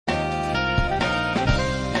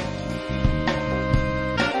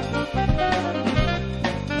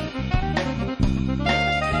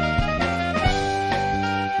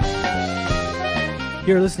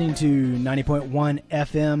You're listening to 90.1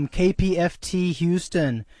 FM KPFT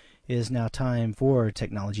Houston. It is now time for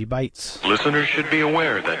Technology Bites. Listeners should be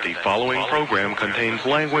aware that the following program contains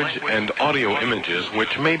language and audio images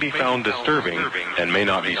which may be found disturbing and may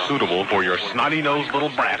not be suitable for your snotty-nosed little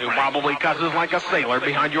brat who probably cusses like a sailor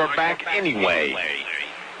behind your back anyway.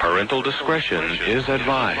 Parental discretion is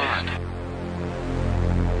advised.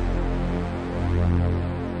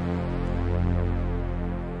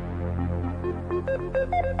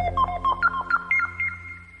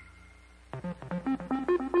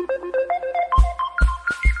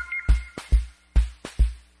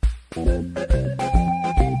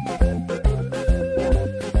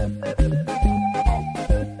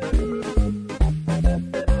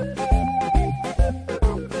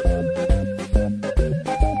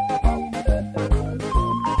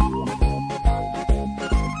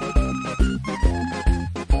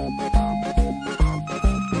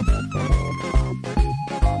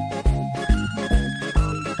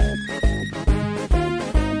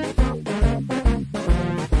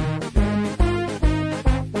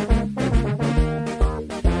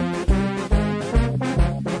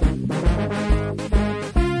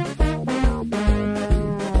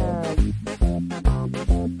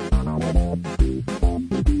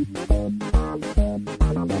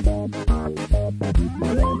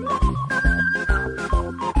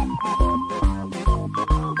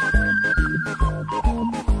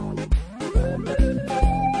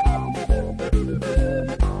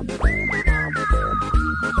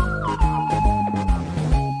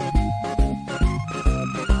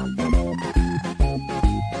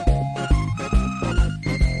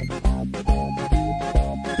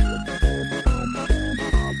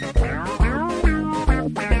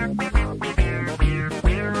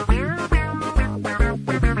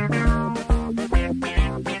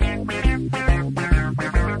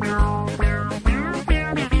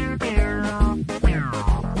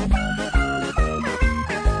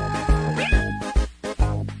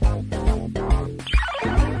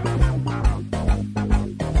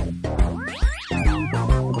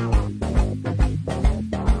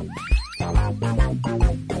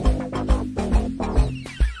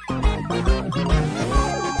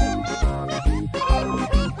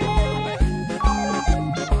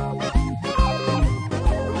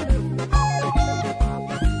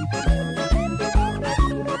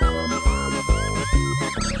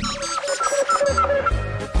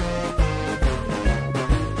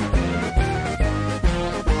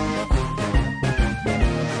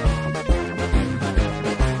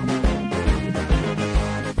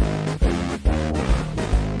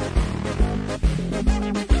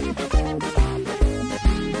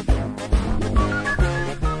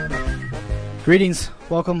 Greetings.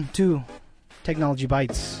 Welcome to Technology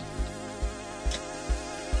Bites.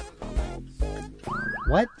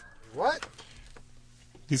 What? What?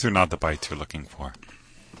 These are not the bites you're looking for.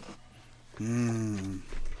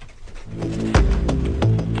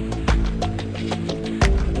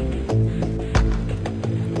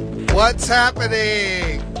 What's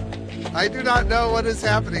happening? I do not know what is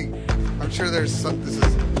happening. I'm sure there's some. This is.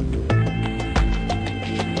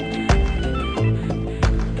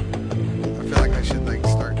 I feel like I should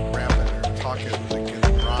start rapping or talking in a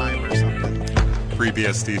rhyme or something. Free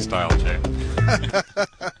BSD style, Jay.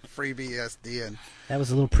 Free BSD and. That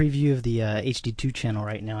was a little preview of the HD2 channel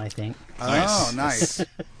right now, I think. Oh, nice.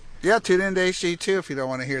 Yeah, tune into HD2 if you don't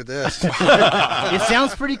want to hear this. It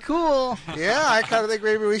sounds pretty cool. Yeah, I kind of think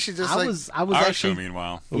maybe we should just I was Our actually. show,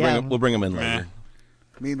 meanwhile. We'll bring them in later.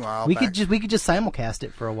 Meanwhile, We could just simulcast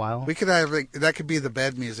it for a while. we could have that could be the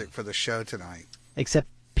bed music for the show tonight. Except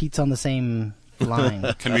Pete's on the same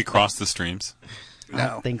line. Can we cross the streams? I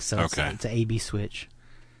don't think so. Okay. It's an A/B switch.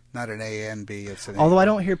 Not an A and B. It's an. Although I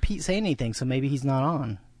don't hear Pete say anything, so maybe he's not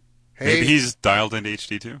on. Maybe he's dialed into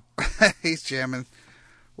HD2. He's jamming.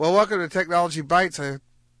 Well, welcome to Technology Bites. I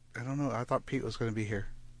don't know. I thought Pete was going to be here.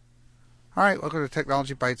 All right, welcome to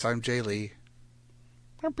Technology Bites. I'm Jay Lee.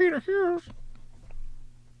 I'm Peter Hughes.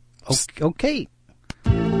 Okay.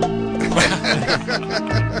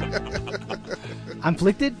 I'm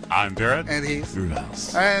Flicted. I'm Barrett. And he's.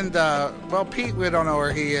 House. And, well, Pete, we don't know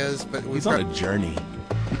where he is, but He's on a journey.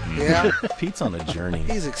 Yeah. Pete's on a journey.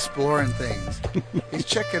 He's exploring things. He's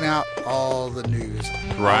checking out all the news.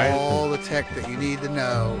 Right. All the tech that you need to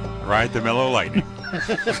know. Ride the mellow lightning.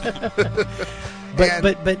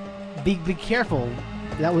 But be careful.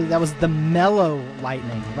 That was the mellow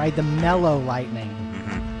lightning, right? The mellow lightning,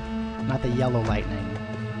 not the yellow lightning.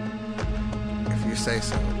 If you say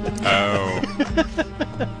so. Oh.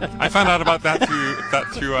 I found out about that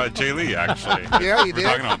through Jay Lee, actually. Yeah, you We're did?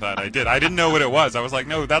 talking about that. I did. I didn't know what it was. I was like,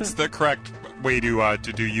 no, that's the correct way to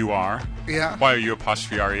do you are. Yeah. Why are you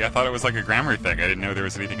apostrophe R-E? I thought it was like a grammar thing. I didn't know there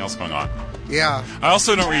was anything else going on. Yeah. I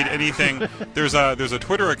also don't read anything. There's a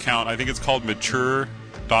Twitter account. I think it's called Mature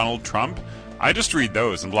Donald Trump. I just read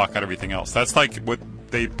those and block out everything else. That's like what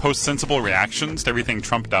they post sensible reactions to everything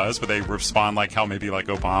Trump does, but they respond like how maybe like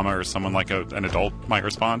Obama or someone like an adult might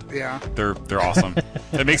respond. Yeah. They're awesome.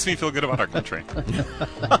 It makes me feel good about our country.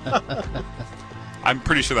 I'm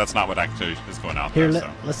pretty sure that's not what actually is going out Here,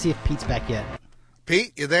 there. let's see if Pete's back yet.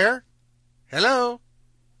 Pete, you there? Hello?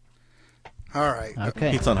 All right.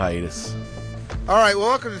 Okay. Pete's on hiatus. All right, well,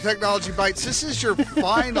 welcome to Technology Bites. This is your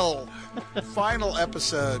final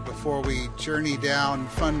episode before we journey down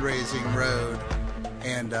fundraising road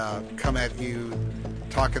and come at you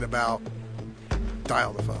talking about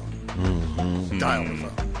dial the phone. Mm-hmm. Dial the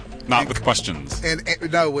phone. Not with questions. And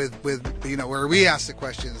no, with where we ask the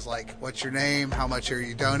questions like, what's your name? How much are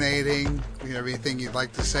you donating? Everything you'd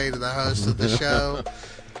like to say to the host of the show.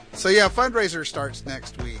 So yeah, fundraiser starts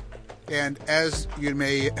next week. And as you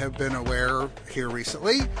may have been aware here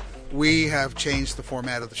recently, we have changed the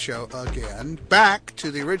format of the show again, back to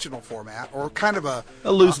the original format, or kind of a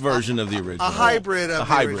loose version of the original. A hybrid of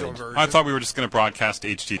the original version. I thought we were just going to broadcast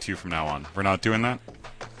HD2 from now on. We're not doing that?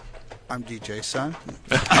 I'm DJ Son.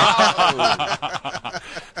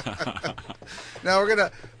 No,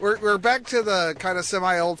 we're back to the kind of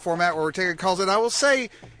semi-old format where we're taking calls. And I will say,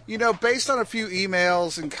 based on a few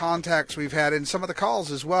emails and contacts we've had, and some of the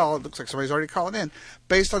calls as well, it looks like somebody's already calling in.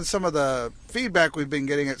 Based on some of the feedback we've been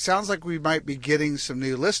getting, it sounds like we might be getting some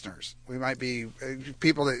new listeners. We might be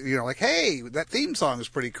people that, like, hey, that theme song is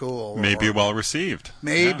pretty cool. Maybe well received.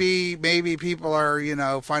 Maybe people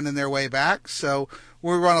are, finding their way back. So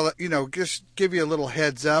we want to, just give you a little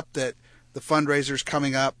heads up that the fundraiser's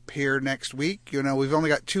coming up here next week. We've only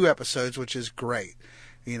got 2 episodes, which is great.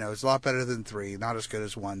 It's a lot better than 3. Not as good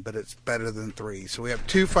as 1, but it's better than 3. So we have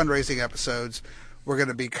 2 fundraising episodes. We're going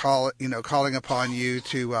to be calling upon you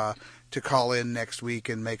to call in next week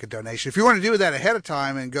and make a donation. If you want to do that ahead of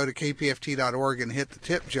time and go to kpft.org and hit the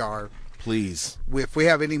tip jar, please. If we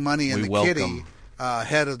have any money in the welcome. kitty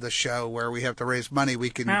ahead of the show where we have to raise money, we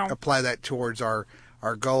can apply that towards our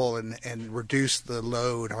goal and reduce the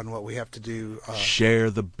load on what we have to do.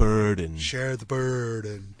 Share the burden. Share the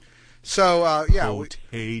burden. So,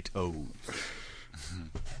 potatoes.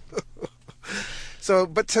 So,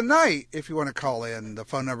 but tonight, if you want to call in, the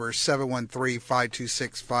phone number is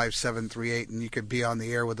 713-526-5738, and you can be on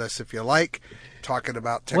the air with us if you like, talking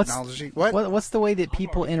about technology. What's the way that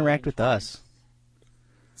people interact with us?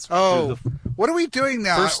 Oh, what are we doing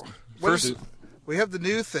now? First, we have the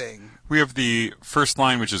new thing. We have the first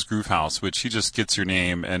line, which is Groovehouse, which he just gets your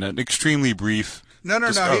name and an extremely brief... No.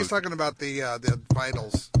 He's talking about the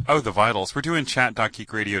vitals. Oh, the vitals. We're doing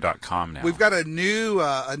chat.geekradio.com now. We've got a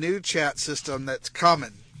new chat system that's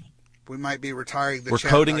coming. We might be retiring the We're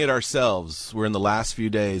chat. coding it ourselves. We're in the last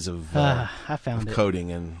few days of I found it.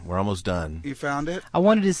 coding, and we're almost done. You found it? I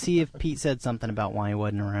wanted to see if Pete said something about why he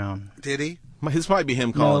wasn't around. Did he? This might be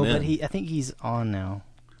him calling in. But I think he's on now.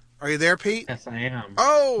 Are you there, Pete? Yes, I am.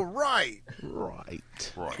 Oh, right.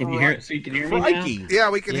 Can you hear it? So you can hear me now?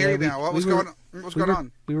 Yeah, we can hear you now. What's going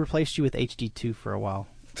on? We replaced you with HD2 for a while.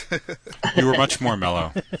 You were much more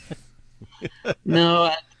mellow.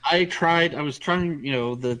 No, I tried. I was trying.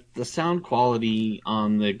 The sound quality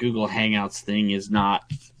on the Google Hangouts thing is not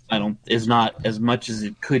as much as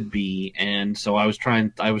it could be, and so I was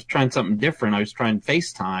trying something different. I was trying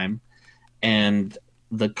FaceTime, and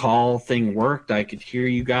the call thing worked. I could hear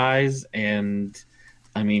you guys, and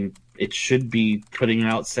I mean, it should be putting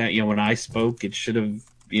out sound. When I spoke, it should have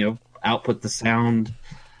output the sound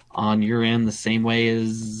on your end the same way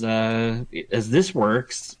as this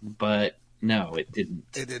works, but no, it didn't.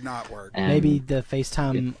 It did not work. And maybe the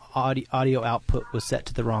FaceTime audio output was set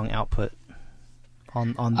to the wrong output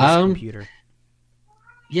on this computer.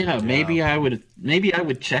 Yeah, maybe I would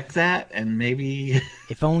check that, and maybe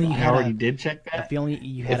if only you I already did check that. If only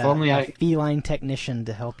you had a feline technician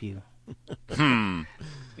to help you.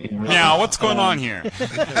 Now, what's going on here?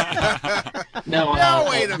 No,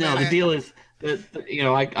 wait a minute. No, the deal is that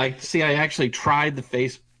I actually tried the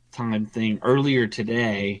FaceTime thing earlier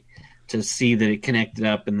today to see that it connected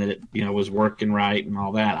up and that it was working right and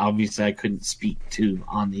all that. Obviously, I couldn't speak to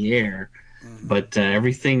on the air, but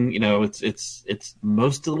everything it's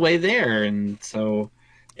most of the way there, and so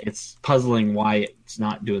it's puzzling why it's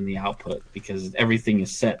not doing the output because everything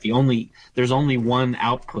is set. There's only one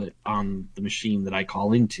output on the machine that I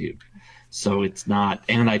call into, so it's not.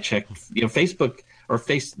 And I checked, FaceTime.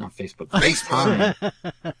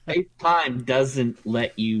 FaceTime doesn't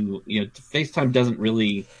let you. FaceTime doesn't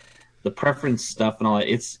really the preference stuff and all that.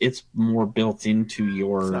 It's more built into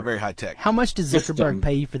your. It's not very high tech. How much does Zuckerberg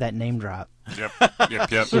pay you for that name drop? Yep.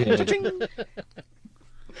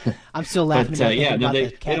 I'm still laughing But about, about they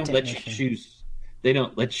the cat don't let you technician. choose. They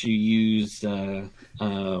don't let you use. They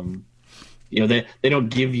don't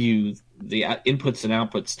give you the inputs and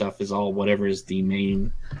output stuff. Is all whatever is the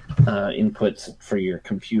main inputs for your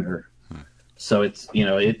computer. So it's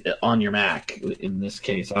it on your Mac in this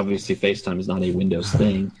case. Obviously, FaceTime is not a Windows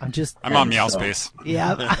thing. I'm on Meowspace.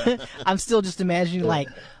 Yeah, I'm still just imagining like.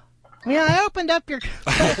 Yeah, I opened up your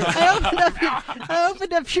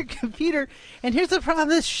computer, and here's the problem: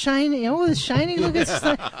 this shiny, this shiny look at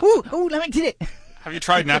stuff. Ooh, let me get it. Have you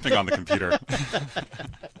tried napping on the computer?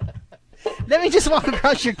 Let me just walk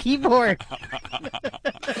across your keyboard.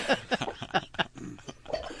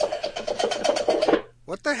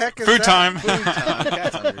 What the heck is Food that? time. Food time.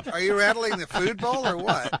 Cat's hungry. Are you rattling the food bowl or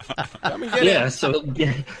what? Come and get Yeah, it. so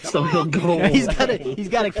he'll go. He's got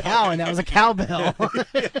a cow, and that was a cowbell.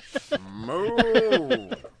 Moo.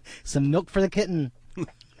 Some milk for the kitten.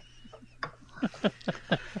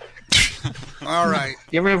 All right.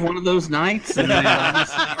 You ever have one of those nights? And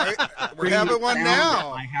We're having one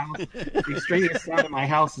now. The extraneous sound at my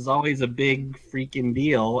house is always a big freaking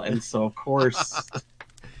deal, and so of course,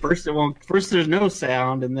 first there's no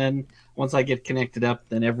sound, and then once I get connected up,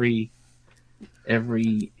 then every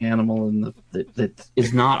animal that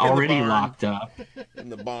is not In the already barn. locked up In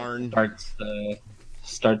the barn.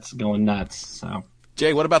 starts going nuts. So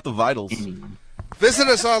Jay, what about the vitals? Visit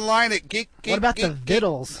us online at What about the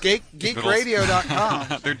vittles?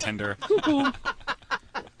 geekradio.com. They're tender.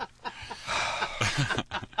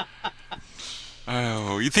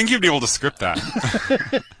 Oh, you think you'd be able to script that?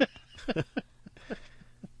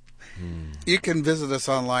 You can visit us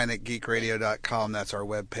online at geekradio.com. That's our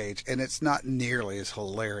webpage. And it's not nearly as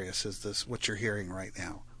hilarious as this what you're hearing right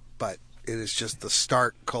now. But it is just the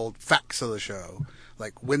stark, cold facts of the show.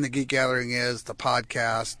 Like when the Geek Gathering is, the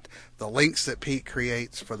podcast, the links that Pete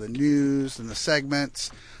creates for the news and the segments,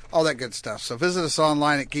 all that good stuff. So visit us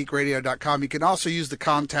online at geekradio.com. You can also use the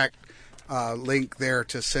contact link there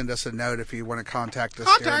to send us a note if you want to contact us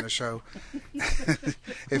during the show.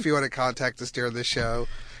 If you want to contact us during the show.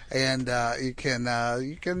 And you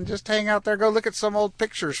can just hang out there, go look at some old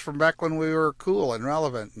pictures from back when we were cool and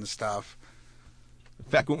relevant and stuff.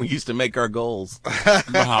 Back when we used to make our goals.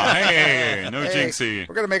 Hey, no jinxie.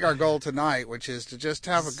 We're going to make our goal tonight, which is to just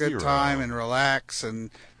have a good 0. time and relax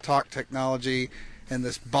and talk technology and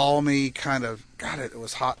this balmy kind of. God, it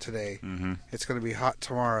was hot today. Mm-hmm. It's going to be hot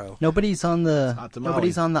tomorrow. Nobody's on the hot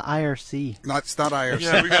tamale. IRC. No, it's not IRC.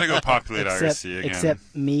 Yeah, we got to go populate IRC again. Except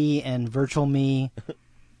me and virtual me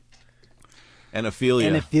And Ophelia.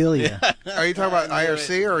 and Ophelia. Are you talking about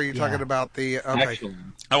IRC or are you talking about the? Okay. actually,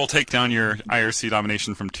 I will take down your IRC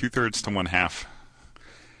domination from 2/3 to 1/2.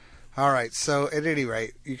 All right. So at any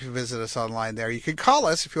rate, you can visit us online there. You can call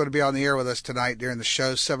us if you want to be on the air with us tonight during the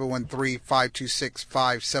show,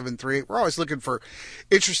 713-526-5738. We're always looking for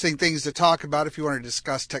interesting things to talk about if you want to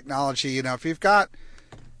discuss technology. If you've got,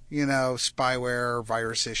 spyware or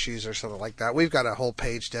virus issues or something like that, we've got a whole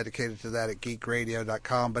page dedicated to that at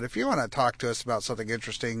geekradio.com. But if you want to talk to us about something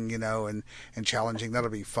interesting, and challenging, that'll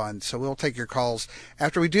be fun. So we'll take your calls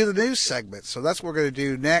after we do the news segment. So that's what we're going to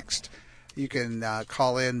do next. You can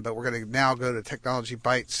call in, but we're going to now go to Technology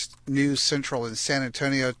Bites News Central in San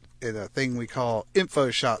Antonio in a thing we call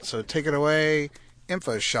Info Shot. So take it away,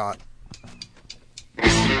 Info Shot.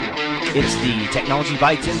 It's the Technology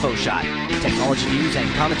Bites Info Shot. Technology news and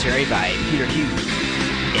commentary by Peter Hughes.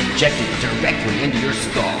 Injected directly into your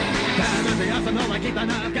skull.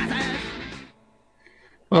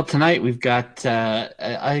 well, tonight we've got.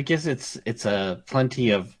 I guess it's a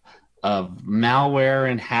plenty of malware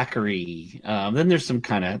and hackery. Then there's some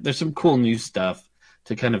cool new stuff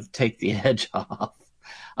to kind of take the edge off.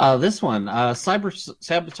 This one, cyber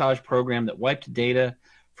sabotage program that wiped data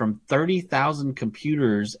from 30,000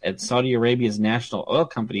 computers at Saudi Arabia's national oil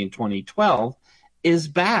company in 2012 is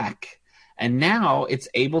back. And now it's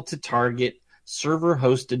able to target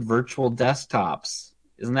server-hosted virtual desktops.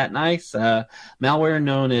 Isn't that nice? Malware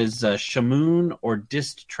known as Shamoon or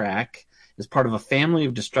Disttrack is part of a family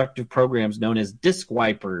of destructive programs known as disk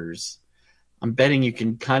wipers. I'm betting you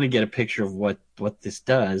can kind of get a picture of what this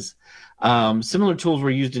does. Similar tools were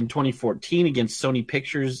used in 2014 against Sony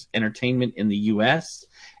Pictures Entertainment in the U.S.,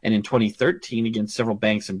 and in 2013 against several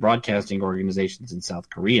banks and broadcasting organizations in South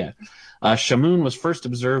Korea. Shamoon was first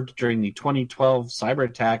observed during the 2012 cyber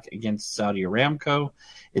attack against Saudi Aramco.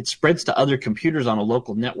 It spreads to other computers on a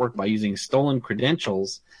local network by using stolen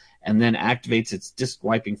credentials and then activates its disk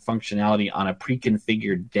wiping functionality on a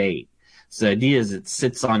pre-configured date. So the idea is it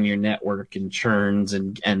sits on your network and churns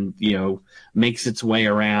and makes its way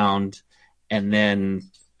around, and then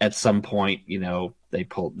at some point, they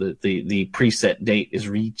pull the preset date is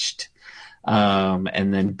reached.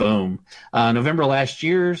 And then boom. November last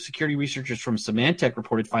year, security researchers from Symantec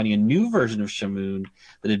reported finding a new version of Shamoon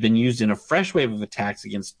that had been used in a fresh wave of attacks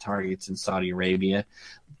against targets in Saudi Arabia.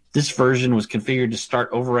 This version was configured to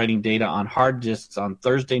start overwriting data on hard disks on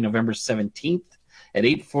Thursday, November 17th at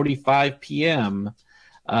 8:45 p.m.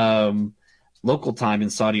 Local time in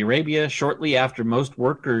Saudi Arabia, shortly after most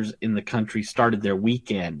workers in the country started their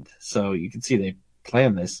weekend. So you can see they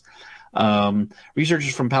planned this.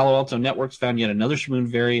 Researchers from Palo Alto Networks found yet another Shamoon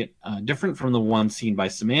variant, different from the one seen by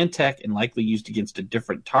Symantec and likely used against a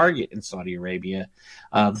different target in Saudi Arabia.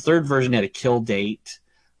 The third version had a kill date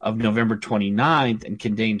of November 29th and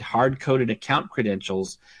contained hard-coded account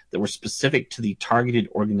credentials that were specific to the targeted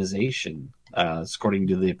organization, according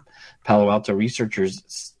to the Palo Alto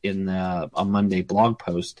researchers in a Monday blog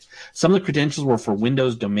post. Some of the credentials were for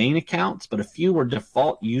Windows domain accounts, but a few were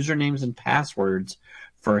default usernames and passwords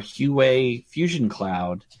for Huawei Fusion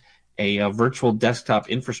Cloud, a virtual desktop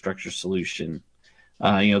infrastructure solution.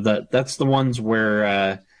 That's the ones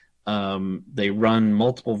where they run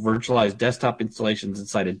multiple virtualized desktop installations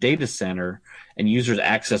inside a data center, and users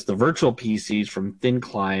access the virtual PCs from thin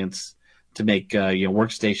clients to make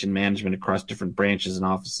workstation management across different branches and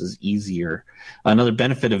offices easier. Another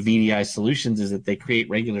benefit of VDI solutions is that they create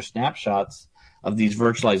regular snapshots of these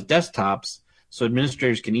virtualized desktops, so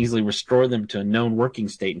administrators can easily restore them to a known working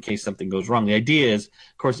state in case something goes wrong. The idea is,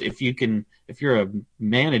 of course, if you're a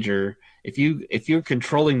manager, if you're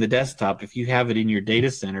controlling the desktop, if you have it in your data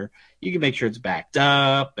center, you can make sure it's backed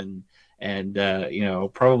up and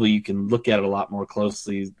probably you can look at it a lot more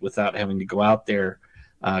closely without having to go out there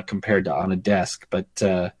compared to on a desk.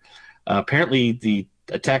 But apparently the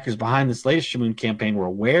attackers behind this latest Shamoon campaign were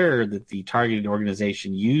aware that the targeted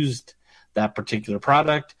organization used that particular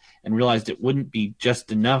product and realized it wouldn't be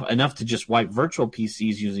just enough to just wipe virtual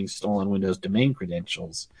PCs using stolen Windows domain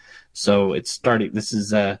credentials. So it's starting. This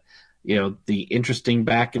is the interesting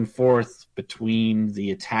back and forth between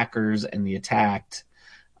the attackers and the attacked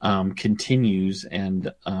continues,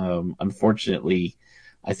 and unfortunately,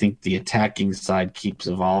 I think the attacking side keeps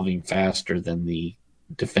evolving faster than the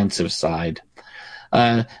defensive side.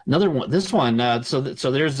 Another one, this one. So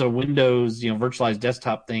there's a Windows, virtualized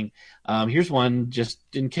desktop thing. Here's one just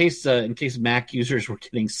in case Mac users were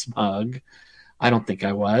getting smug. I don't think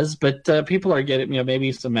I was, but people are getting,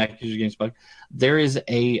 maybe some Mac users are getting smug. There is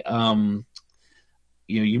a,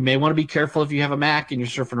 you may want to be careful if you have a Mac and you're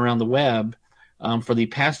surfing around the web. For the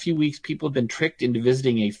past few weeks, people have been tricked into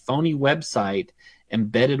visiting a phony website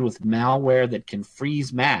embedded with malware that can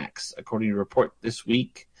freeze Macs, according to a report this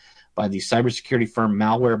week by the cybersecurity firm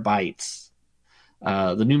Malwarebytes.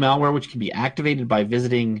 The new malware, which can be activated by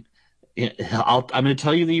visiting, I'm going to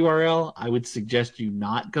tell you the URL. I would suggest you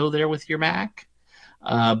not go there with your Mac,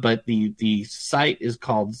 but the site is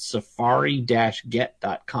called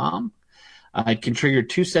safari-get.com. It can trigger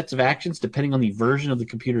two sets of actions depending on the version of the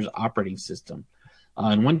computer's operating system.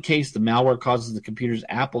 In one case, the malware causes the computer's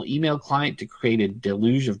Apple email client to create a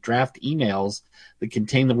deluge of draft emails that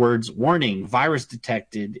contain the words, "Warning, virus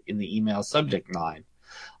detected," in the email subject line.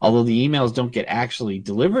 Although the emails don't get actually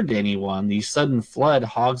delivered to anyone, the sudden flood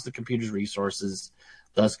hogs the computer's resources,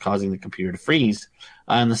 thus causing the computer to freeze.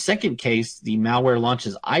 In the second case, the malware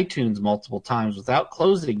launches iTunes multiple times without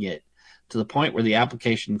closing it, to the point where the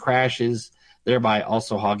application crashes, thereby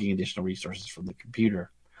also hogging additional resources from the computer.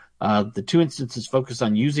 The two instances focus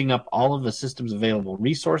on using up all of the system's available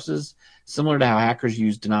resources, similar to how hackers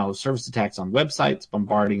use denial of service attacks on websites,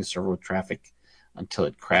 bombarding a server with traffic until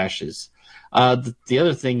it crashes. The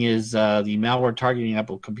other thing is the malware targeting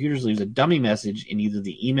Apple computers leaves a dummy message in either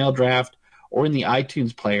the email draft or in the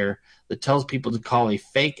iTunes player that tells people to call a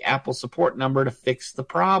fake Apple support number to fix the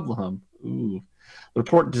problem. Ooh. The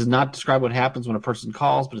report does not describe what happens when a person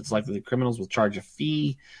calls, but it's likely that criminals will charge a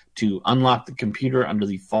fee to unlock the computer under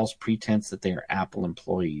the false pretense that they are Apple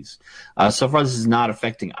employees. So far, this is not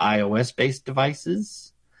affecting iOS-based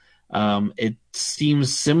devices. It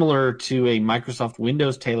seems similar to a Microsoft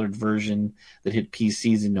Windows-tailored version that hit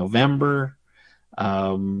PCs in November.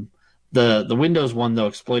 The Windows one, though,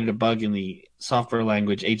 exploited a bug in the software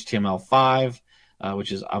language HTML5,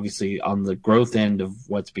 which is obviously on the growth end of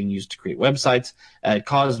what's being used to create websites. It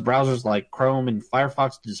caused browsers like Chrome and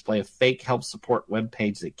Firefox to display a fake help support web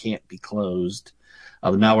page that can't be closed.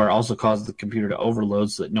 The malware also caused the computer to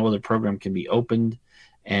overload so that no other program can be opened,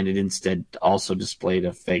 and it instead also displayed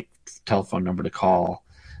a fake telephone number to call.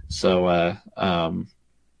 So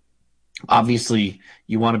Obviously,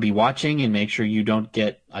 you want to be watching and make sure you don't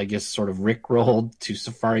get, I guess, sort of rickrolled to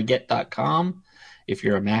SafariGet.com if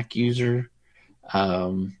you're a Mac user.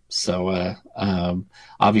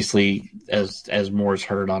 Obviously, as more is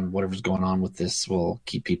heard on whatever's going on with this, we'll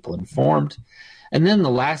keep people informed. And then the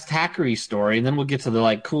last hackery story, and then we'll get to the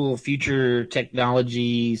like cool future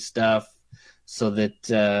technology stuff, so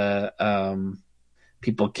that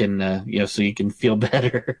people can, so you can feel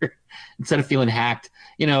better instead of feeling hacked.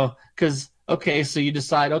 Because so you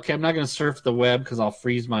decide, okay, I'm not going to surf the web because I'll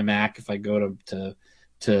freeze my Mac if I go to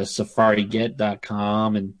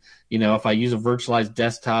SafariGet.com, and if I use a virtualized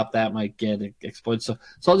desktop, that might get exploited. So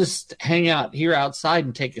I'll just hang out here outside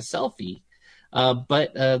and take a selfie.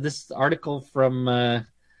 But this article from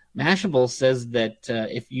Mashable says that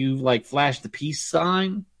if you like flash the peace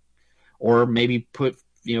sign, or maybe put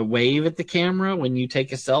wave at the camera when you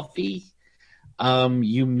take a selfie,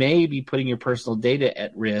 you may be putting your personal data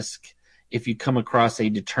at risk if you come across a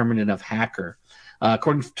determined enough hacker.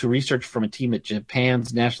 According to research from a team at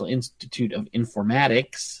Japan's National Institute of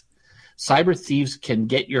Informatics, cyber thieves can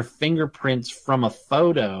get your fingerprints from a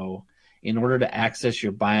photo in order to access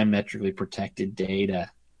your biometrically protected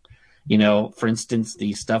data. For instance,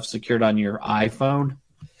 the stuff secured on your iPhone.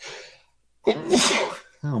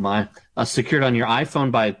 Oh my! Secured on your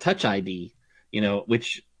iPhone by Touch ID,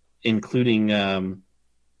 which including a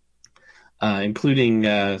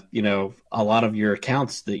lot of your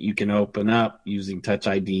accounts that you can open up using Touch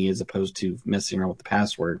ID as opposed to messing around with the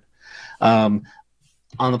password. On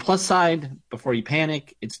the plus side, before you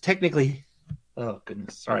panic, it's technically, oh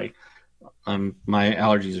goodness, sorry. My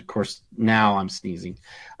allergies, of course, now I'm sneezing.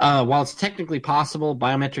 While it's technically possible,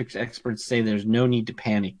 biometrics experts say there's no need to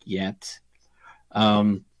panic yet.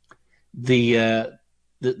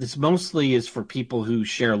 This mostly is for people who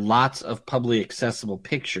share lots of publicly accessible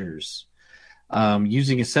pictures.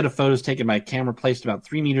 Using a set of photos taken by a camera placed about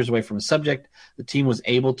 3 meters away from a subject, the team was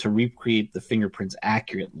able to recreate the fingerprints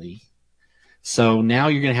accurately. So now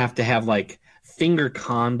you're going to have like finger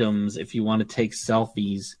condoms if you want to take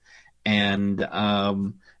selfies and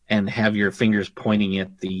have your fingers pointing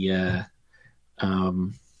at the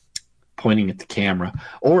camera.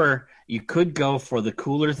 Or you could go for the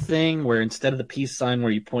cooler thing where instead of the peace sign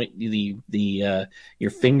where you point your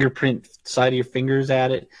fingerprint side of your fingers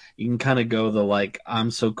at it, you can kind of go the like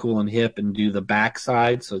I'm so cool and hip and do the back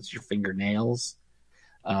side, so it's your fingernails.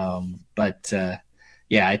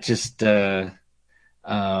 It just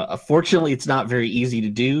fortunately it's not very easy to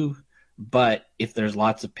do, but if there's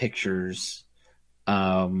lots of pictures,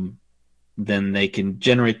 then they can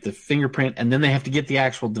generate the fingerprint, and then they have to get the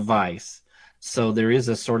actual device. So there is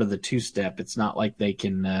a sort of the two-step. It's not like they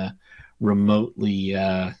can remotely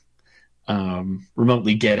get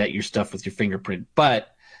at your stuff with your fingerprint.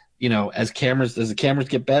 But as the cameras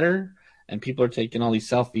get better and people are taking all these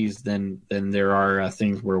selfies, then there are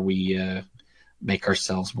things where we make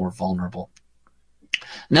ourselves more vulnerable.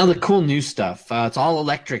 Now the cool new stuff. It's all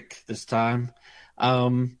electric this time.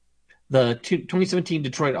 The 2017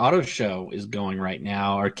 Detroit Auto Show is going right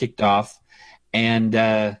now, or kicked off,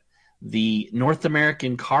 and the North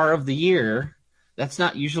American Car of the Year, that's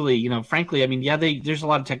not usually, frankly, I mean, there's a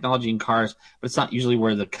lot of technology in cars, but it's not usually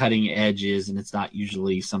where the cutting edge is, and it's not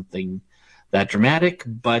usually something that dramatic.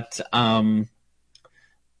 But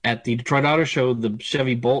at the Detroit Auto Show, the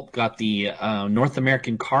Chevy Bolt got the North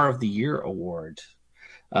American Car of the Year award.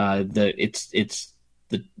 It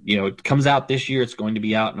comes out this year. It's going to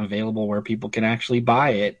be out and available where people can actually buy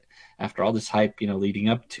it after all this hype, leading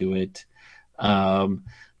up to it.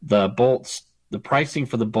 The pricing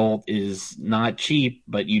for the Bolt is not cheap,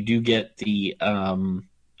 but you do get the,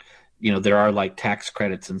 there are like tax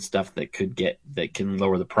credits and stuff that can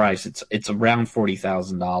lower the price. It's around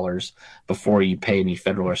 $40,000 before you pay any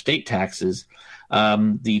federal or state taxes.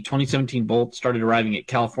 The 2017 Bolt started arriving at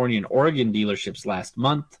California and Oregon dealerships last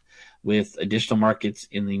month, with additional markets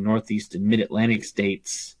in the Northeast and Mid-Atlantic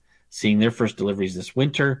states seeing their first deliveries this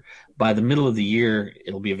winter. By the middle of the year,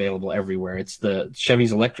 it'll be available everywhere. It's the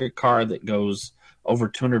Chevy's electric car that goes over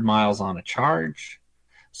 200 miles on a charge.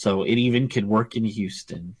 So it even could work in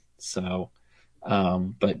Houston. So,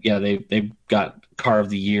 they've got Car of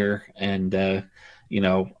the Year, and,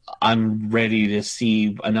 I'm ready to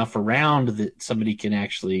see enough around that somebody can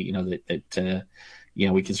actually,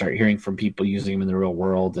 we can start hearing from people using them in the real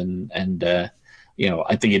world. I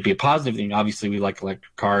think it'd be a positive thing. Obviously, we like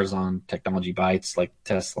electric cars on Technology Bites, like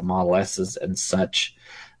Tesla Model S's and such.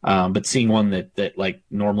 But seeing one that like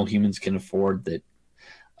normal humans can afford, that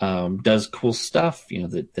does cool stuff,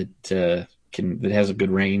 that has a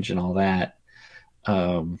good range and all that.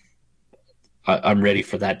 I'm ready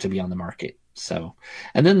for that to be on the market. So,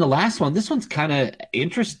 and then the last one, this one's kind of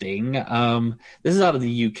interesting. This is out of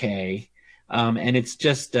the UK, and it's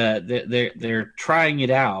just they're trying it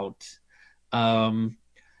out. The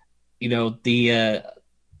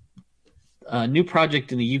new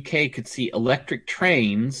project in the UK could see electric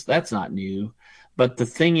trains. That's not new. But the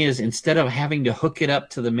thing is, instead of having to hook it up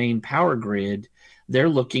to the main power grid, they're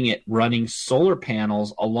looking at running solar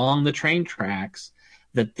panels along the train tracks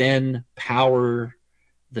that then power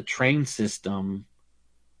the train system.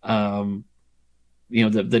 That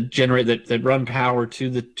generate that run power to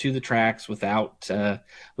the tracks without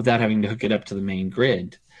having to hook it up to the main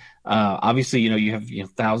grid. Obviously, you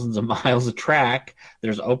have thousands of miles of track.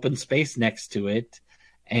 There's open space next to it,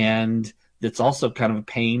 and it's also kind of a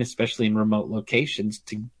pain, especially in remote locations,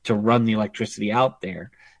 to run the electricity out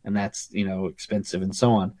there, and that's expensive and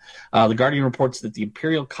so on. The Guardian reports that the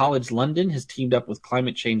Imperial College London has teamed up with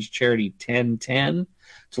climate change charity 1010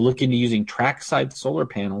 to look into using trackside solar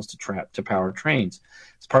panels to power trains.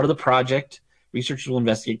 As part of the project, researchers will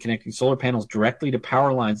investigate connecting solar panels directly to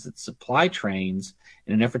power lines that supply trains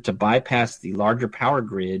in an effort to bypass the larger power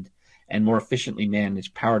grid and more efficiently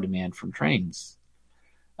manage power demand from trains.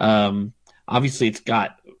 Obviously, it's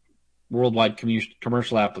got worldwide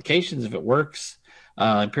commercial applications if it works.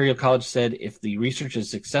 Imperial College said if the research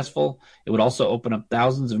is successful, it would also open up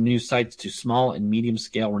thousands of new sites to small and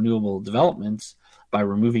medium-scale renewable developments by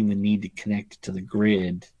removing the need to connect to the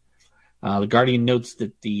grid. The Guardian notes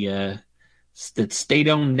that that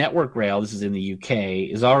state-owned Network Rail, this is in the UK,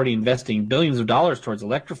 is already investing billions of dollars towards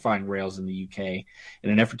electrifying rails in the UK in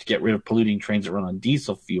an effort to get rid of polluting trains that run on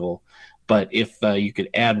diesel fuel. But if you could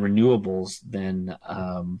add renewables, then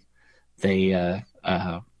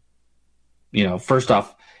first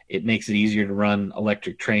off, it makes it easier to run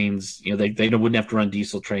electric trains. They wouldn't have to run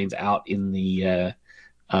diesel trains out in the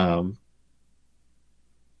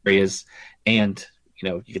areas, and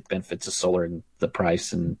you get the benefits of solar and the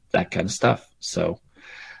price and that kind of stuff. So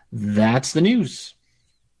that's the news.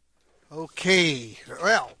 Okay,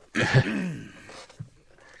 well.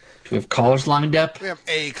 We have callers lined up. We have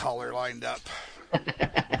a caller lined up.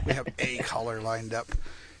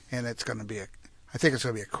 And it's going to be I think it's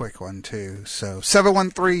going to be a quick one, too. So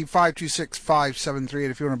 713-526-573.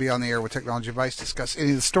 And if you want to be on the air with Technology Advice, discuss any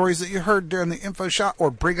of the stories that you heard during the info shot or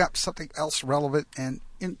bring up something else relevant and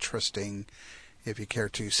interesting, if you care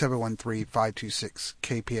to,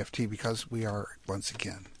 713-526-KPFT, because we are, once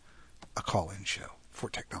again, a call-in show for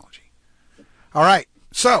technology. All right,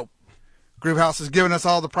 so Groovehouse has given us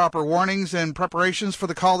all the proper warnings and preparations for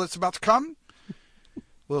the call that's about to come.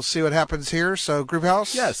 We'll see what happens here. So,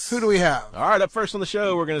 Groovehouse, yes. Who do we have? All right, up first on the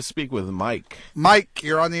show, we're going to speak with Mike. Mike,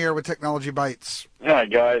 you're on the air with Technology Bites. Hi,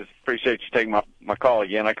 guys. Appreciate you taking my call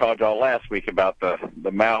again. I called y'all last week about the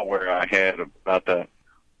malware I had about the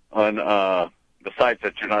sites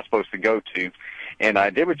that you're not supposed to go to, and I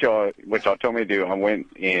did what y'all told me to do. I went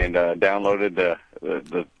and downloaded the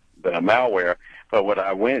malware, but what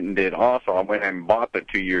I went and did also, I went and bought the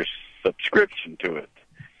 2-year subscription to it.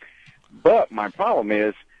 But my problem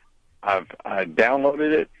is, I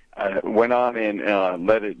downloaded it, went on and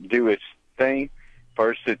let it do its thing.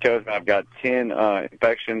 First, it tells me I've got 10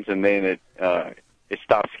 infections, and then it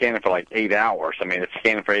stopped scanning for like 8 hours. I mean, it's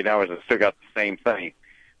scanning for 8 hours and still got the same thing.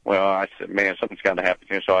 Well, I said, man, something's got to happen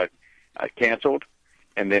here. So I canceled,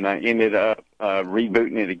 and then I ended up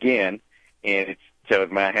rebooting it again, and it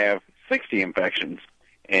tells me I have 60 infections,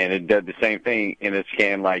 and it did the same thing, and it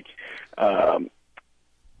scanned like, let's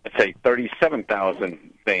say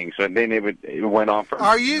 37,000 things. So then it went on for.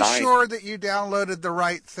 Are you sure that you downloaded the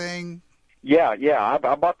right thing? Yeah. I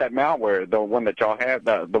bought that malware, the one that y'all have,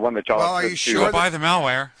 the one that y'all. Well, are you sure? Go buy the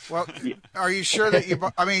malware. Well, are you sure that you?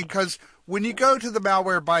 I mean, because when you go to the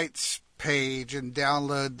Malwarebytes page and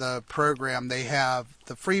download the program, they have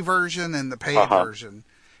the free version and the paid version,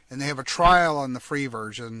 and they have a trial on the free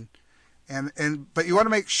version. But you want to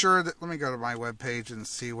make sure that, let me go to my webpage and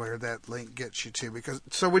see where that link gets you to, because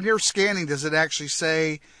so when you're scanning, does it actually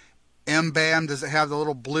say MBAM? Does it have the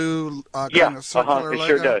little blue kind of circular logo? It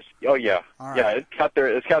sure does. Oh yeah, right. Yeah. It's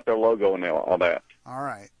got their logo and all that. All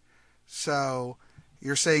right. So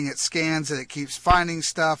you're saying it scans and it keeps finding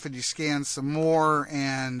stuff, and you scan some more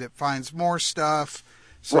and it finds more stuff.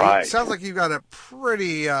 So right. It sounds like you've got a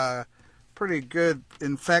pretty good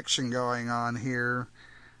infection going on here.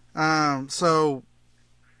 So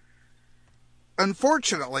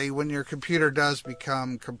unfortunately, when your computer does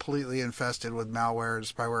become completely infested with malware and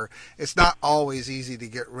spyware, it's not always easy to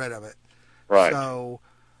get rid of it. Right. So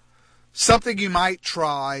Something you might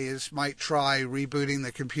try rebooting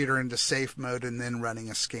the computer into safe mode and then running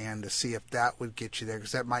a scan to see if that would get you there,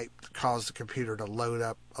 because that might cause the computer to load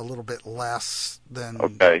up a little bit less than.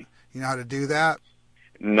 Okay. You know how to do that?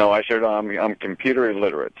 No, I sure don't. I'm computer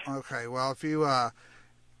illiterate. Okay. Well, if you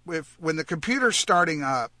when the computer's starting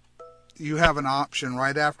up, you have an option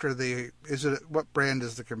right after what brand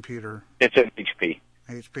is the computer? It's an HP.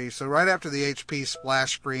 HP. So right after the HP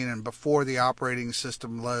splash screen and before the operating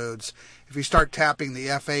system loads, if you start tapping the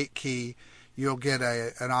F8 key, you'll get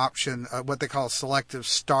an option, what they call selective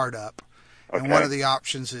startup. Okay. And one of the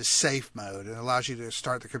options is safe mode. It allows you to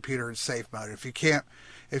start the computer in safe mode. If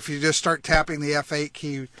you just start tapping the F8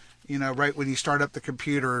 key, right when you start up the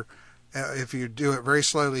computer, if you do it very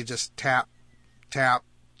slowly, just tap, tap,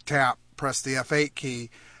 tap, press the F8 key.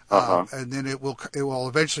 And then it will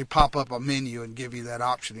eventually pop up a menu and give you that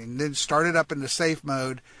option. And then start it up into safe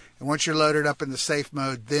mode. And once you're loaded up into safe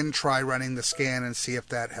mode, then try running the scan and see if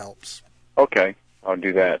that helps. Okay, I'll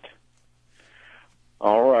do that.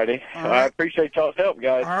 All righty. All right. I appreciate y'all's help,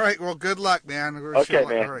 guys. All right. Well, good luck, man. Okay,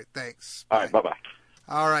 man. All right. Thanks. All right. Bye-bye.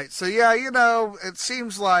 All right. So, yeah, it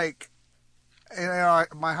seems like,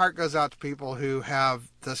 my heart goes out to people who have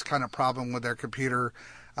this kind of problem with their computer.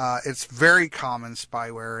 It's very common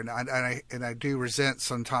spyware, and I do resent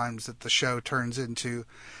sometimes that the show turns into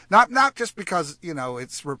not just because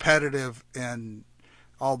it's repetitive and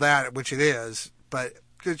all that, which it is, but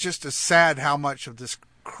it's just as sad how much of this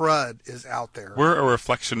crud is out there. We're a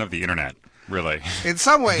reflection of the internet, really. In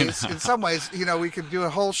some ways, we could do a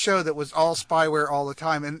whole show that was all spyware all the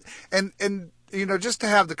time, and just to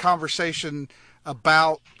have the conversation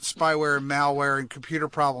about spyware and malware and computer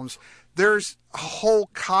problems. There's a whole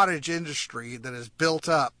cottage industry that is built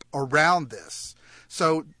up around this.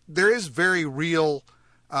 So there are very real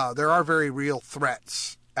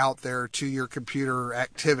threats out there to your computer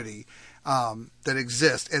activity that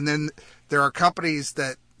exist. And then there are companies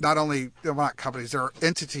that not companies, there are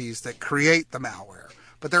entities that create the malware.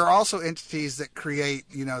 But there are also entities that create,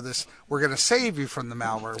 this, we're going to save you from the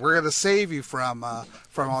malware. We're going to save you from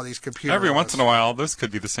all these computers. Every once in a while, those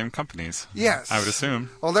could be the same companies. Yes. I would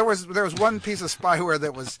assume. Well, there was one piece of spyware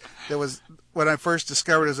that was when I first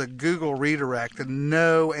discovered it as a Google redirect, and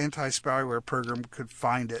no anti-spyware program could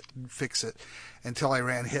find it and fix it until I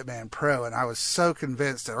ran Hitman Pro. And I was so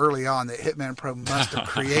convinced that early on that Hitman Pro must have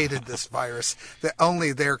created this virus that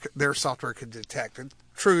only their software could detect. And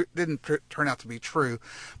didn't turn out to be true.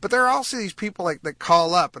 But there are also these people that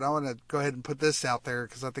call up, and I want to go ahead and put this out there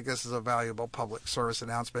because I think this is a valuable public service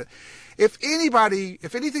announcement. If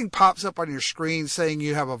anything pops up on your screen saying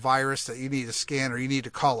you have a virus that you need to scan or you need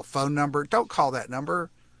to call a phone number, don't call that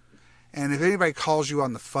number. And if anybody calls you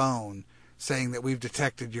on the phone saying that we've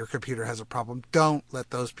detected your computer has a problem, don't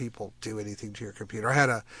let those people do anything to your computer. I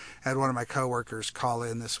had one of my coworkers call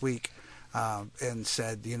in this week and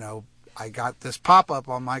said, I got this pop-up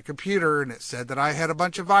on my computer, and it said that I had a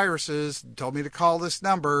bunch of viruses, and told me to call this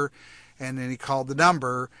number, and then he called the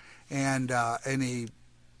number, and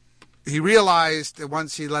he realized that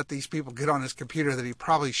once he let these people get on his computer that he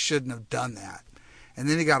probably shouldn't have done that, and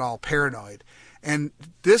then he got all paranoid, and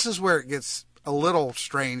this is where it gets a little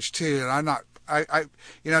strange too. And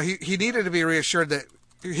he needed to be reassured that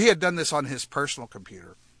he had done this on his personal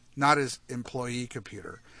computer, not his employee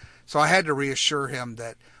computer, so I had to reassure him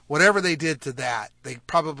that whatever they did to that, they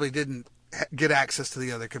probably didn't get access to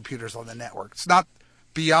the other computers on the network. It's not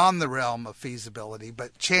beyond the realm of feasibility,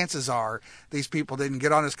 but chances are these people didn't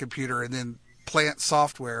get on his computer and then plant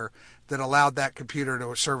software that allowed that computer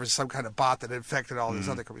to serve as some kind of bot that infected all these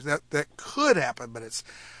other computers. That could happen, but it's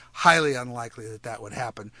highly unlikely that would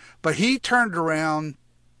happen. But he turned around,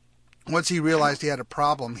 once he realized he had a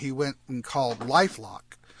problem, he went and called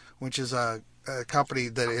LifeLock, which is a company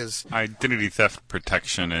that is identity theft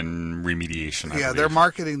protection and remediation. Yeah, they're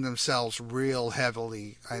marketing themselves real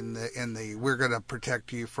heavily in the we're going to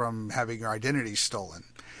protect you from having your identity stolen.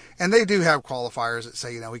 And they do have qualifiers that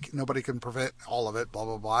say, nobody can prevent all of it, blah,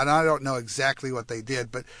 blah, blah. And I don't know exactly what they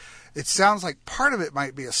did, but it sounds like part of it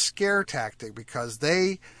might be a scare tactic because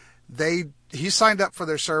he signed up for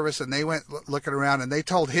their service and they went looking around and they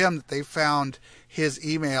told him that they found his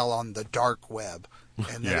email on the dark web.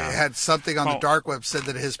 And that it had something on the dark web said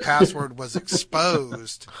that his password was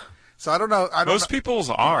exposed. So I don't know. Most people's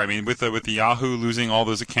are. I mean, with the Yahoo losing all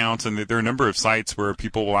those accounts, and there are a number of sites where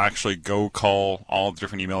people will actually go call all the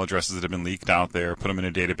different email addresses that have been leaked out there, put them in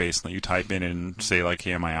a database, and let you type in and say, like,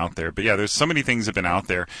 hey, am I out there? But yeah, there's so many things that have been out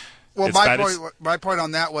there. Well, my point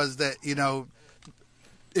on that was that,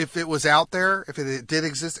 if it was out there, if it did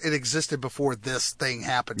exist, it existed before this thing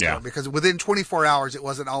happened to him. Because within 24 hours, it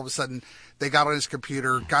wasn't all of a sudden they got on his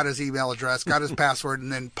computer, got his email address, got his password,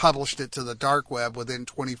 and then published it to the dark web within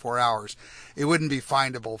 24 hours. It wouldn't be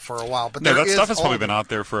findable for a while. But no, that stuff has probably been out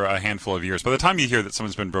there for a handful of years. By the time you hear that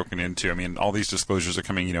someone's been broken into, I mean, all these disclosures are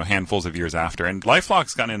coming, handfuls of years after. And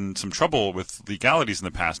LifeLock's gotten in some trouble with legalities in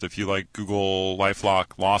the past. If you Google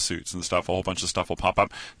LifeLock lawsuits and stuff, a whole bunch of stuff will pop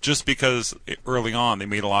up just because early on they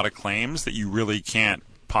made a lot of claims that you really can't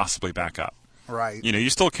possibly back up. Right. You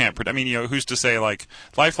still can't. I mean, who's to say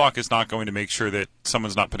LifeLock is not going to make sure that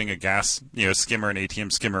someone's not putting a gas, skimmer, an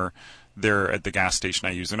ATM skimmer there at the gas station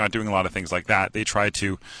I use. They're not doing a lot of things like that. They try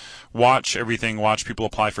to watch everything, watch people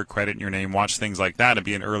apply for credit in your name, watch things like that, and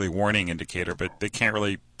be an early warning indicator. But they can't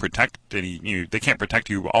really protect they can't protect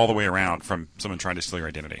you all the way around from someone trying to steal your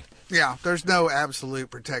identity. Yeah, there's no absolute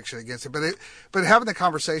protection against it. But having the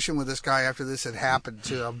conversation with this guy after this had happened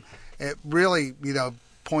to him, it really,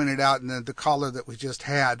 pointed out in the caller that we just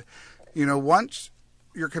had, once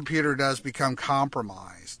your computer does become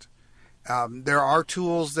compromised, there are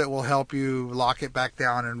tools that will help you lock it back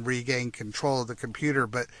down and regain control of the computer.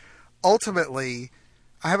 But ultimately,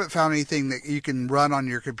 I haven't found anything that you can run on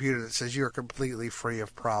your computer that says you are completely free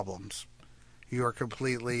of problems. You are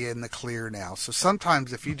completely in the clear now. So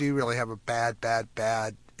sometimes if you do really have a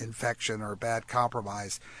bad infection or a bad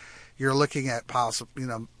compromise, you're looking at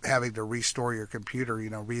having to restore your computer,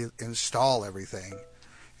 reinstall everything.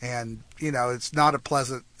 And, it's not a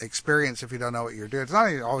pleasant experience if you don't know what you're doing. It's not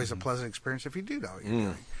even always a pleasant experience if you do know what you're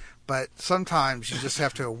doing. But sometimes you just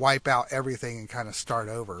have to wipe out everything and kind of start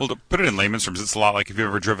over. Well, to put it in layman's terms, it's a lot like if you've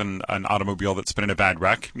ever driven an automobile that's been in a bad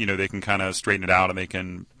wreck, they can kind of straighten it out and they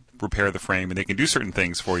can repair the frame and they can do certain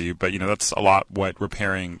things for you. But, that's a lot what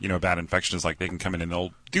repairing, a bad infection is like. They can come in and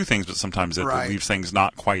they'll do things, but sometimes it leaves things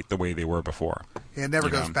not quite the way they were before. It never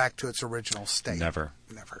goes back to its original state. Never.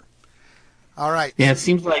 All right. Yeah, it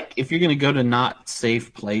seems like if you're going to go to not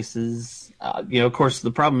safe places, of course,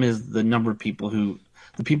 the problem is the number of people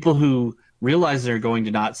who realize they're going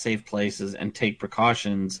to not safe places and take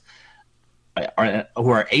precautions, who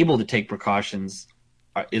are able to take precautions,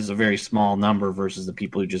 is a very small number versus the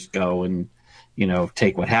people who just go and,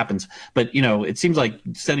 take what happens. But, it seems like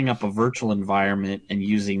setting up a virtual environment and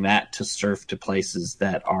using that to surf to places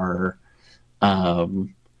that are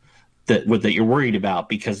that you're worried about,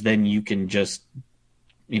 because then you can just,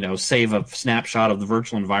 save a snapshot of the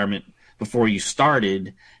virtual environment before you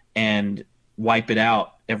started and wipe it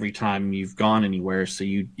out every time you've gone anywhere, so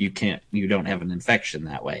you don't have an infection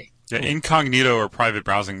that way. Yeah, incognito or private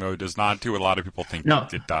browsing mode does not do what a lot of people think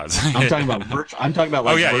it does. I'm talking about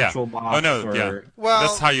virtual box. Oh no, Well,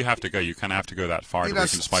 that's how you have to go. You kind of have to go that far to where you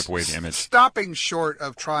can swipe away the image. Stopping short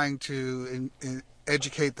of trying to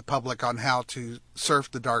educate the public on how to surf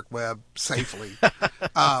the dark web safely,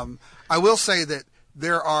 I will say that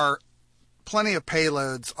there are plenty of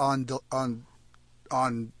payloads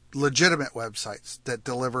on legitimate websites that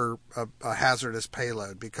deliver a hazardous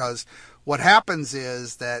payload, because what happens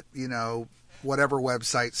is that, whatever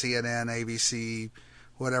website, CNN, ABC,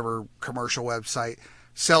 whatever commercial website,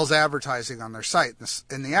 sells advertising on their site.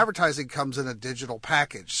 And the advertising comes in a digital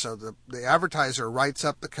package. So the advertiser writes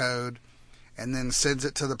up the code and then sends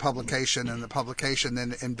it to the publication, and the publication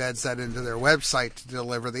then embeds that into their website to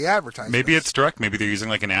deliver the advertising. Maybe it's direct. Maybe they're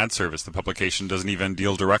using an ad service. The publication doesn't even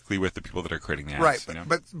deal directly with the people that are creating the ads.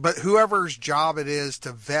 Right, but whoever's job it is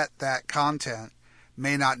to vet that content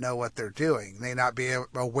may not know what they're doing. May not be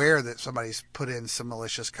aware that somebody's put in some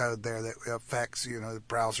malicious code there that affects, the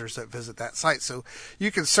browsers that visit that site. So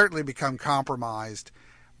you can certainly become compromised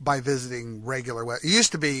by visiting regular web. It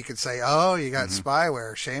used to be you could say, "Oh, you got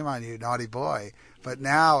spyware. Shame on you, naughty boy." But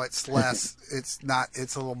now it's less. It's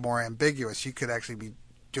a little more ambiguous. You could actually be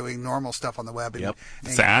doing normal stuff on the web. And,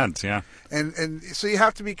 it's ads, yeah. And so you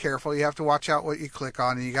have to be careful. You have to watch out what you click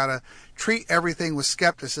on, and you got to treat everything with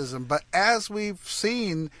skepticism. But as we've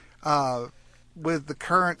seen with the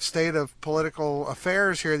current state of political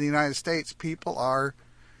affairs here in the United States, people are,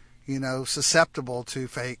 susceptible to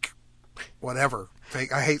fake whatever.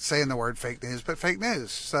 Fake. I hate saying the word fake news, but fake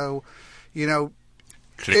news. So,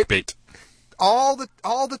 clickbait. All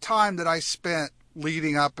the time that I spent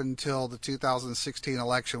leading up until the 2016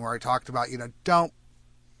 election, where I talked about, don't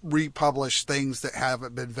republish things that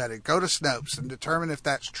haven't been vetted. Go to Snopes and determine if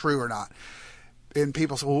that's true or not. And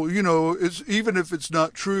people say, well, it's even if it's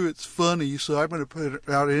not true, it's funny, so I'm going to put it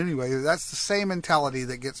out anyway. That's the same mentality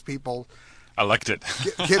that gets people elected,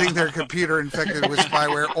 getting their computer infected with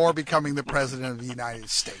spyware or becoming the president of the United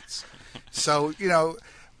States. So,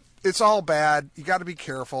 it's all bad. You got to be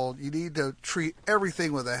careful. You need to treat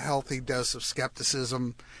everything with a healthy dose of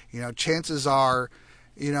skepticism. Chances are,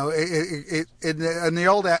 in the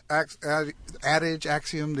old adage,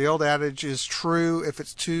 axiom, the old adage is true. If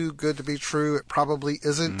it's too good to be true, it probably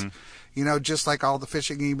isn't. Just like all the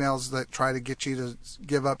phishing emails that try to get you to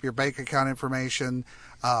give up your bank account information.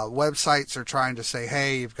 Websites are trying to say,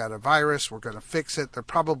 hey, you've got a virus, we're going to fix it. They're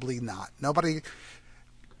probably not. Nobody,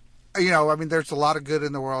 there's a lot of good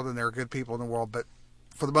in the world and there are good people in the world, but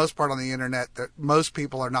for the most part on the internet, most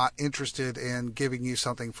people are not interested in giving you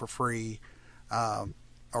something for free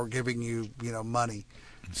or giving you, money.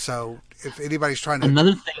 So if anybody's trying to...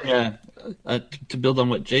 Another thing, to build on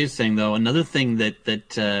what Jay's saying, though, another thing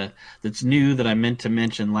that's new that I meant to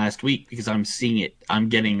mention last week, because I'm seeing it, I'm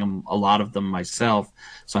getting them, a lot of them myself,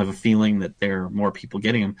 so I have a feeling that there are more people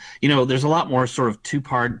getting them. There's a lot more sort of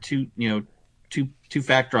two-factor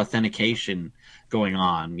authentication going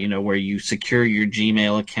on, where you secure your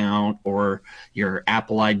Gmail account or your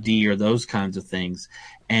Apple ID or those kinds of things.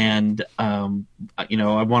 And,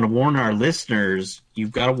 I want to warn our listeners,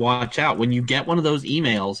 you've got to watch out. When you get one of those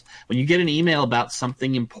emails, when you get an email about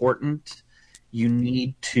something important, you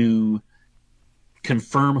need to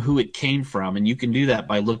confirm who it came from. And you can do that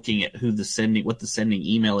by looking at what the sending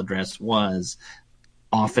email address was.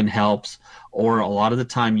 Often helps. Or a lot of the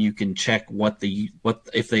time you can check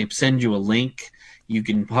if they send you a link, you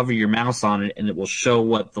can hover your mouse on it and it will show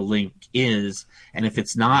what the link is. And if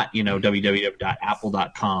it's not,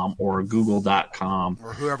 www.apple.com or google.com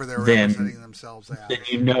or whoever they're representing themselves as, then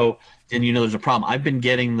you know there's a problem. I've been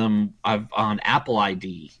getting them on Apple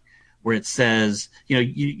ID, where it says,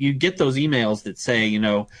 you get those emails that say,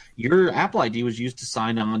 your Apple ID was used to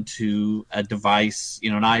sign on to a device,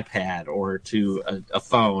 an iPad or to a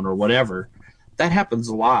phone or whatever. That happens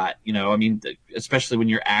a lot, especially when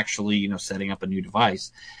you're actually, setting up a new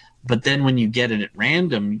device. But then when you get it at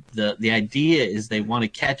random, the idea is they want to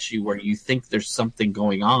catch you where you think there's something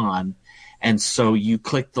going on. And so you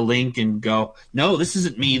click the link and go, no, this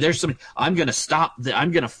isn't me. I'm going to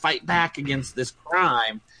I'm going to fight back against this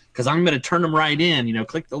crime because I'm going to turn them right in.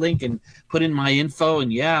 Click the link and put in my info.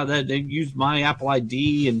 And they used my Apple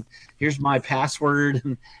ID and here's my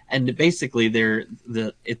password. And basically they're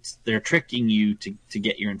tricking you to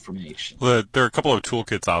get your information. Well, there are a couple of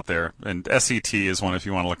toolkits out there, and SET is one if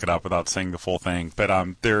you want to look it up without saying the full thing. But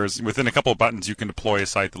there's within a couple of buttons you can deploy a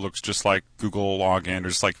site that looks just like Google Login or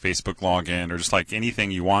just like Facebook Login or just like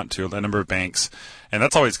anything you want to, a number of banks. And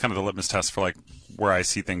that's always kind of the litmus test for like where I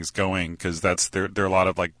see things going, because there are a lot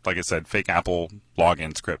of like I said, fake Apple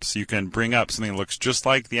login scripts. You can bring up something that looks just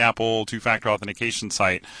like the Apple two-factor authentication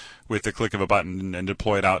site with the click of a button and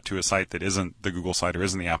deploy it out to a site that isn't the Google site or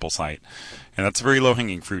isn't the Apple site. And that's very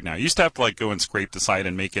low-hanging fruit now. You used to have to go and scrape the site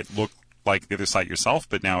and make it look like the other site yourself,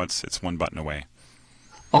 but now it's one button away.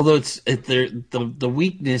 Although the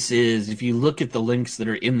weakness is if you look at the links that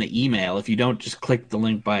are in the email, if you don't just click the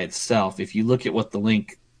link by itself, if you look at what the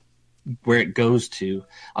link where it goes to,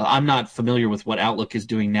 I'm not familiar with what Outlook is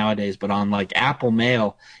doing nowadays, but on like Apple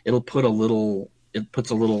Mail, it puts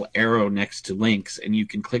a little arrow next to links, and you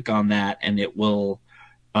can click on that, and it'll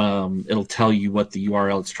tell you what the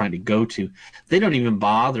URL it's trying to go to. They don't even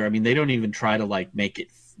bother. I mean, they don't even try to make it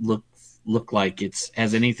look like it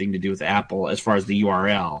has anything to do with Apple as far as the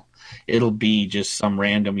URL. It'll be just some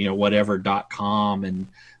random, whatever .com and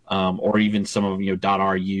or even some of them,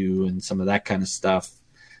 .ru and some of that kind of stuff.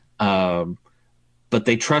 But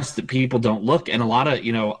they trust that people don't look. And a lot of,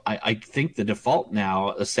 I think the default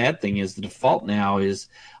now, a sad thing is the default now is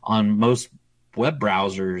on most web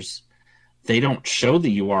browsers, they don't show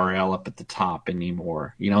the URL up at the top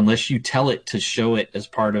anymore. Unless you tell it to show it as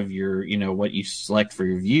part of your, what you select for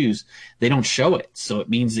your views, they don't show it. So it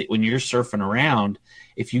means that when you're surfing around,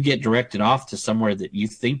 if you get directed off to somewhere that you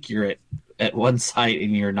think you're at one site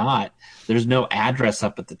and you're not, there's no address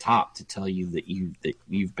up at the top to tell you that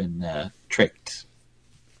you've been tricked.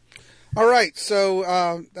 All right,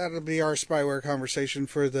 so that'll be our spyware conversation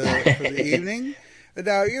for the evening.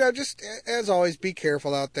 Now, just as always, be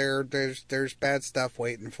careful out there. There's bad stuff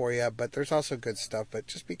waiting for you, but there's also good stuff. But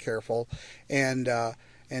just be careful and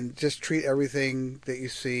just treat everything that you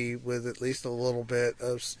see with at least a little bit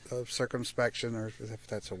of circumspection, or if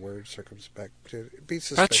that's a word, circumspect. Be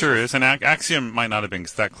suspicious. That sure is. And Axiom might not have been,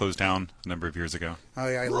 because that closed down a number of years ago. Oh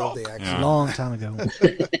yeah, I love the Axiom. Yeah. A long time ago.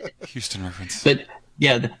 Houston reference. But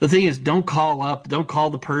yeah, the thing is, don't call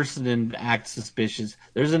the person and act suspicious.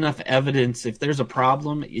 There's enough evidence. If there's a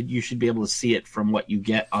problem, you should be able to see it from what you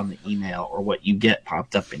get on the email or what you get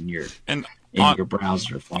popped up in your your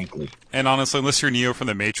browser, frankly. And honestly, unless you're Neo from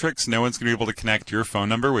the Matrix, no one's going to be able to connect your phone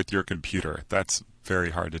number with your computer. That's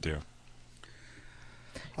very hard to do.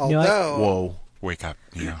 Although, Whoa. Wake up.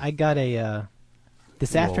 Yeah. I got a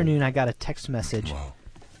this afternoon. I got a text message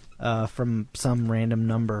from some random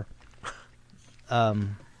number,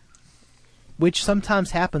 which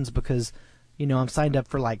sometimes happens because I'm signed up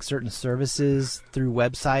for like certain services through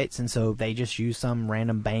websites, and so they just use some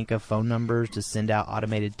random bank of phone numbers to send out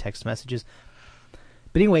automated text messages.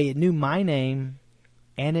 But anyway, it knew my name,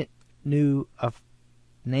 and it knew a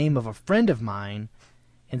name of a friend of mine,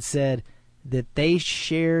 and said that they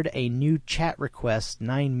shared a new chat request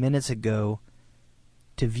 9 minutes ago.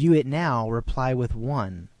 To view it now, reply with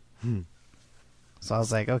 1. So I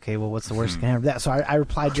was like, okay, well, what's the worst that can happen? That so I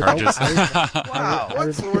replied with Charges. wow,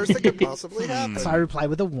 what's the worst that could possibly happen? So I replied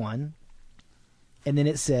with a 1, and then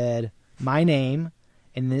it said my name,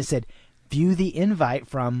 and then it said view the invite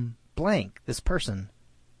from blank, this person,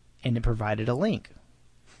 and it provided a link.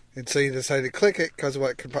 And so you decided to click it because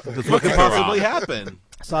what could What could possibly happen?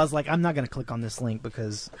 So I was like, I'm not going to click on this link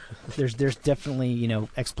because there's definitely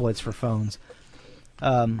exploits for phones.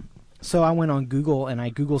 So I went on Google and I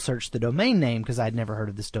Google searched the domain name because I'd never heard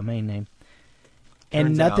of this domain name, and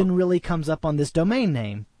Turns nothing out. really comes up on this domain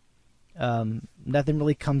name. Nothing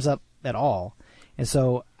really comes up at all, and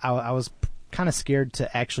so I was kind of scared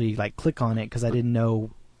to actually like click on it because I didn't know.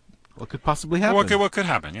 What could possibly happen? What could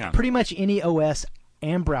happen? Yeah. Pretty much any OS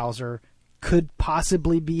and browser could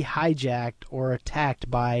possibly be hijacked or attacked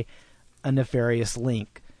by a nefarious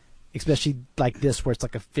link, especially like this where it's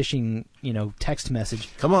like a phishing, text message.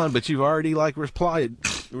 Come on, but you've already responded.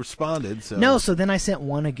 So No, so then I sent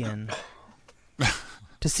 1 again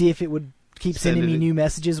to see if it would keep sending me new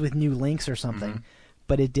messages with new links or something.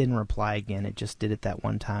 But it didn't reply again. It just did it that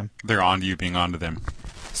one time. They're on to you being on to them.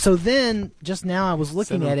 So then, just now, I was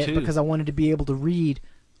looking Send at them it too. because I wanted to be able to read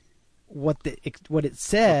what it what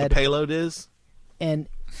said, the payload is. and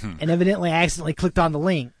evidently I accidentally clicked on the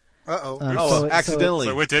link. Uh-oh. Accidentally.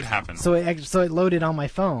 So what did happen? So it loaded on my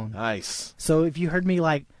phone. Nice. So if you heard me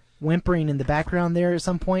like whimpering in the background there at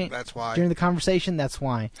some point, That's why. during the conversation, that's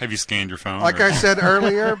why. Have you scanned your phone? Like or- I said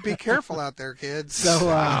earlier, be careful out there, kids. So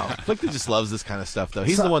Flickr just loves this kind of stuff, though.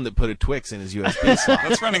 He's So- the one that put a Twix in his USB slot.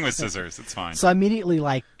 That's running with scissors. It's fine. So I immediately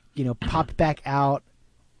popped back out,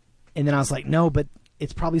 and then I was like, no, but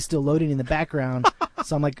it's probably still loading in the background.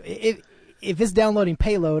 So I'm like, if it's downloading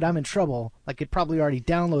payload, I'm in trouble. Like it probably already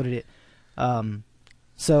downloaded it.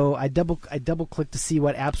 So I double clicked to see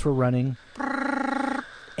what apps were running,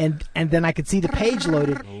 and then I could see the page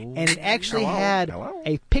loaded, and it actually had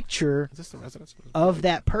a picture Is this the residence? of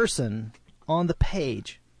that person on the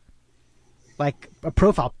page, like a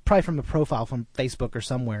profile, probably from a profile from Facebook or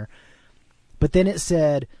somewhere. But then it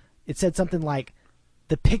said something like,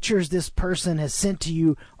 the pictures this person has sent to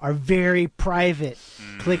you are very private.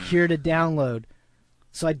 Click here to download.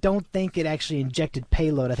 So I don't think it actually injected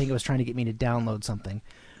payload. I think it was trying to get me to download something.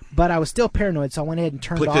 But I was still paranoid, so I went ahead and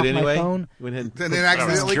turned Clicked off it anyway? my phone. Went ahead and Then it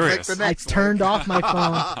accidentally curious. clicked the I next turned off my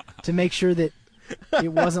phone to make sure that it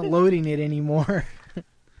wasn't loading it anymore.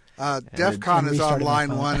 DEF CON and is restarted on my line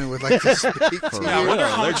phone. 1 and would like to speak to Yeah, I you. wonder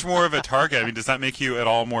how much more of a target. I mean, does that make you at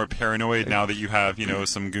all more paranoid now that you have,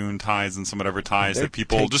 some goon ties and some whatever ties They're that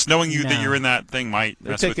people just knowing you that No. you're in that thing might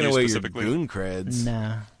They're mess with taking you away your specifically? goon creds.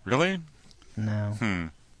 No. Really? No.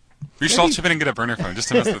 We should all chip in and get a burner phone just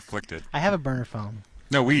to mess with Afflicted. I have a burner phone.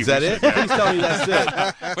 No, Is that it? Please tell me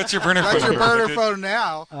that's it. What's your burner That's phone? your number, burner Afflicted? phone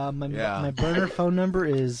now. My burner phone number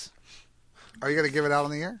is Are you going to give it out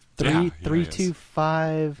on the air? Yeah,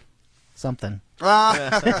 325 something.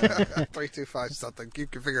 325 something. You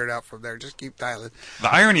can figure it out from there. Just keep dialing.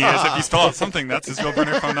 The irony is, if you spell out something, that's his real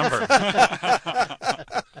burner phone number.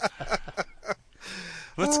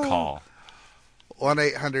 Let's call.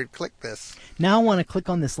 1-800-click this. Now I want to click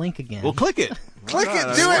on this link again. Well, click it. Click Why it.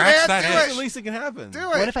 not? Do it, Scratch man. that Do itch. At it. least it can happen. Do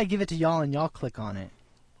What it. if I give it to y'all and y'all click on it?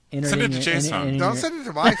 Enter Send in it to your- Jason. in Don't your- send it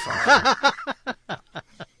to my phone.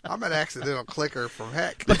 I'm an accidental clicker from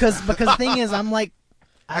heck. because the thing is, I'm like,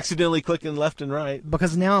 Accidentally clicking left and right.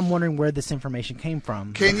 because now I'm wondering where this information came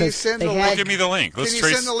from. Can you Because send they the had- link? Give me the link. Can Let's you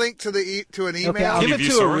trace. send the link to to an email? Okay, I'll Give give it you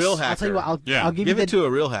to a source? real hacker. I'll tell you what. Yeah. I'll give Give you it the, to a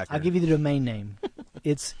real hacker. I'll give you the domain name.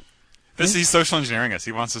 It's He's social engineering us.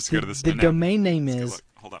 He wants us to go to this. the no. domain name Let's go is look.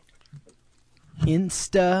 Hold up.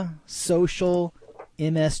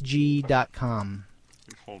 instasocialmsg.com.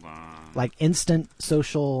 Hold on. Like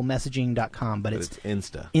instantsocialmessaging.com, but But it's it's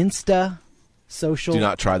Insta. Insta Social. Do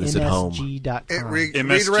not try this at home. It MSG?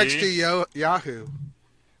 redirects to Yahoo.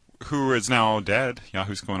 Who is now dead?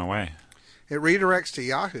 Yahoo's going away. It redirects to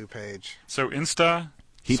Yahoo page. So Insta.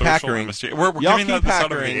 Keep social hackering. MSG. We're Y'all giving keep this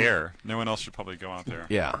out of the hackering. air. No one else should probably go out there.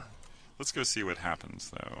 Yeah. Let's go see what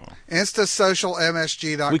happens, though.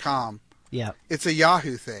 Instasocialmsg.com. Yeah. It's a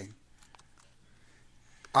Yahoo thing.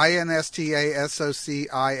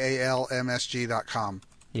 INSTASOCIALMSG.com.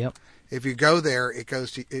 Yep. If you go there, it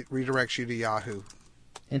redirects you to Yahoo.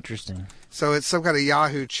 Interesting. So it's some kind of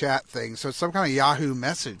Yahoo chat thing. So it's some kind of Yahoo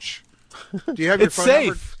message. Do you have your It's phone safe.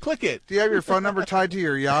 number? Click it. Do you have your phone number tied to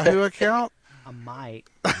your Yahoo account? I might.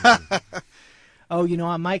 Oh,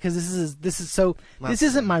 I might because this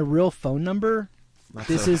isn't my real phone number.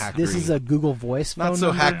 This is a Google Voice phone Not so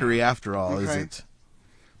number. hackery after all, is Okay. it?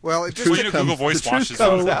 Well, it just Well, Google Voice the truth washes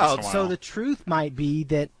comes out out. once in a So while. the truth might be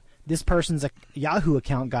that this person's Yahoo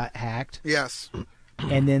account got hacked, yes,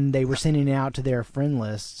 and then they were sending it out to their friend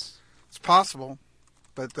lists. it's possible.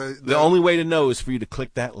 But The only way to know is for you to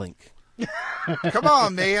click that link. come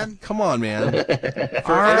on, man, Come on, man. for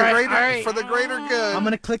the greater good. I'm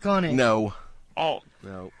gonna click on it. No. Oh,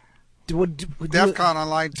 No. DEF CON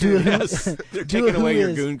online too. Yes. They're do taking a away who your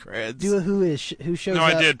is. goon creds. Do a who shows no,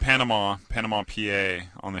 up. I did Panama, PA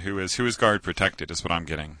on the Who is guard protected is what I'm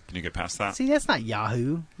getting. Can you get past that? See, that's not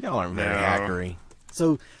Yahoo. Y'all aren't very No. hackery.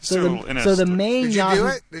 So Still the main Did you Yahoo. do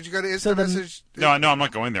it? Did you go to Instant the- Message? No, I'm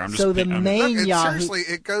not going there. I'm just. So the I'm- main Look, Yahoo. seriously,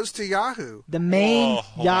 it goes to Yahoo. The main Oh,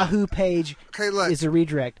 hold Yahoo page Okay, look. is a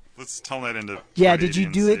redirect. Let's telnet into. Yeah, Port did you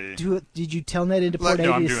 80 do and it? see. Did you telnet into Look, Port no,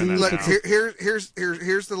 80 I'm to doing see? that Look, now.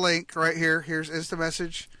 here's the link right here. Here's Instant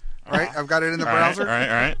Message. Right, I've got it in the All right, browser. all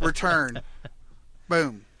right. Return.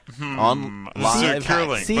 Boom. On live secure hacks.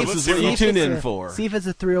 link. See But if let's This is see what you what- tune it's in a- for. See if it's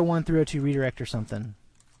a 301, 302 redirect or something.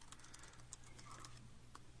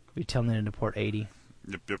 We telnet into Port 80.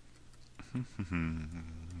 Yep.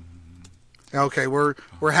 Okay, we're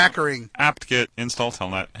hackering. apt-get install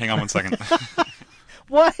telnet. Hang on one second.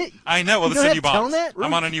 What? I know. Well, You it's don't a have new box. telnet?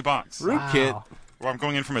 I'm on a new box. Rootkit. Wow. Well, I'm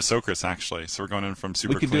going in from a Socris actually, so we're going in from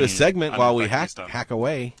super. We could do clean, a segment while we unaffected hack stuff.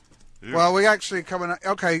 away. Well, we actually coming.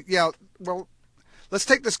 Okay, yeah. Well, let's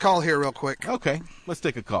take this call here real quick. Okay, let's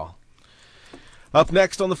take a call. Up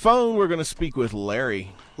next on the phone, we're going to speak with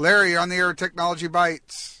Larry. Larry, you're on the air, Technology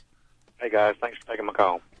Bites. Hey guys, thanks for taking my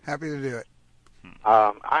call. Happy to do it.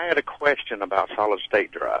 I had a question about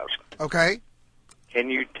solid-state drives. Okay. Can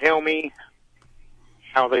you tell me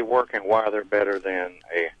how they work and why they're better than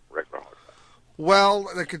a regular hard drive? Well,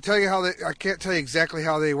 I can tell you how they. I can't tell you exactly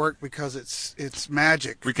how they work because it's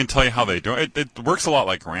magic. We can tell you how they do it. It works a lot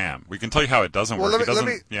like RAM. We can tell you how it doesn't Well, work. let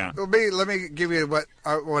me Yeah. let me give you what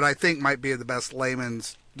I think might be the best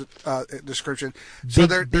layman's description. So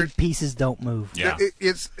Big pieces don't move. Yeah.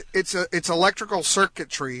 It's electrical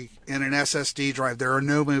circuitry in an SSD drive. There are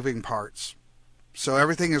no moving parts, so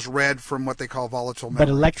everything is read from what they call volatile memory.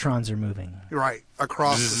 But electrons are moving. Right,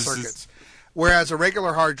 across the circuits. Whereas a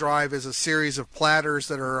regular hard drive is a series of platters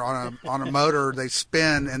that are on a motor. They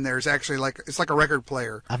spin, and there's actually it's like a record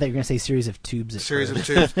player. I thought you were going to say series of tubes. At Series first.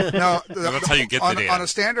 of tubes. No, that's how you get the on, data. on a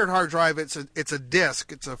standard hard drive, it's a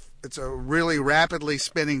disk. It's a really rapidly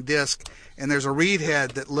spinning disk, and there's a read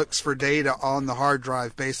head that looks for data on the hard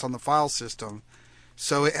drive based on the file system.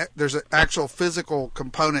 So there's an actual physical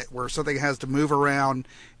component where something has to move around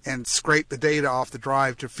and scrape the data off the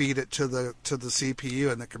drive to feed it to the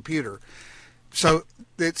CPU and the computer. So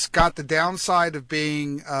it's got the downside of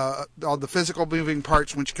being all the physical moving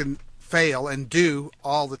parts, which can fail and do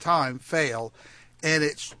all the time fail, and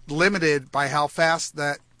it's limited by how fast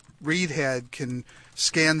that read head can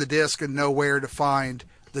scan the disk and know where to find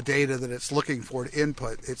the data that it's looking for to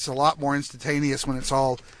input. It's a lot more instantaneous when it's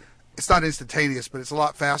not instantaneous, but it's a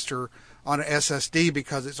lot faster on an SSD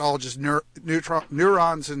because it's all just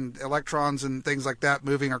neurons and electrons and things like that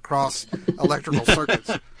moving across electrical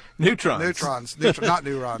circuits. Neutrons. Not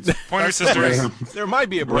neurons. Pointer Sisters. There might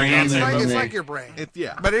be a brain on Brains. there. It's but- like your brain.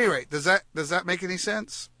 Yeah. But anyway, does that make any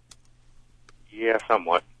sense? Yeah,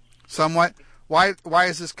 somewhat. Somewhat. Why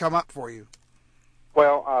has this come up for you?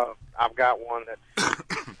 Well, I've got one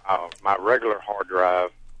that's my regular hard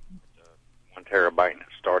drive, 1 terabyte, and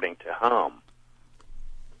it's starting to hum.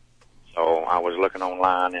 So I was looking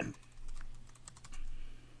online and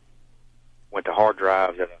went to hard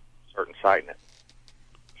drives at a certain site, and it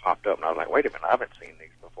popped up, and I was like, "Wait a minute, I haven't seen these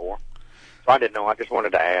before." So I didn't know. I just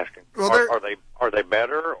wanted to ask. Well, are they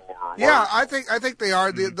better or? Yeah, worse? I think they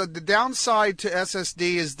are. The downside to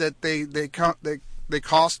SSD is that they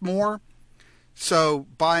cost more. So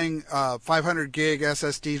buying a 500 gig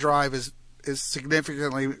SSD drive is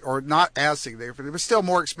significantly, or not as significant, but still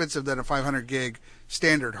more expensive than a 500 gig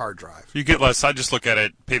standard hard drive. You get less. I just look at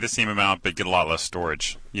it, pay the same amount, but get a lot less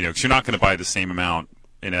storage. Because you're not going to buy the same amount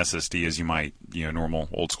in SSD as you might, normal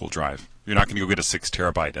old school drive. You're not going to go get a 6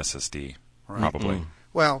 terabyte SSD, probably.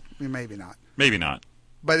 Well, maybe not. Maybe not.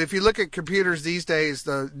 But if you look at computers these days,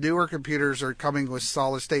 the newer computers are coming with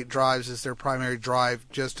solid-state drives as their primary drive,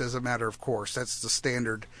 just as a matter of course. That's the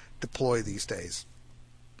standard deploy these days.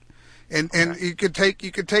 And you could take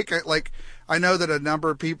it, like, I know that a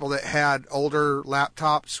number of people that had older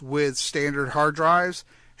laptops with standard hard drives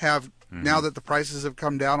have, now that the prices have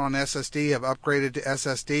come down on SSD, have upgraded to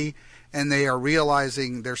SSD, and they are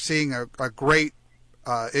realizing they're seeing a great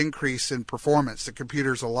increase in performance. The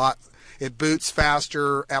computer's it boots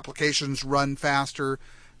faster, applications run faster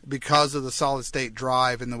because of the solid-state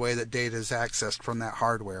drive and the way that data is accessed from that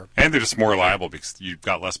hardware. And they're just more reliable because you've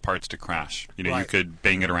got less parts to crash. You know, Right. You could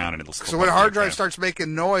bang it around and it'll still. So when a hard drive starts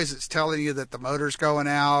making noise, it's telling you that the motor's going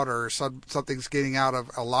out or something's getting out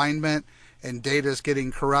of alignment and data's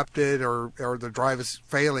getting corrupted or the drive is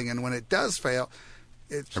failing. And when it does fail,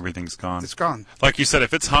 everything's gone. It's gone. Like you said,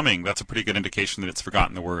 if it's humming, that's a pretty good indication that it's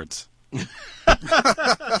forgotten the words.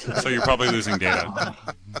 So you're probably losing data.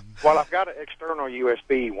 Well, I've got an external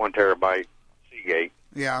USB 1 terabyte Seagate.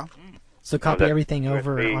 Yeah. So copy that everything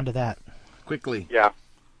over USB. onto that. Quickly. Yeah,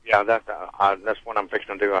 that's what I'm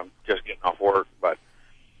fixing to do. I'm just getting off work, but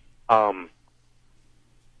I'll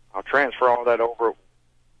transfer all that over.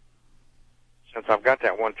 Since I've got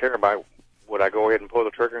that 1 terabyte, would I go ahead and pull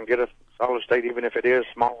the trigger and get a solid state, even if it is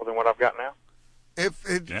smaller than what I've got now? It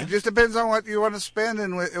just depends on what you want to spend,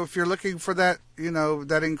 and if you're looking for that,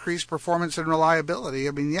 that increased performance and reliability.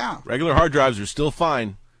 I mean, yeah. Regular hard drives are still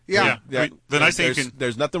fine. Yeah. I mean, the nice thing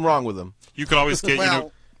there's nothing wrong with them. You could always get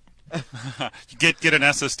Well, get an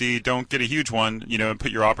SSD. Don't get a huge one. And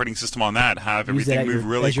put your operating system on that. Have Use that everything at move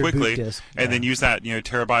your- really as your boot quickly, disk. and then use that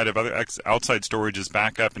terabyte of other outside storage as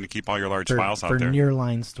backup and to keep all your large files out for there.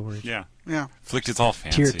 nearline storage. Yeah. Yeah. Flicked is all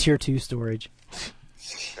fancy. Tier 2 storage.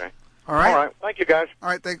 Okay. All right. All right. Thank you, guys. All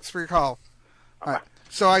right, thanks for your call. All right.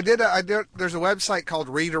 So there's a website called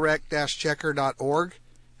redirect-checker.org,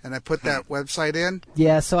 and I put that website in.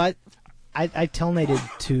 Yeah, so I telnated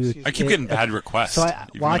to. I keep getting bad requests. So I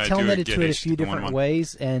telnated to it a few different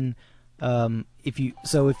ways, and if you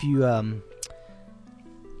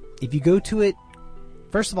go to it,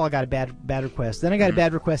 first of all, I got a bad request. Then I got a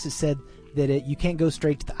bad request that said that you can't go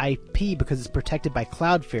straight to the IP because it's protected by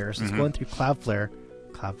Cloudflare, so it's going through Cloudflare.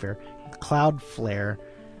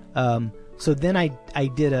 So then I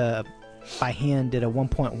did by hand did a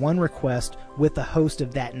 1.1 request with the host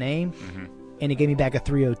of that name, and it gave me back a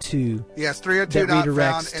 302. Yes, 302 that not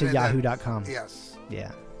redirects found, to yahoo.com. Yes.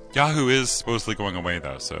 Yeah. Yahoo is supposedly going away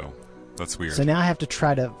though, so that's weird. So now I have to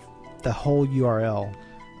try the whole URL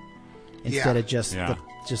instead of just Yeah.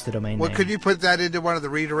 just the domain Well, name. could you put that into one of the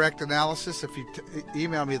redirect analysis? If you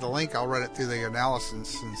email me the link, I'll run it through the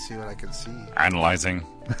analysis and see what I can see. Analyzing.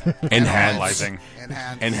 Enhance.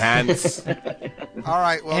 Enhance. All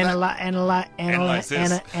right. Well,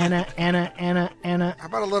 Analysis. how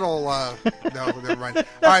about a little? No, never mind. All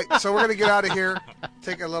right. So we're going to get out of here,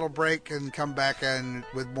 take a little break, and come back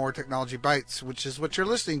with more Technology Bites, which is what you're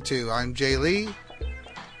listening to. I'm Jay Lee.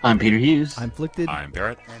 I'm Peter Hughes. I'm Flickted. I'm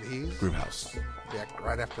Barrett. And he's Groovehouse. back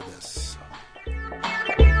right after this.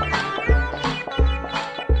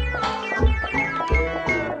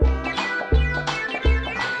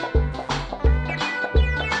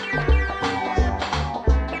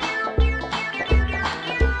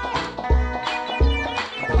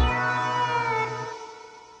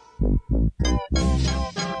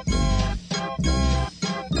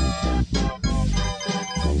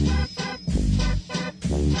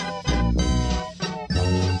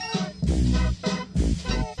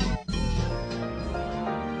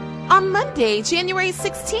 On Monday, January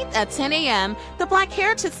 16th at 10 a.m., the Black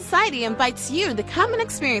Heritage Society invites you to come and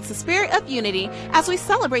experience the spirit of unity as we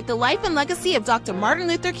celebrate the life and legacy of Dr. Martin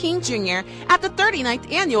Luther King Jr. at the 39th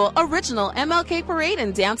Annual Original MLK Parade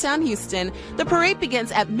in downtown Houston. The parade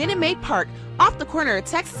begins at Minute Maid Park, off the corner of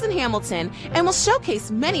Texas and Hamilton, and will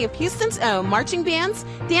showcase many of Houston's own marching bands,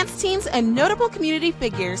 dance teams, and notable community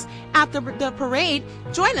figures. At the parade,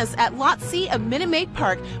 join us at Lot C of Minute Maid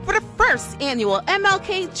Park for the first annual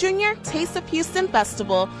MLK Jr. Taste of Houston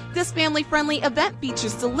Festival. This family-friendly event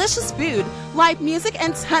features delicious food, live music,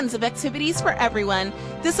 and tons of activities for everyone.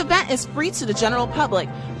 This event is free to the general public.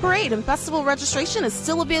 Parade and festival registration is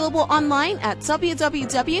still available online at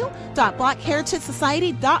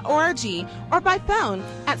www.blackheritagesociety.org or by phone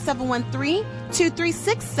at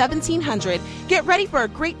 713-236-1700. Get ready for a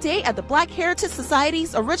great day at the Black Heritage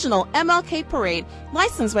Society's original MLK Parade,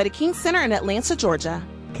 licensed by the King Center in Atlanta, Georgia.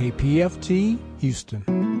 KPFT, Houston.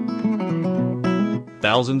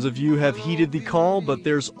 Thousands of you have heeded the call, but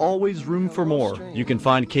there's always room for more. You can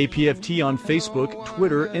find KPFT on Facebook,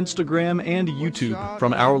 Twitter, Instagram, and YouTube.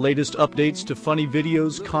 From our latest updates to funny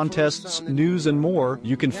videos, contests, news, and more,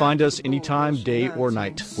 you can find us anytime, day or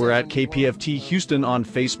night. We're at KPFT Houston on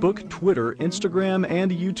Facebook, Twitter, Instagram,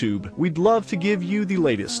 and YouTube. We'd love to give you the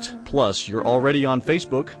latest. Plus, you're already on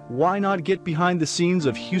Facebook. Why not get behind the scenes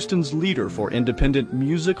of Houston's leader for independent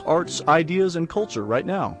music, arts, ideas, and culture right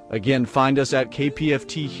now? Again, find us at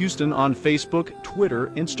KPFT Houston on Facebook, Twitter,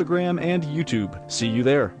 Instagram, and YouTube. See you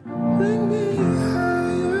there.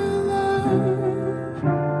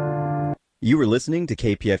 You are listening to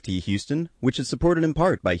KPFT Houston, which is supported in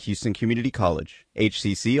part by Houston Community College.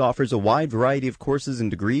 HCC offers a wide variety of courses and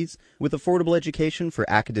degrees with affordable education for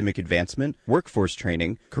academic advancement, workforce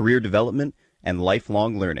training, career development, and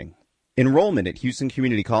lifelong learning. Enrollment at Houston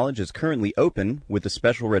Community College is currently open, with a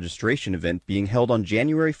special registration event being held on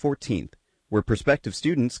January 14th, where prospective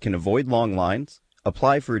students can avoid long lines,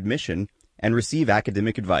 apply for admission, and receive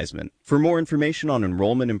academic advisement. For more information on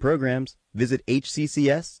enrollment and programs, visit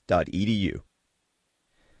hccs.edu.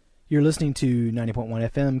 You're listening to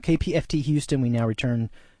 90.1 FM, KPFT Houston. We now return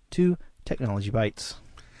to Technology Bites.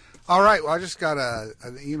 All right. Well, I just got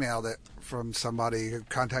an email from somebody who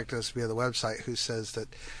contacted us via the website who says that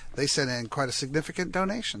they sent in quite a significant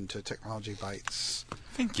donation to Technology Bites.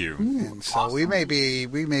 Thank you. And so awesome. we may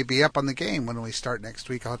be up on the game when we start next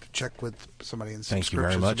week. I'll have to check with somebody in subscriptions. Thank you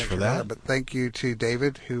very much for that. But thank you to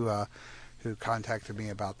David who contacted me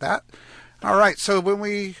about that. All right. So when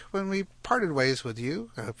we parted ways with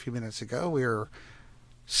you a few minutes ago, we were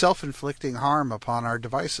self-inflicting harm upon our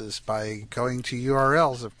devices by going to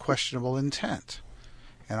URLs of questionable intent.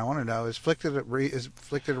 And I want to know, is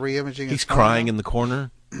Afflicted re-imaging? He's crying in the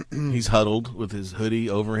corner. He's huddled with his hoodie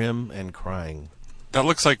over him and crying. That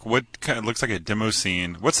looks like it looks like a demo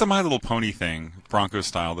scene. What's the My Little Pony thing, Bronco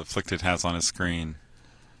style, that Afflicted has on his screen?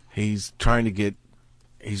 He's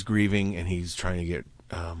grieving, and he's trying to get,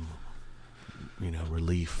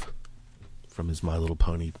 relief from his My Little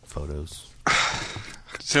Pony photos.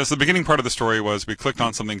 So the beginning part of the story was we clicked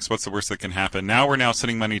on something, so what's the worst that can happen? Now we're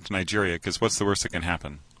sending money to Nigeria, because what's the worst that can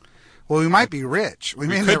happen? Well, we might be rich. We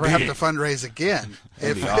may never have to fundraise again.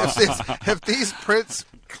 If these Prince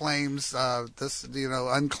claims, this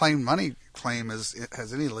unclaimed money claim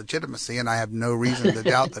has any legitimacy, and I have no reason to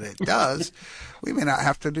doubt that it does, we may not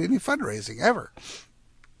have to do any fundraising ever.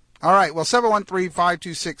 All right. Well,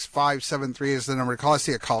 713-526-573 is the number to call. I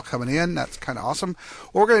see a call coming in. That's kind of awesome.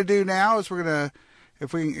 What we're going to do now is are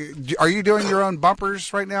you doing your own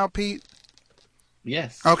bumpers right now, Pete?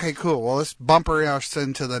 Yes. Okay, cool. Well, let's bumper us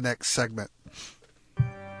into the next segment.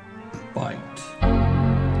 Bite.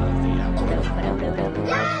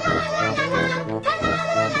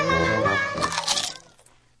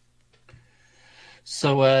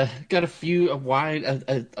 So, got a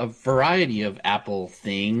variety of Apple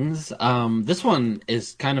things. This one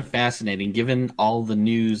is kind of fascinating, given all the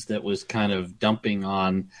news that was kind of dumping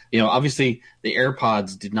on. Obviously the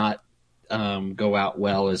AirPods did not go out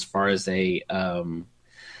well as far as they were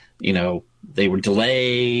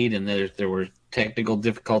delayed and there were technical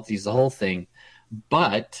difficulties, the whole thing.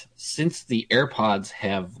 But since the AirPods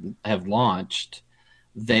have launched,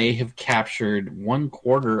 they have captured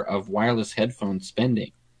 1/4 of wireless headphone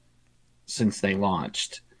spending since they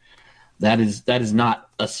launched. That is not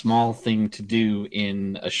a small thing to do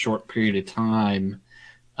in a short period of time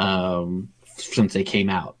since they came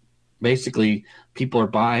out. Basically,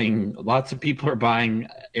 lots of people are buying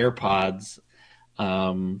AirPods,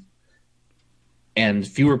 and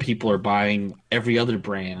fewer people are buying every other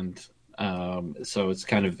brand. So it's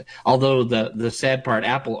kind of, although the sad part,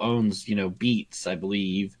 Apple owns, Beats, I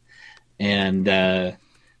believe, and they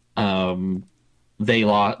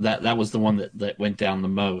lost that was the one that went down the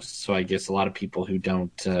most. So I guess a lot of people who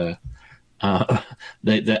don't, the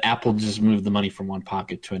Apple just moved the money from one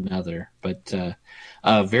pocket to another. But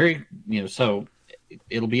so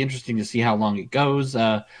it'll be interesting to see how long it goes.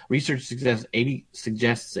 Research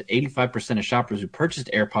suggests that 85% of shoppers who purchased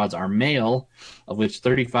AirPods are male, of which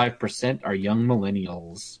 35% are young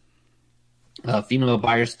millennials. Female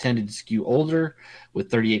buyers tended to skew older, with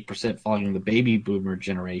 38% following the baby boomer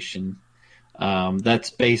generation.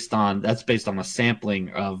 That's based on a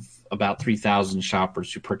sampling of about 3,000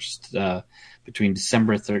 shoppers who purchased between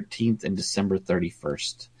December 13th and December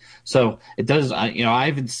 31st. So it does. I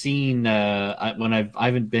haven't seen I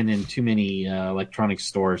haven't been in too many electronic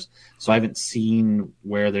stores, so I haven't seen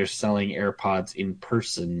where they're selling AirPods in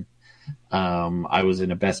person. I was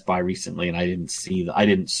in a Best Buy recently, and I didn't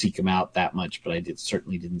seek them out that much, but I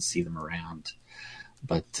certainly didn't see them around.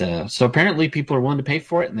 But so apparently people are willing to pay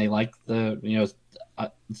for it, and they like the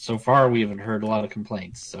so far we haven't heard a lot of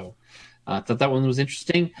complaints. So I thought that one was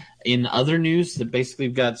interesting. In other news, that basically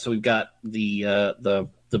we've got the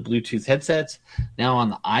Bluetooth headsets. Now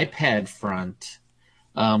on the iPad front,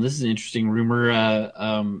 this is an interesting rumor.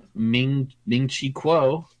 Ming-Chi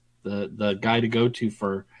Kuo, the guy to go to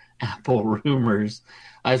for Apple rumors,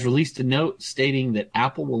 has released a note stating that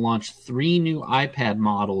Apple will launch 3 new iPad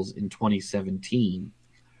models in 2017.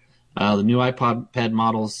 The new iPad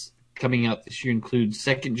models coming out this year include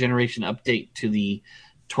second generation update to the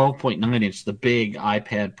 12.9 inch, the big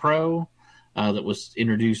iPad Pro that was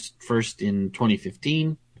introduced first in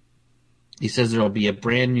 2015. He says there will be a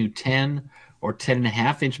brand new 10 or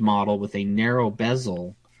 10.5 inch model with a narrow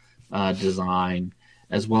bezel design,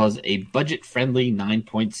 as well as a budget-friendly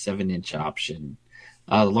 9.7 inch option.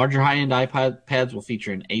 The larger high-end iPads will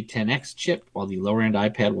feature an A10X chip, while the lower-end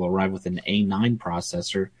iPad will arrive with an A9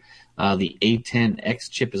 processor. The A10X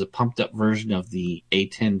chip is a pumped-up version of the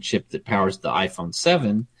A10 chip that powers the iPhone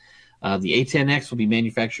 7. The A10X will be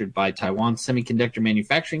manufactured by Taiwan Semiconductor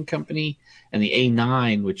Manufacturing Company, and the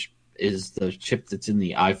A9, which is the chip that's in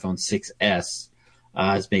the iPhone 6S,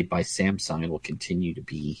 is made by Samsung and will continue to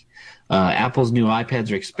be. Apple's new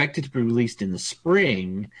iPads are expected to be released in the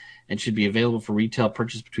spring and should be available for retail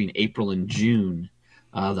purchase between April and June.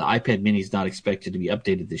 The iPad mini is not expected to be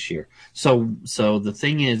updated this year. So the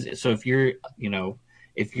thing is, so if your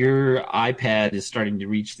iPad is starting to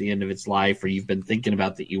reach the end of its life, or you've been thinking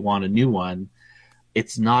about that you want a new one,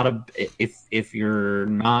 it's not if you're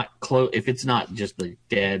not close, if it's not just like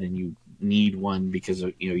dead and you need one because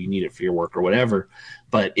you need it for your work or whatever,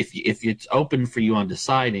 but if it's open for you on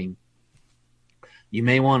deciding, you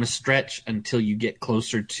may want to stretch until you get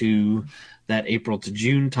closer to that April to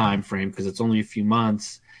June time frame, because it's only a few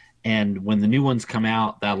months, and when the new ones come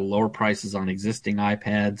out, that'll lower prices on existing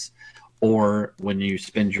iPads, or when you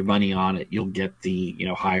spend your money on it, you'll get the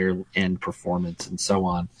higher end performance and so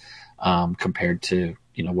on, compared to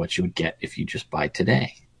what you would get if you just buy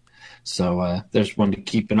today. So there's one to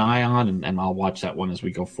keep an eye on, and I'll watch that one as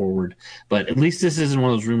we go forward. But at least this isn't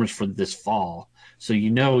one of those rumors for this fall. So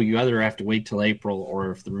you either have to wait till April,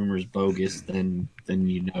 or if the rumor is bogus, then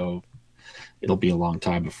it'll be a long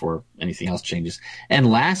time before anything else changes. And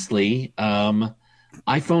lastly,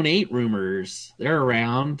 iPhone 8 rumors. They're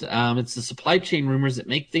around. It's the supply chain rumors that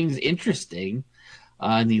make things interesting.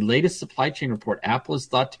 In the latest supply chain report, Apple is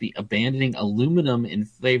thought to be abandoning aluminum in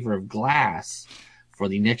favor of glass for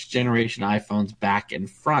the next generation iPhone's back and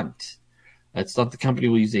front. It's thought the company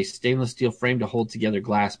will use a stainless steel frame to hold together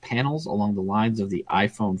glass panels along the lines of the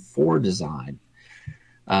iPhone 4 design.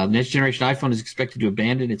 The next generation iPhone is expected to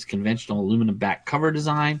abandon its conventional aluminum back cover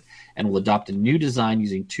design and will adopt a new design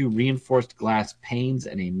using 2 reinforced glass panes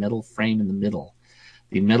and a metal frame in the middle.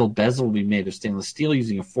 The metal bezel will be made of stainless steel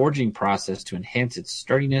using a forging process to enhance its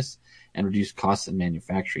sturdiness and reduce costs and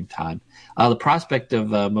manufacturing time. The prospect of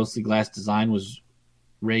mostly glass design was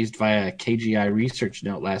raised via a KGI research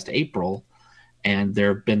note last April, and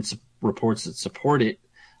there have been reports that support it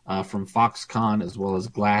from Foxconn as well as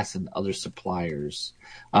Glass and other suppliers.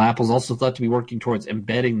 Apple's also thought to be working towards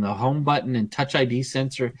embedding the home button and Touch ID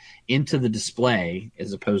sensor into the display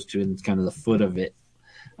as opposed to in kind of the foot of it,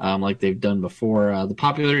 like they've done before. The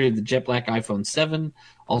popularity of the jet black iPhone 7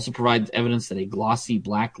 also provides evidence that a glossy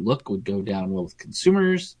black look would go down well with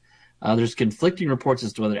consumers. There's conflicting reports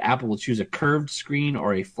as to whether Apple will choose a curved screen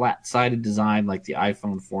or a flat-sided design like the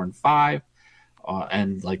iPhone 4 and 5.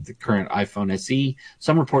 And like the current iPhone SE.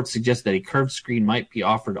 Some reports suggest that a curved screen might be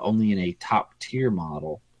offered only in a top-tier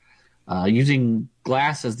model. Using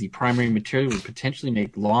glass as the primary material would potentially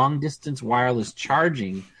make long-distance wireless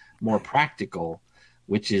charging more practical,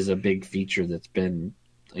 which is a big feature that's been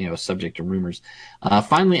subject to rumors.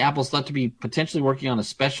 Finally, Apple's thought to be potentially working on a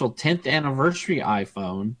special 10th anniversary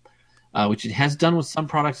iPhone, which it has done with some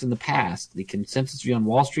products in the past. The consensus view on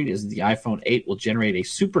Wall Street is that the iPhone 8 will generate a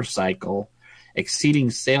super cycle, exceeding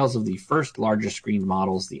sales of the first larger screen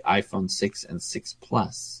models, the iPhone 6 and 6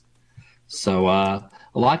 Plus. So a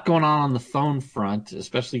lot going on the phone front,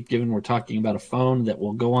 especially given we're talking about a phone that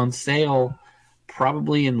will go on sale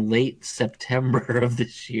probably in late September of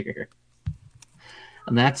this year.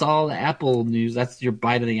 And that's all the Apple news. That's your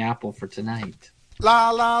bite of the apple for tonight.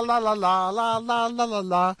 La, la, la, la, la, la, la, la, la,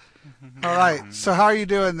 la. All right. So how are you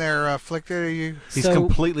doing there, Flicked? He's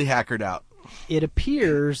completely hackered out. It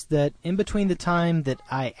appears that in between the time that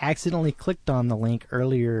I accidentally clicked on the link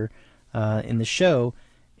earlier in the show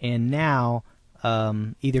and now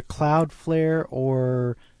either Cloudflare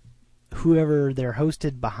or whoever they're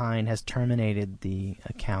hosted behind has terminated the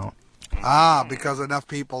account. Because enough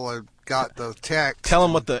people are got the text. Tell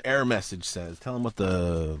them what the error message says. Tell them what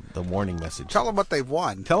the warning message. Tell them what they've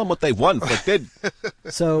won. Tell them what they won. Afflicted.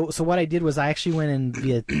 So what I did was I actually went in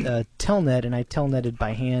via Telnet, and I telnetted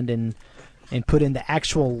by hand and put in the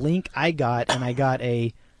actual link I got, and I got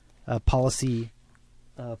a policy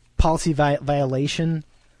violation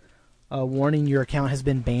warning. Your account has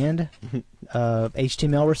been banned.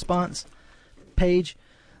 HTML response page.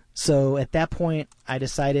 So at that point, I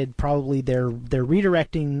decided probably they're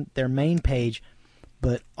redirecting their main page,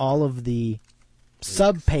 but all of the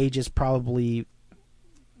sub pages probably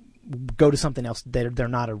go to something else. They're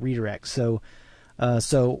not a redirect. So I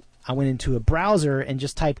went into a browser and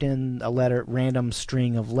just typed in a random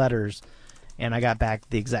string of letters, and I got back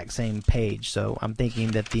the exact same page. So I'm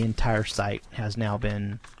thinking that the entire site has now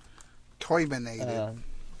been terminated.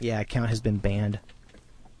 Account has been banned.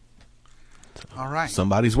 All right.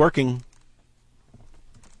 Somebody's working.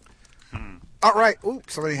 All right.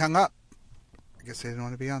 Oops, somebody hung up. I guess they didn't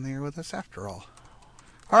want to be on the air with us after all.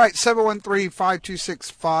 All right,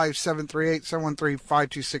 713-526-5738,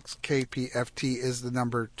 713-526-KPFT is the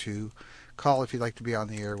number to call if you'd like to be on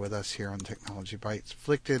the air with us here on Technology Bites.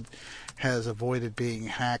 Afflicted has avoided being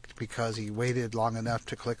hacked because he waited long enough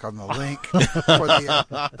to click on the link for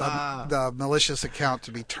the malicious account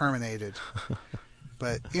to be terminated.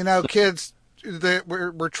 But, kids,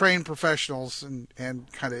 we're trained professionals and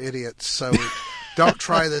kind of idiots, so don't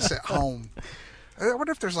try this at home. I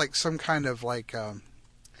wonder if there's some kind of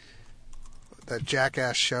that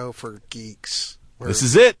Jackass show for geeks. This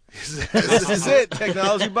is it. This is it.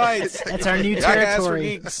 Technology Bites. That's our new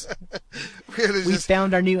territory. Jackass for geeks. We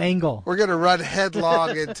found our new angle. We're going to run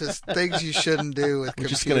headlong into things you shouldn't do with computers. We're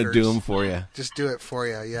just going to do them for you. Just do it for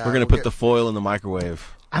you, yeah. We're going to put the foil in the microwave.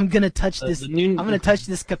 I'm gonna touch this. I'm gonna touch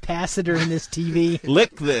this capacitor in this TV.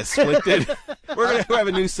 Lick this, Afflicted. We're gonna have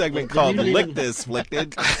a new segment called "Lick This,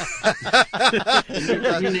 Afflicted."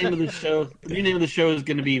 The new name of the show is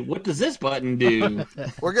gonna be "What Does This Button Do?"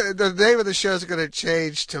 The name of the show is gonna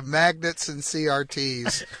change to "Magnets and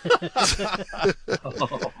CRTs."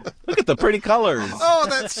 Look at the pretty colors. Oh,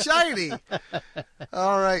 that's shiny.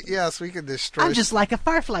 All right, yes, we can destroy. I'm just like a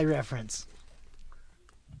Firefly reference.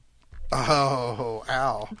 Oh,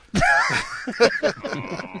 ow.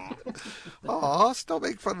 Oh, still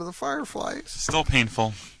make fun of the Fireflies. Still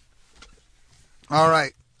painful. All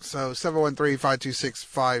right. So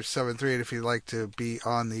 713-526-5738 if you'd like to be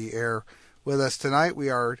on the air with us tonight. We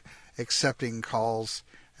are accepting calls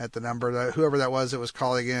at the number that whoever that was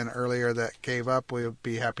calling in earlier that gave up. We'll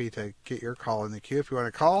be happy to get your call in the queue if you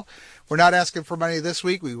want to call. We're not asking for money this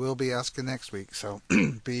week. We will be asking next week, so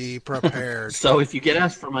be prepared. So if you get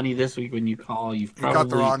asked for money this week when you call, you've probably got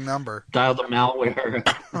the wrong number. Dialed the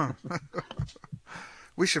malware.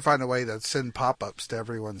 We should find a way to send pop-ups to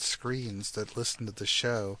everyone's screens that listen to the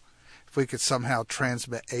show. If we could somehow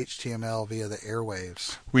transmit HTML via the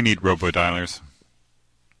airwaves. We need robo-dialers.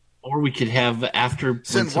 Or we could have after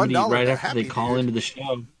they call into the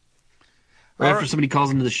show. After somebody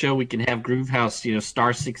calls into the show, we can have Groovehouse,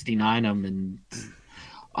 star 69 them, and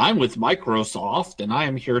I'm with Microsoft, and I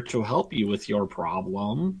am here to help you with your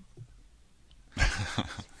problem.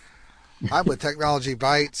 I'm with Technology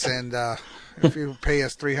Bites, and if you pay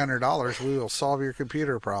us $300, we will solve your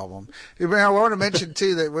computer problem. I want to mention,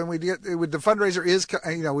 too, that when we get the fundraiser is,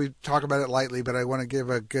 we talk about it lightly, but I want to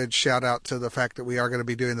give a good shout out to the fact that we are going to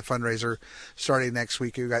be doing the fundraiser starting next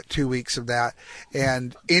week. We've got 2 weeks of that,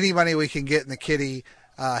 and any money we can get in the kitty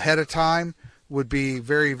ahead of time would be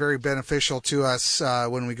very, very beneficial to us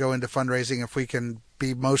when we go into fundraising. If we can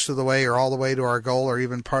be most of the way or all the way to our goal or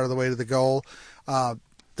even part of the way to the goal,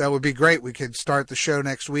 that would be great. We could start the show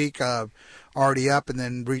next week already up and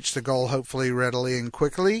then reach the goal hopefully readily and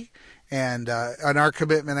quickly. And our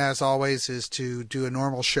commitment, as always, is to do a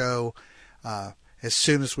normal show as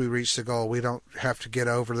soon as we reach the goal. We don't have to get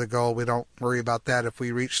over the goal. We don't worry about that. If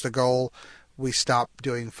we reach the goal, we stop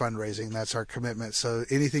doing fundraising. That's our commitment. So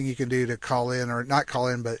anything you can do to call in, or not call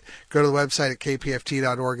in, but go to the website at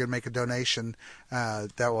kpft.org and make a donation,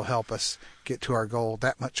 that will help us get to our goal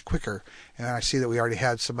that much quicker. And I see that we already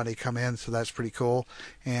had some money come in, so that's pretty cool.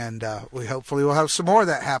 And we hopefully will have some more of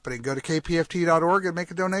that happening. Go to kpft.org and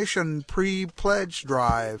make a donation pre-pledge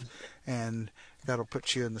drive, and that'll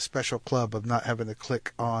put you in the special club of not having to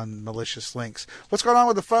click on malicious links. What's going on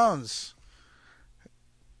with the phones?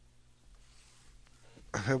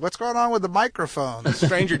 What's going on with the microphones?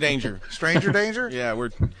 Stranger danger. Stranger danger? Yeah, we're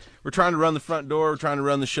trying to run the front door. We're trying to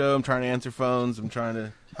run the show. I'm trying to answer phones. I'm trying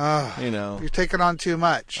to, You're taking on too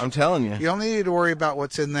much. I'm telling you. You only need to worry about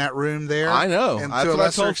what's in that room there. I know. And to a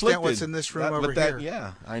lesser extent, what's in this room over here.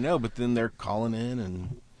 Yeah, I know. But then they're calling in,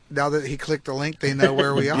 and now that he clicked the link, they know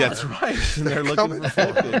where we are. That's right. They're looking for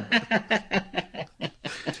Fulton.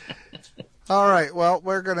 All right. Well,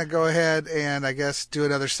 we're going to go ahead and I guess do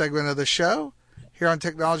another segment of the show here on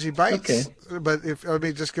Technology Bites. Okay. But let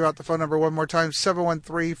me just give out the phone number one more time,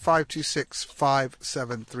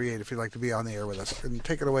 713-526-5738 if you'd like to be on the air with us. And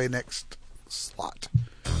take it away next slot.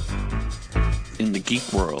 In the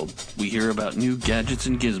geek world, we hear about new gadgets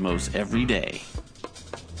and gizmos every day.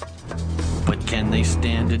 But can they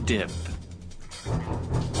stand a dip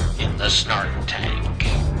in the snark tank?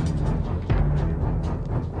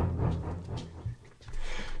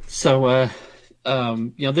 So,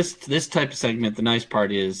 this type of segment, the nice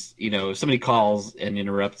part is, if somebody calls and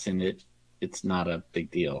interrupts in it, it's not a big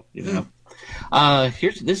deal,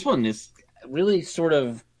 Here's this one is really sort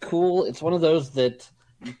of cool. It's one of those that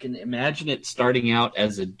you can imagine it starting out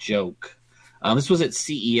as a joke. This was at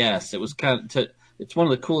CES. It was it's one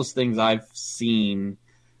of the coolest things I've seen,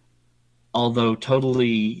 although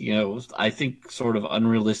totally, I think sort of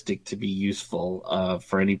unrealistic to be useful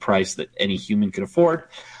for any price that any human could afford.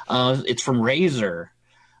 It's from Razer.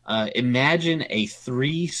 Imagine a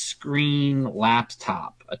 3-screen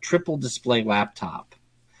laptop, a triple display laptop.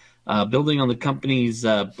 Building on the company's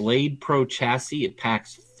Blade Pro chassis, it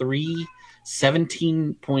packs 3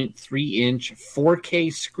 17.3-inch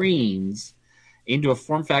 4K screens into a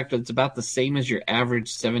form factor that's about the same as your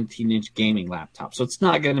average 17-inch gaming laptop. So it's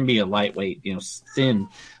not going to be a lightweight, thin,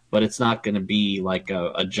 but it's not going to be like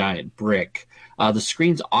a giant brick. The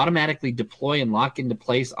screens automatically deploy and lock into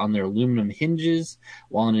place on their aluminum hinges,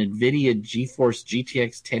 while an NVIDIA GeForce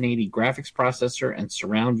GTX 1080 graphics processor and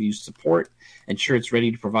surround view support ensure it's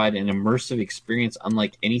ready to provide an immersive experience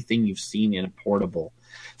unlike anything you've seen in a portable.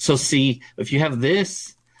 So see, if you have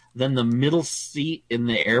this, then the middle seat in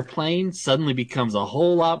the airplane suddenly becomes a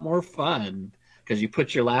whole lot more fun because you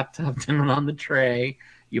put your laptop down on the tray,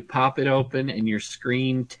 you pop it open, and your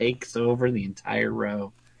screen takes over the entire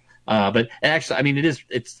row. But actually,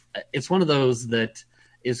 it's one of those that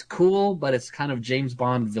is cool, but it's kind of James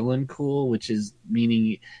Bond villain cool, which is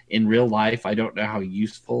meaning in real life, I don't know how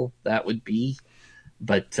useful that would be.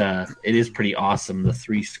 But it is pretty awesome, the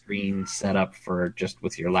 3-screen setup for just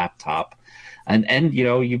with your laptop. And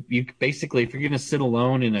you basically, if you're going to sit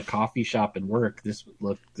alone in a coffee shop and work, this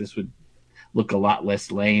would look a lot less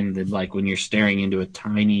lame than like when you're staring into a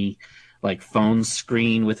tiny like phone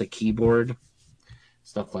screen with a keyboard,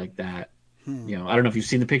 stuff like that. I don't know if you've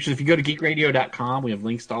seen the pictures. If you go to geekradio.com, we have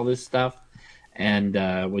links to all this stuff. And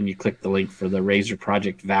when you click the link for the Razer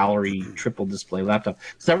Project Valerie triple display laptop,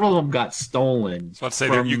 several of them got stolen. So let's say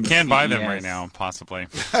that you can buy them right now, possibly.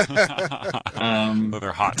 Though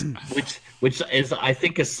they're hot. Which is, I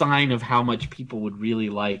think, a sign of how much people would really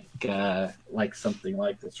like something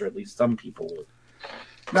like this, or at least some people would.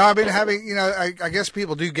 No, I've been having, I guess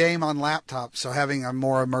people do game on laptops, so having a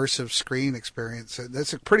more immersive screen experience,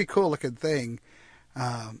 that's a pretty cool looking thing.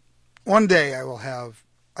 One day I will have.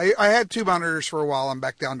 I had 2 monitors for a while. I'm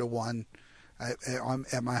back down to 1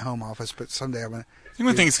 at my home office, but someday I'm going to... I think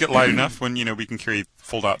when things get light enough, when, we can carry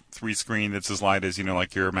fold-out 3-screen that's as light as,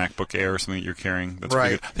 like your MacBook Air or something that you're carrying. That's right.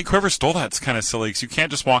 Pretty good. I think whoever stole that's kind of silly, because you can't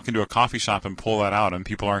just walk into a coffee shop and pull that out, and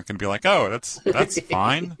people aren't going to be like, oh, that's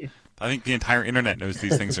fine. I think the entire internet knows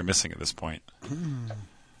these things are missing at this point.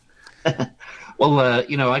 Well,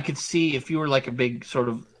 I could see if you were like a big sort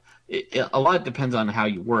of... a lot depends on how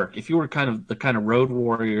you work. If you were kind of the kind of road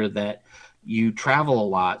warrior that you travel a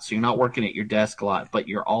lot, so you're not working at your desk a lot, but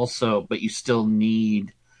you still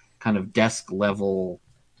need kind of a desk level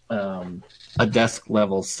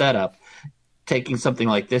setup. Taking something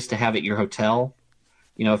like this to have at your hotel,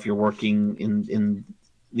 if you're working in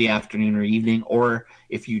the afternoon or evening, or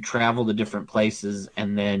if you travel to different places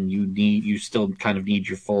and then you still kind of need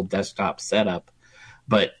your full desktop setup.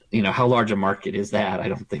 But, how large a market is that? I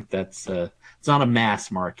don't think it's not a mass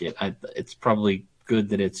market. It's probably good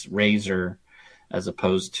that it's Razer as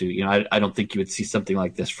opposed to, I don't think you would see something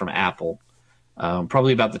like this from Apple.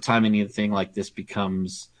 Probably about the time anything like this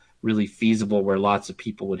becomes really feasible where lots of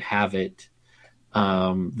people would have it,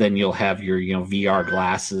 then you'll have your, VR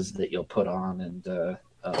glasses that you'll put on. And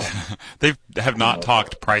they have not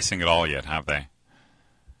talked pricing at all yet, have they?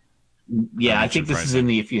 Yeah, I think this is in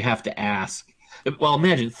the if you have to ask. Well,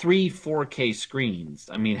 imagine 3 4K screens.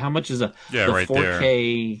 I mean, how much is the right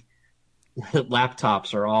 4K there.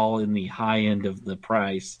 Laptops are all in the high end of the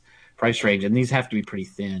price range, and these have to be pretty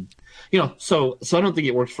thin. So I don't think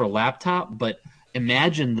it works for a laptop, but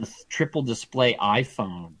imagine the triple display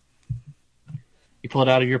iPhone. You pull it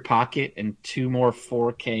out of your pocket, and 2 more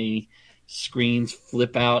 4K screens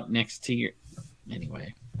flip out next to your...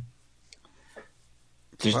 Anyway.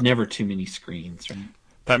 There's never too many screens, right?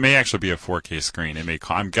 That may actually be a 4K screen. It may.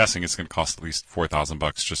 I'm guessing it's going to cost at least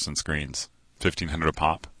 $4,000 just in screens, $1,500 a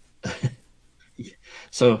pop.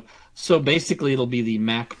 So basically, it'll be the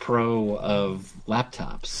Mac Pro of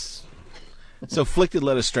laptops. So Flick did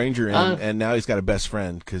let a stranger in, and now he's got a best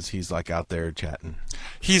friend because he's like out there chatting.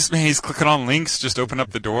 He's clicking on links. Just open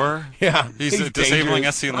up the door. Yeah, he's disabling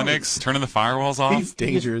SC Linux, turning the firewalls off. He's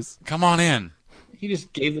dangerous. Come on in. He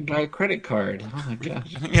just gave the guy a credit card. Oh my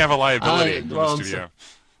gosh! You have a liability in the studio.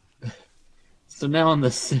 So now on the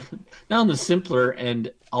simpler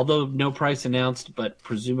and although no price announced, but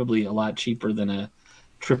presumably a lot cheaper than a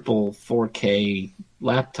triple 4K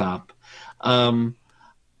laptop, the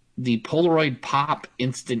Polaroid Pop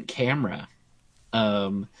instant camera.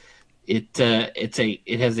 It's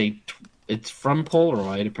from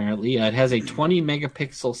Polaroid apparently. It has a 20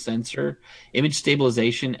 megapixel sensor, image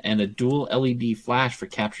stabilization, and a dual LED flash for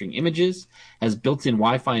capturing images. Has built-in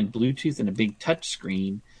Wi-Fi and Bluetooth and a big touch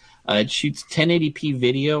screen. It shoots 1080p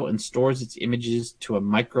video and stores its images to a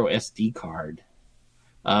micro SD card.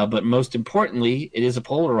 But most importantly, it is a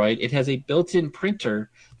Polaroid. It has a built-in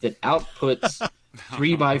printer that outputs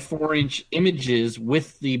 3x4-inch images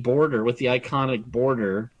with the border, with the iconic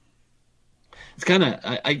border. It's kind of,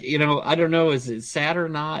 I don't know, is it sad or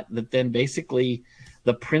not that then basically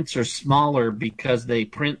the prints are smaller because they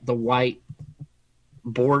print the white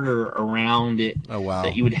border around it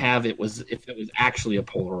that you would have if it was actually a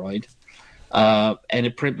Polaroid,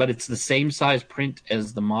 but it's the same size print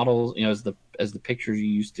as the models, as the pictures you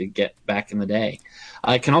used to get back in the day.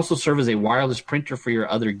 It can also serve as a wireless printer for your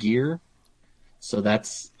other gear, so that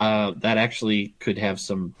actually could have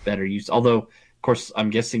some better use. Although, of course, I'm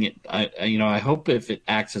guessing it. I hope if it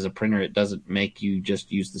acts as a printer, it doesn't make you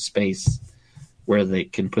just use the space where they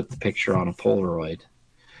can put the picture on a Polaroid.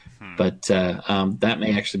 But that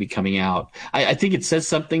may actually be coming out. I think it says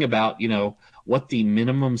something about, what the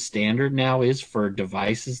minimum standard now is for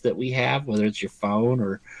devices that we have, whether it's your phone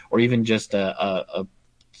or even just a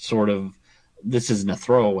sort of, this isn't a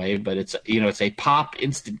throwaway, but it's a pop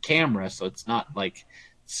instant camera. So it's not like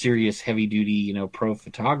serious heavy duty, pro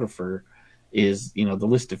photographer is, the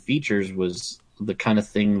list of features was the kind of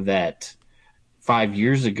thing that 5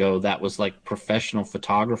 years ago, that was like professional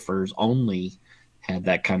photographers only had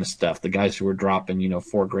that kind of stuff. The guys who were dropping,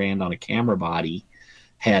 $4,000 on a camera body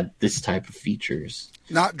had this type of features.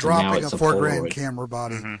 Not dropping a $4,000 camera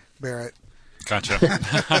body, Barrett. Gotcha.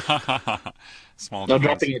 Small. No,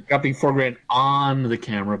 dropping $4,000 on the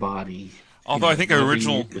camera body. Although I think I'm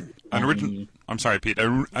sorry, Pete.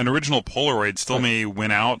 An original Polaroid still may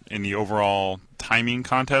win out in the overall timing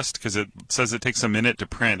contest because it says it takes a minute to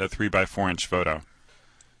print a 3x4-inch photo.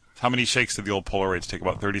 How many shakes did the old Polaroids take?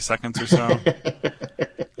 About 30 seconds or so?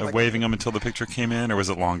 Waving them until the picture came in, or was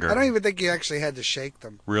it longer? I don't even think you actually had to shake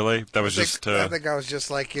them. Really? That was I think I was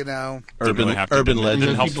just like, urban legend.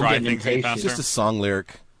 Didn't help dry things faster. Just a song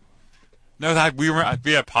lyric. No,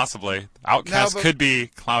 possibly. Outcast could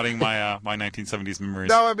be clouding my my 1970s memories.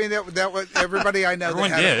 No, I mean that was everybody I know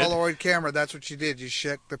that had a Polaroid camera. That's what you did. You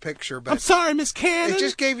shook the picture. But I'm sorry, Miss Cannon. It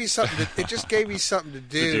just gave you something. To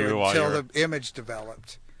do until the image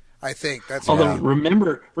developed. I think that's. Although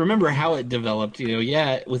remember how it developed.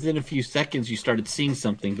 Within a few seconds you started seeing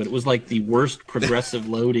something, but it was like the worst progressive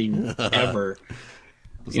loading ever.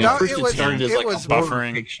 It was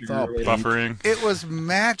buffering. It was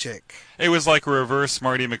magic. It was like reverse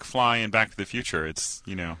Marty McFly in Back to the Future. It's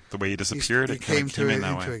the way he disappeared. It came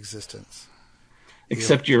into existence.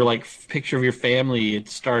 Except your picture of your family, it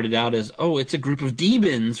started out as it's a group of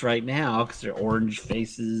demons right now because they're orange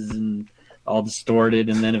faces and all distorted,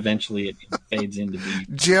 and then eventually it fades into being.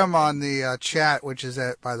 Jim on the chat, which is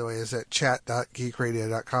at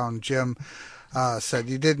chat.geekradio.com. Jim said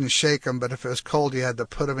you didn't shake them, but if it was cold, you had to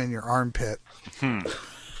put them in your armpit. So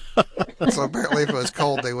apparently, if it was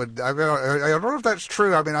cold, they would. I don't know if that's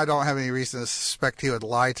true. I mean, I don't have any reason to suspect he would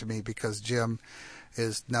lie to me because Jim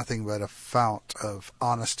is nothing but a fount of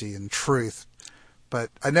honesty and truth. But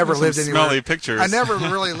I never lived anywhere. Smelly pictures. I never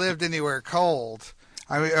really lived anywhere cold.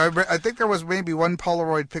 I mean, I think there was maybe one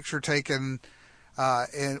Polaroid picture taken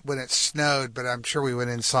when it snowed, but I'm sure we went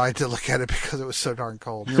inside to look at it because it was so darn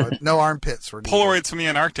cold. No armpits were needed. Polaroids from the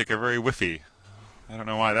Antarctic are very whiffy. I don't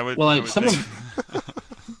know why.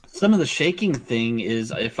 Some of the shaking thing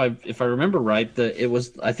is, if I remember right,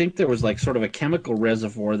 I think there was sort of a chemical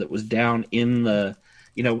reservoir that was down in the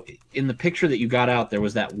in the picture that you got out. There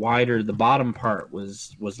was that wider. The bottom part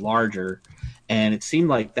was larger, and it seemed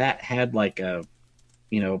like that had a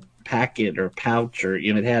packet or pouch, or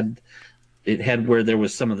it had it had where there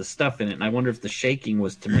was some of the stuff in it, and I wonder if the shaking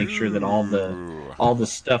was to make sure that all the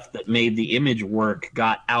stuff that made the image work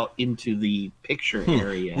got out into the picture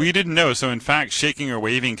area. We didn't know. So in fact, shaking or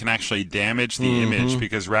waving can actually damage the image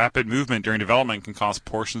because rapid movement during development can cause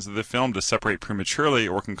portions of the film to separate prematurely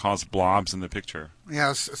or can cause blobs in the picture. Yeah,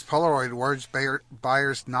 it's Polaroid warns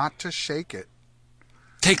buyers not to shake it.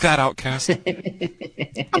 Take that out, Cass.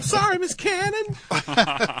 I'm sorry, Miss Cannon.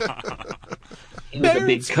 He was a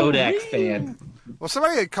big Kodak fan. Well,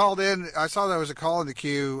 somebody had called in. I saw there was a call in the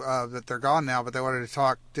queue that they're gone now, but they wanted to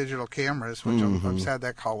talk digital cameras, which I'm sad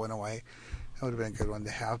that call went away. That would have been a good one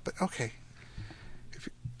to have. But okay, if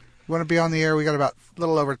you want to be on the air, we got about a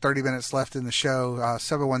little over 30 minutes left in the show.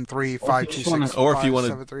 713-526-5738. Or if you want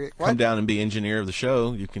to come down and be engineer of the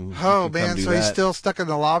show, you can. Oh, you can man, come do so that. he's still stuck in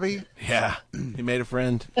the lobby? Yeah, he made a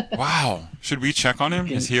friend. Wow. Should we check on him?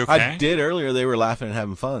 Is he okay? I did earlier. They were laughing and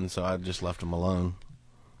having fun, so I just left him alone.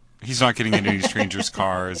 He's not getting into any strangers'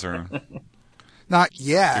 cars or not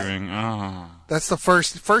yet. That's the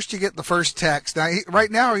first. First, you get the first text. Now, right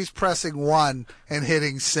now, he's pressing 1 and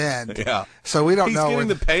hitting send. Yeah. So we don't know. He's getting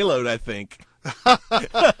the payload, I think.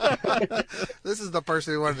 This is the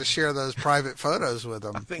person who wanted to share those private photos with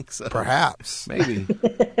him. I think so. Perhaps. Maybe.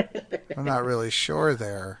 I'm not really sure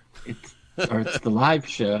there. It's the live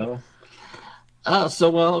show.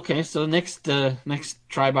 So next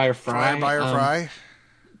Try Buy or Fry. Try Buy or Fry.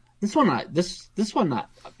 This one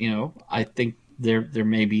not. I think there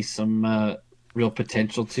may be some real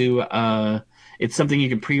potential to. It's something you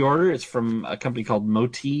can pre-order. It's from a company called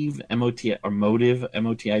Motive, Motive,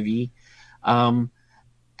 M-O-T-I-V. How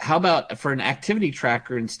about for an activity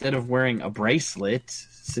tracker, instead of wearing a bracelet,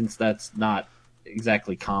 since that's not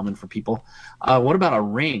exactly common for people, what about a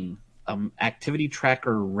ring, activity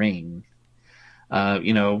tracker ring?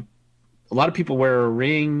 A lot of people wear a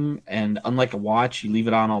ring, and unlike a watch, you leave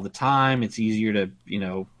it on all the time. It's easier to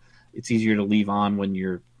leave on when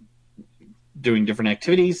you're doing different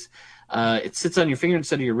activities. It sits on your finger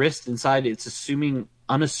instead of your wrist. Inside, its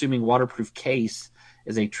unassuming waterproof case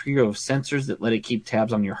is a trio of sensors that let it keep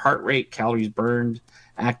tabs on your heart rate, calories burned,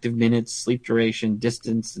 active minutes, sleep duration,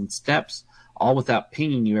 distance, and steps, all without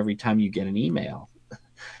pinging you every time you get an email. It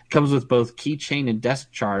comes with both keychain and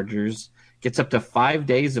desk chargers, gets up to 5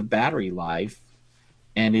 days of battery life,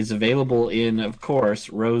 and is available in, of course,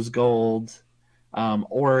 rose gold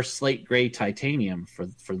or slate gray titanium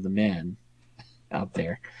for the men out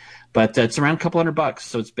there. But it's around a couple $100,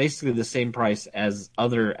 so it's basically the same price as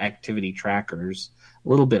other activity trackers, a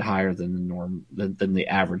little bit higher than the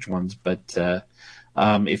average ones. But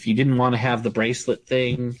if you didn't want to have the bracelet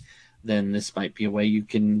thing, then this might be a way you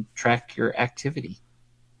can track your activity.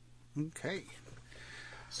 Okay.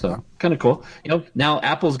 So kind of cool. Now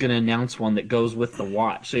Apple's going to announce one that goes with the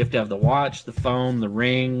watch. So you have to have the watch, the phone, the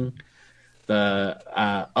ring, the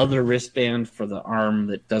other wristband for the arm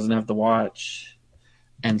that doesn't have the watch.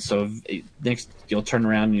 And so next you'll turn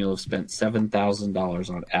around and you'll have spent $7,000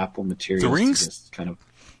 on Apple materials.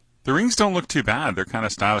 The rings don't look too bad. They're kind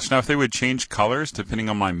of stylish. Now, if they would change colors depending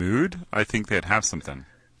on my mood, I think they'd have something.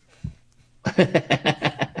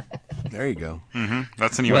 There you go. Mm-hmm.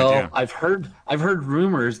 That's a new idea. I've heard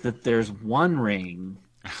rumors that there's one ring.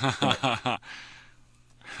 All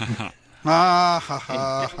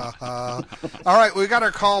right, we got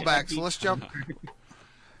our callback, so let's jump.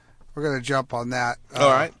 We're going to jump on that. All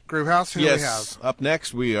right. Groovehouse, who do we have? Up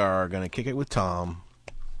next, we are going to kick it with Tom.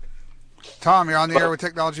 Tom, you're on the air with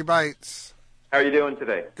Technology Bites. How are you doing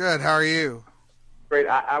today? Good. How are you? Great.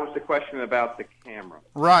 I was the question about the camera.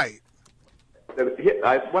 Right.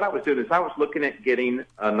 What I was doing is I was looking at getting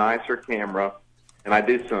a nicer camera, and I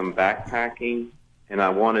did some backpacking, and I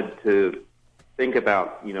wanted to think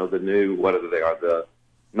about, the new, whatever they are,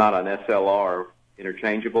 not an SLR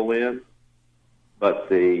interchangeable lens, but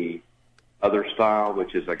the other style,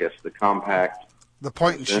 which is, I guess, the compact. The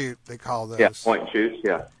point and shoot, they call those. Yeah, point and shoots,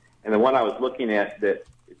 yeah. And the one I was looking at, that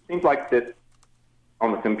it seems like that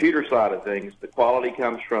on the computer side of things, the quality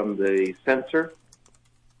comes from the sensor.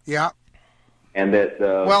 Yeah. And that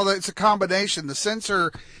well, it's a combination. The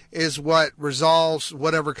sensor is what resolves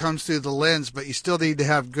whatever comes through the lens, but you still need to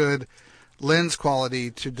have good lens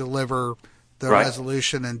quality to deliver the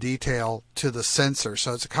resolution and detail to the sensor.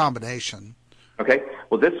 So it's a combination. Okay.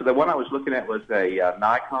 Well, the one I was looking at was a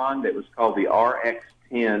Nikon that was called the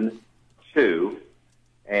RX10 II,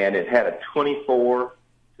 and it had a 24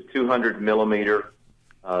 to 200 millimeter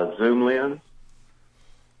zoom lens.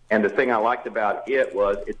 And the thing I liked about it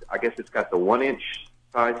was, I guess it's got the 1-inch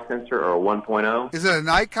size sensor, or a 1.0. Is it a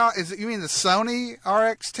Nikon? You mean the Sony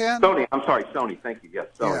RX10? Sony. I'm sorry, Sony. Thank you. Yes,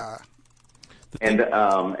 Sony. Yeah. And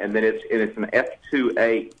then it's an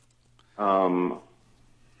f2.8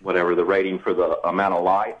 whatever the rating for the amount of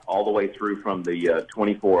light, all the way through from the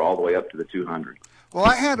 24 all the way up to the 200. Well,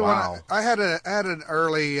 I had one. I had an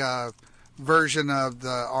early version of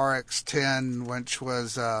the RX10, which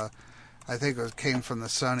was I think it came from the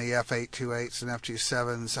Sony F828s and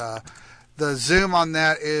F27s. The zoom on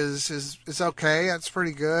that is okay. That's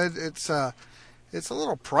pretty good. It's a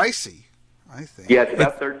little pricey, I think. Yeah, it's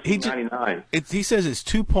about $13.99. He says it's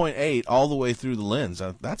 2.8 all the way through the lens.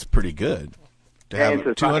 That's pretty good. To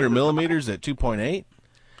have 200 millimeters at 2.8.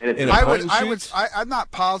 I'm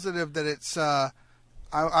not positive that it's.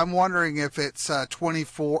 I'm wondering if it's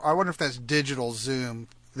 24. I wonder if that's digital zoom.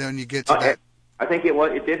 Then you get to that. I think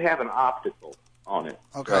it did have an optical on it.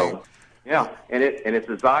 Okay. So, yeah, and it's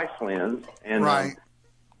a Zeiss lens, and right.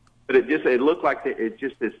 But it looked like it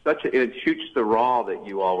shoots the RAW that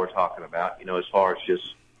you all were talking about. As far as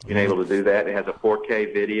just being able to do that. It has a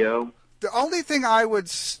 4K video. The only thing I would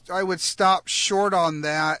stop short on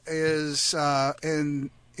that is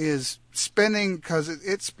spending, because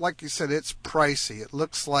it's like you said, it's pricey. It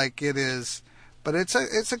looks like it is, but it's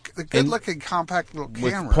a good looking compact little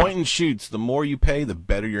camera. With point and shoots, the more you pay, the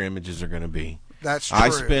better your images are going to be. That's true. I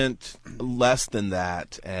spent less than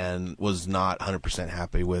that and was not 100%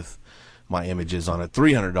 happy with my images on a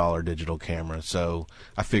 $300 digital camera. So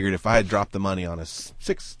I figured if I had dropped the money on a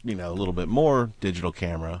a little bit more digital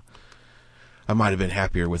camera, I might have been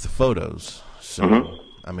happier with the photos. So,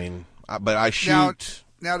 I mean, but I shoot.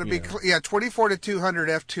 Now to be clear, 24 to 200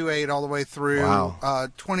 f2.8 all the way through. Wow.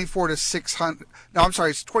 24 to 600. No, I'm sorry,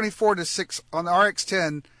 it's 24 to 6 on the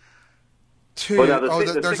RX10.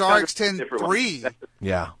 There's RX10 3.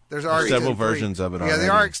 Yeah. There's RX10 several versions of it. Yeah, already. the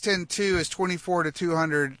RX10 2 is 24 to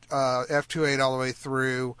 200 f2.8 all the way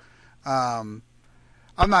through. I'm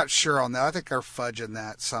not sure on that. I think they're fudging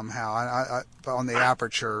that somehow on the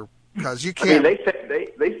aperture, because you can't. I mean,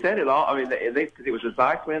 they said it all. I mean, it was a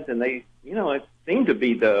Zeiss lens, and it seemed to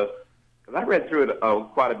be because I read through it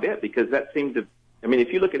quite a bit, because that seemed to. I mean,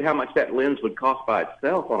 if you look at how much that lens would cost by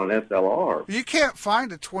itself on an SLR. You can't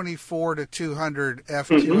find a 24 to 200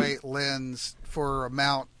 f2.8 lens for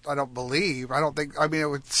amount, I don't believe. I don't think. I mean, it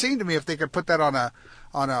would seem to me if they could put that on a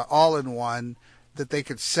all-in-one, that they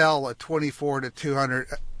could sell a 24 to 200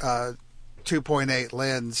 2.8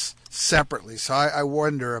 lens separately. So I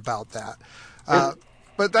wonder about that.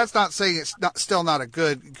 But that's not saying it's still not a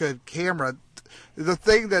good camera. The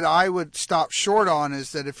thing that I would stop short on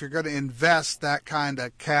is that if you're going to invest that kind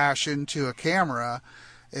of cash into a camera,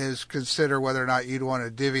 is consider whether or not you'd want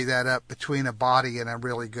to divvy that up between a body and a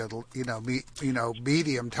really good,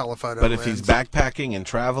 medium telephoto But lens. if he's backpacking and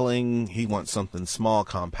traveling, he wants something small,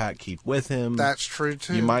 compact, keep with him. That's true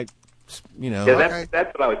too. You might, Yeah,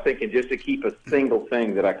 that's what I was thinking. Just to keep a single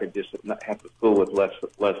thing that I could just not have to fool with less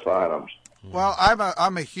items. Well,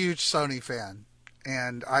 I'm a huge Sony fan.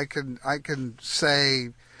 And I can say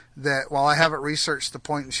that while I haven't researched the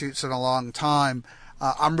point and shoots in a long time,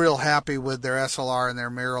 I'm real happy with their SLR and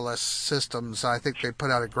their mirrorless systems. I think they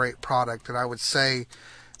put out a great product, and I would say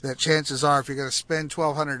that chances are, if you're going to spend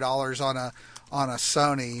 $1,200 on a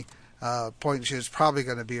Sony point and shoot, it's probably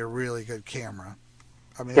going to be a really good camera.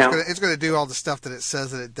 I mean, it's going to do all the stuff that it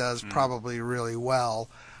says that it does probably really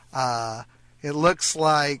well. It looks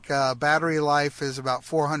like battery life is about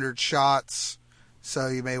 400 shots. So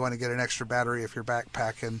you may want to get an extra battery if you're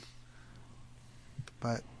backpacking.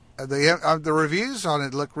 But the reviews on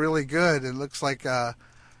it look really good. It looks like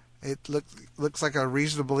looks like a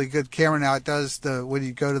reasonably good camera. Now it does when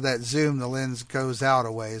you go to that zoom, the lens goes out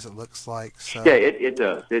a ways. It looks like. So. Yeah, it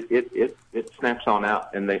does. It snaps on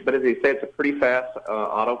out, but as they say, it's a pretty fast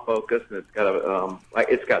autofocus, and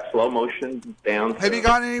it's got slow motion down. Have you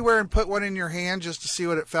gone anywhere and put one in your hand just to see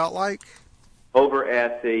what it felt like? Over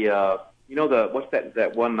at the. What's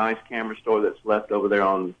that one nice camera store that's left over there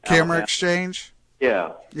on Camera Exchange?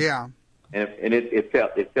 Yeah. Yeah. And it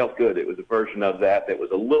felt good. It was a version of that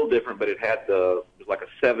was a little different, but it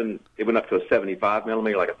went up to a 75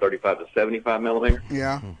 millimeter, like a 35 to 75 millimeter.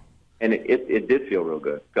 Yeah. And it did feel real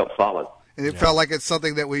good. It felt solid. And it felt like it's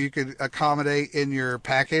something that you could accommodate in your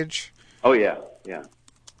package. Oh yeah.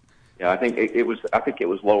 I think it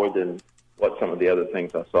was lower than what some of the other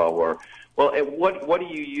things I saw were. Well, what do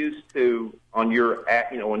you use on your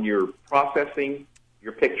processing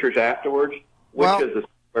your pictures afterwards? Which of the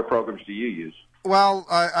software programs do you use? Well,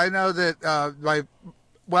 I know that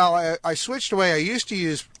I switched away. I used to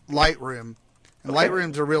use Lightroom, and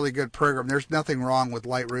Lightroom's a really good program. There's nothing wrong with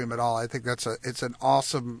Lightroom at all. I think it's an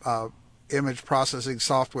awesome image processing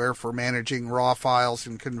software for managing RAW files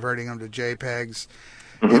and converting them to JPEGs.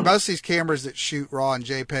 And most of these cameras that shoot RAW and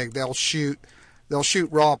JPEG, they'll shoot they'll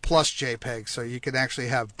shoot RAW plus JPEG, so you can actually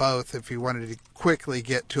have both if you wanted to quickly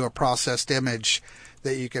get to a processed image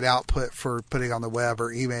that you could output for putting on the web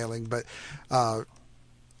or emailing. But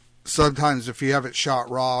sometimes if you haven't shot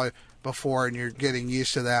RAW before and you're getting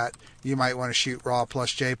used to that, you might want to shoot RAW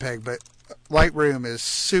plus JPEG. But Lightroom is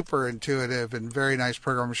super intuitive and very nice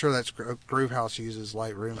program. I'm sure that's Groovehouse uses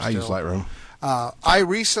Lightroom still. I use Lightroom. I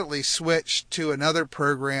recently switched to another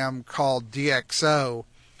program called DxO,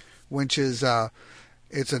 which is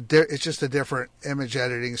it's just a different image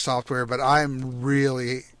editing software, but I'm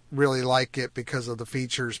really like it because of the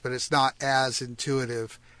features, but it's not as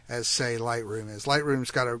intuitive as, say, Lightroom is.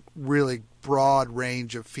 Lightroom's got a really broad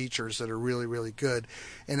range of features that are really, really good.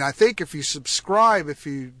 And I think if you subscribe, if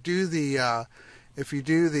you do the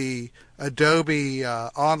Adobe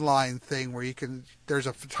online thing where there's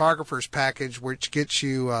a photographer's package which gets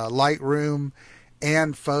you Lightroom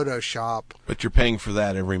and Photoshop. But you're paying for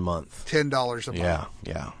that every month. $10 a month.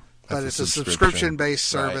 Yeah. But it's a subscription-based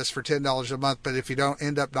service for $10 a month. But if you don't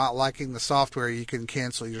end up not liking the software, you can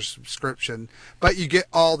cancel your subscription. But you get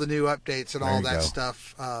all the new updates and all that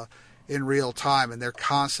stuff in real time, and they're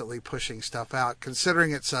constantly pushing stuff out.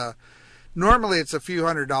 Considering normally it's a few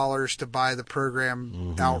 $100s to buy the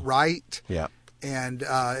program outright. Yeah. And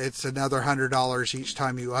it's another $100 each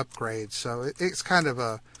time you upgrade. So it's kind of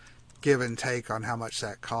a give and take on how much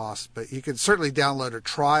that costs, but you can certainly download a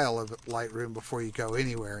trial of Lightroom before you go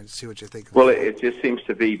anywhere and see what you think. Well, it just seems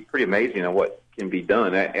to be pretty amazing on what can be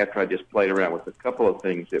done. After I just played around with a couple of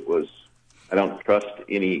things, I don't trust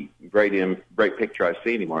any great picture I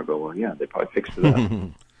see anymore. I go, well, yeah, they probably fixed it up.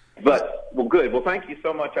 But, well, good. Well, thank you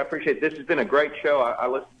so much. I appreciate it. This has been a great show. I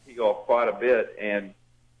listened to you all quite a bit, and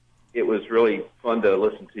it was really fun to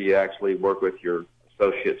listen to you actually work with your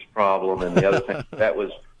associate's problem and the other thing. That was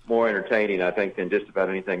more entertaining, I think, than just about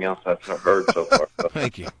anything else I've heard so far. So,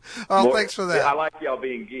 thank you. Thanks for that. I like y'all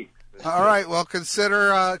being geeks. All right. Well,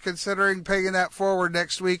 considering paying that forward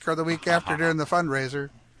next week or the week after during the fundraiser.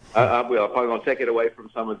 I will. I'm probably going to take it away from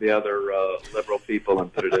some of the other liberal people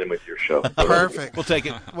and put it in with your show. Perfect. We'll take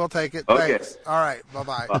it. We'll take it. Okay. Thanks. All right.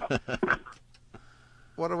 Bye-bye. Bye.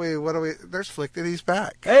 What do we? There's Flickted. He's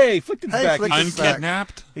back. Hey, Flicked's back. Flicked's back.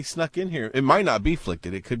 Unkidnapped? He snuck in here. It might not be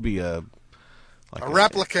Flickted. It could be a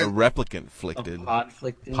replicant. A replicant Flickted. Pod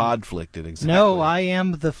Flickted, exactly. No, I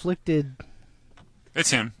am the Flickted.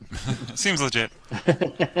 It's him. Seems legit.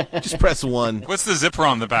 Just press 1. What's the zipper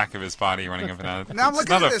on the back of his body running up and down? Now I'm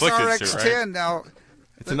looking at this RX10 suit, right? now.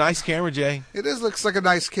 It's a nice camera, Jay. It looks like a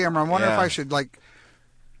nice camera. I'm wondering if Yeah. I should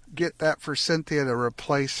get that for Cynthia to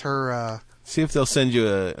replace her. See if they'll send you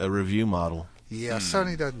a review model. Yeah,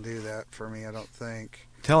 Sony doesn't do that for me, I don't think.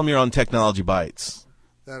 Tell them you're on Technology Bites.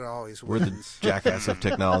 That always We're wins. the jackass of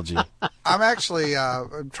technology. I'm actually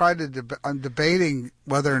I'm debating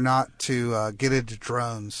whether or not to get into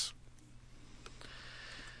drones.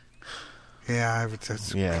 Yeah,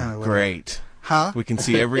 that's kind of great. Huh? We can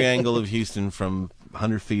see every angle of Houston from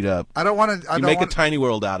 100 feet up. I don't want to. You make a tiny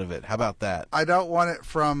world out of it. How about that? I don't want it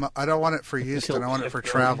for Houston. I want it for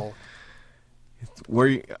travel.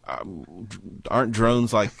 Where aren't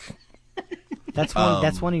drones like? That's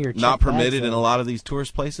one of your not permitted bags, in a lot of these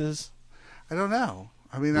tourist places. I don't know.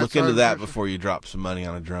 I mean, that's look into that before you drop some money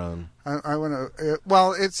on a drone. I want to.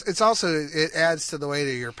 Well, it's also it adds to the weight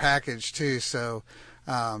of your package too. So,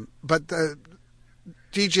 but the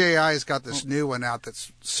DJI's got this new one out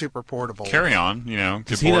that's super portable. Carry on,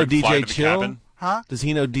 Does he know DJ Chill? Cabin. Huh? Does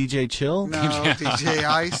he know DJ Chill? No,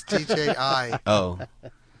 DJI's DJI. Oh,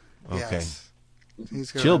 okay. Yes.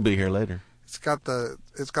 Chill be here later. It's got the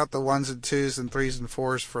 1s and 2s and 3s and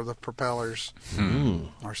 4s for the propellers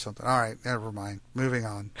or something. All right, never mind. Moving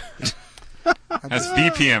on. That's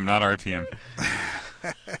BPM, not RPM.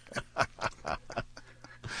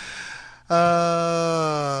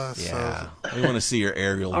 Yeah, we want to see your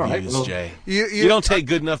aerial views, well, Jay. You don't take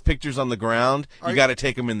good enough pictures on the ground. You got to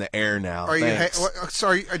take them in the air now.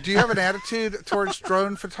 Sorry, do you have an attitude towards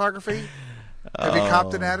drone photography? Have you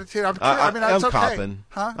copped an attitude? I'm okay. copping.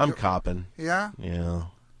 Huh? I'm copping. Yeah? Yeah.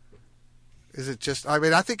 Is it just...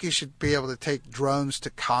 I think you should be able to take drones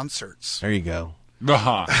to concerts. There you go.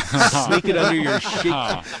 Sneak it under your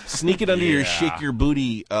your shake your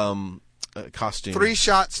booty costume. 3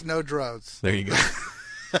 shots, no drones. There you go.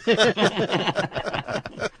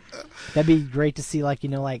 That'd be great to see,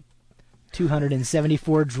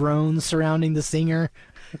 274 drones surrounding the singer.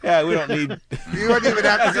 Yeah, we don't need. You wouldn't even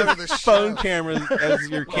have to go to the phone camera as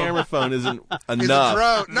your camera phone isn't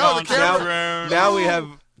enough. No, the camera. Now we have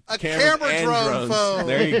a Cameras camera and drone drones. phone.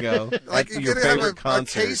 There you go. Like That's you your could have favorite a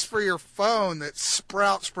concert. case for your phone that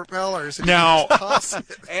sprouts propellers. And Now, you just toss it.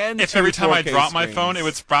 And if every time I 4K drop my screens. phone, it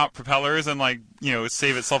would sprout propellers and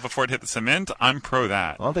save itself before it hit the cement, I'm pro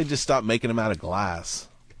that. Why don't they just stop making them out of glass?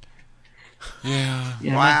 Yeah.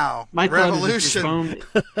 Wow. My thought is Revolution.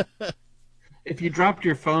 if you dropped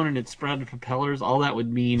your phone and it sprouted propellers, all that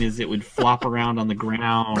would mean is it would flop around on the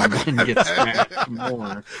ground and get scratched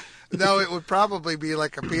more. No, it would probably be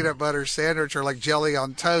like a peanut butter sandwich or like jelly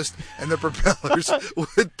on toast, and the propellers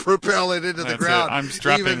would propel it into the That's ground it. I'm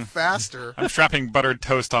strapping, even faster. I'm strapping buttered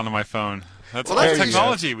toast onto my phone. That's Well, all that's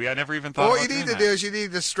technology. I never even thought Well, about what you need doing to do is you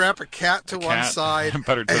need to strap a cat to one cat side and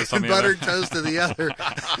buttered toast on the buttered other. toast to the other.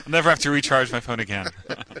 I'll never have to recharge my phone again.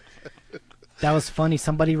 That was funny.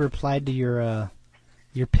 Somebody replied to your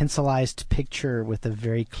pencilized picture with a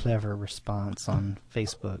very clever response on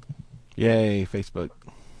Facebook. Yay, Facebook.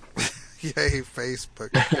 Yay,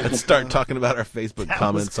 Facebook. Let's start talking about our Facebook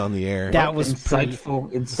comments on the air. That was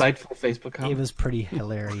insightful Facebook comment. It was pretty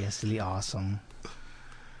hilariously awesome.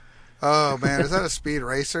 Oh, man. Is that a Speed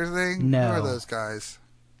Racer thing? No. Who are those guys?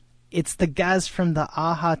 It's the guys from the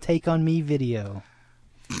Aha Take On Me video.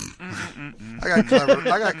 I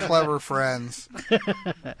got clever friends.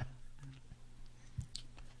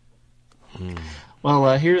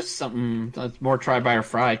 Well, here's something that's more try by or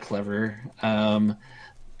fry clever. The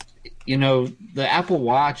Apple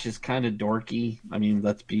Watch is kind of dorky. I mean,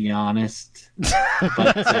 let's be honest.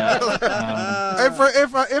 But,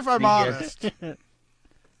 if I'm honest.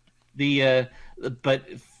 But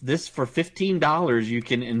this for $15, you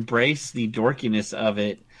can embrace the dorkiness of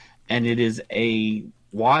it, and it is a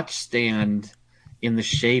watch stand in the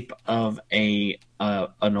shape of the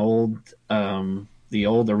old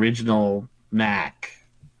original Mac,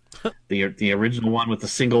 the original one with the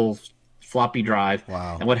single floppy drive.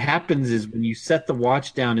 Wow. And what happens is when you set the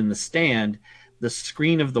watch down in the stand, the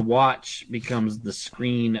screen of the watch becomes the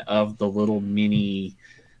screen of the little mini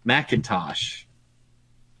Macintosh.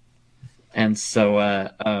 And so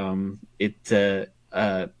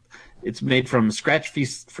it's made from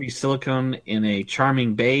scratch-free silicone in a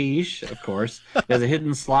charming beige, of course. It has a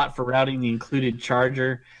hidden slot for routing the included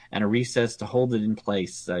charger and a recess to hold it in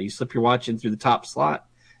place. You slip your watch in through the top slot,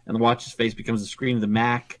 and the watch's face becomes the screen of the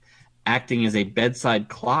Mac, acting as a bedside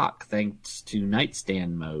clock thanks to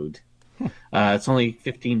nightstand mode. It's only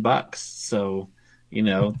 $15, so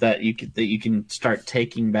that you can start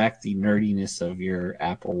taking back the nerdiness of your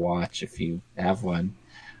Apple Watch if you have one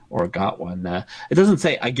or got one. It doesn't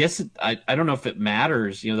say. I guess I don't know if it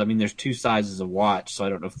matters. I mean, there's two sizes of watch, so I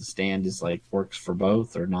don't know if the stand is works for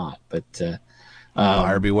both or not. But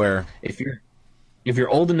buyer beware. If you're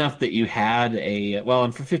old enough that you had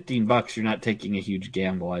and for $15, you're not taking a huge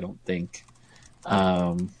gamble, I don't think.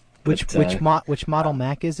 Which model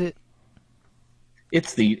Mac is it?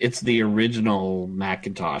 It's the original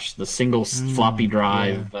Macintosh, the single floppy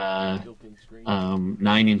drive,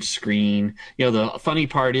 9-inch screen. The funny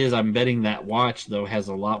part is, I'm betting that watch though has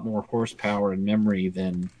a lot more horsepower and memory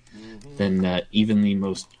than even the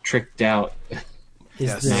most tricked out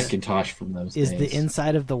Macintosh from those days. Is the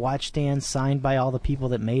inside of the watch stand signed by all the people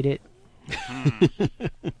that made it?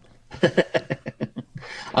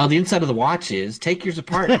 The inside of the watch is. Take yours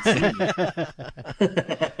apart and see.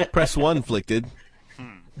 Press 1, Flickted.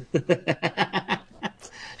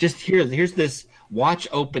 Just here's this watch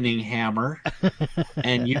opening hammer,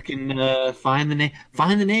 and you can find the name.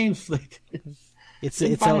 Find the names. It's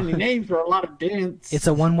any names for a lot of dents. It's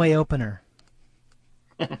a one-way opener.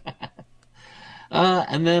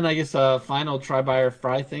 And then I guess a final try buy or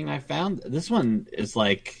fry thing I found. This one is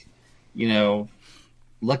lucky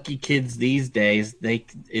kids these days.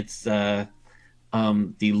 It's the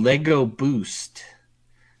Lego Boost.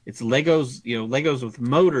 It's Legos, Legos with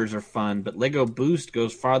motors are fun, but Lego Boost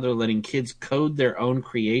goes farther, letting kids code their own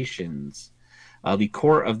creations. The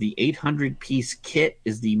core of the 800-piece kit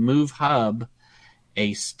is the Move Hub,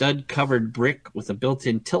 a stud-covered brick with a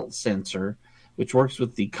built-in tilt sensor, which works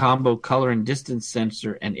with the combo color and distance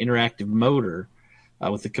sensor and interactive motor.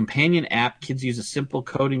 With the companion app, kids use a simple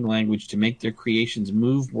coding language to make their creations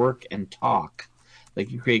move, work, and talk. They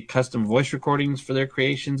can create custom voice recordings for their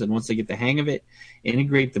creations, and once they get the hang of it,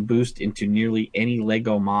 integrate the Boost into nearly any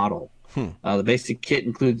Lego model. The basic kit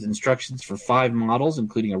includes instructions for 5 models,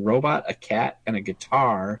 including a robot, a cat, and a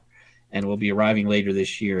guitar, and will be arriving later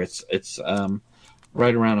this year. It's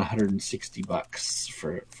right around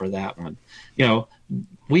 $160 for that one.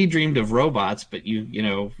 we dreamed of robots, but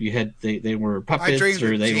you had they were puppets,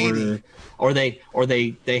 or they were, or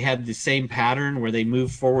they had the same pattern where they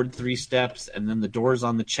moved forward 3 steps, and then the doors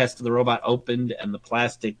on the chest of the robot opened, and the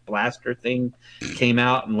plastic blaster thing came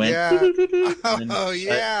out and went. Yeah. And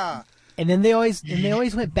yeah. And then they always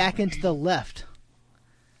went back into the left.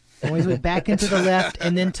 They always went back into the left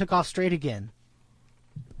and then took off straight again.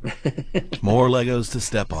 More Legos to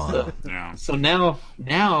step on. Yeah. So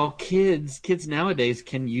now kids nowadays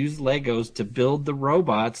can use Legos to build the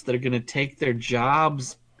robots that are going to take their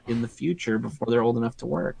jobs in the future before they're old enough to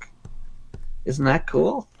work. Isn't that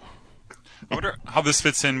cool? I wonder how this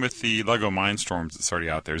fits in with the Lego Mindstorms that's already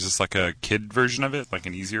out there. Is this like a kid version of it, like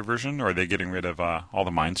an easier version, or are they getting rid of all the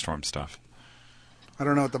Mindstorm stuff? I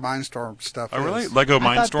don't know what the Mindstorm stuff is. Oh, really? Lego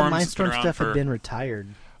I thought the Mindstorms? Mindstorm stuff had been retired.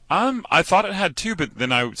 I thought it had too, but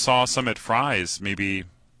then I saw some at Fry's maybe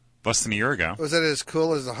less than a year ago. Was it as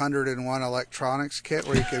cool as the 101 electronics kit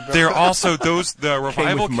where you could? They're also the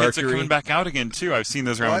revival with kits are Mercury. coming back out again too. I've seen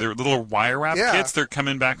those around. What? They're little wire wrap Yeah. kits. They're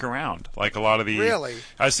coming back around. Like a lot of the Really?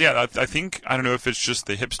 I think I don't know if it's just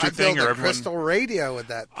the hipster I thing built or a everyone. crystal radio with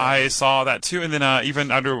that thing. I saw that too, and then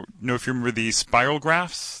even I don't know if you remember the spiral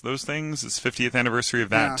graphs. Those things. It's 50th anniversary of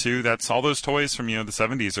that Yeah. too. That's all those toys from the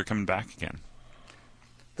 70s are coming back again.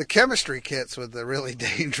 The chemistry kits with the really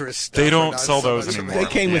dangerous stuff. They are don't not sell so those much anymore. They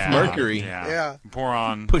came with Yeah, Mercury. Yeah. Yeah.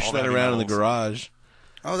 Boron. Push all that heavy around in the metals. garage.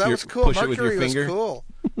 Oh, that You was cool. push it with your Mercury was finger? cool.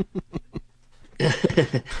 It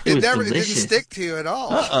It was didn't delicious. stick to you at all.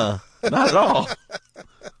 Not at all.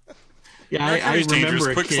 Yeah, I Mercury's dangerous.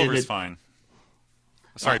 remember a Quicksilver's kid. fine.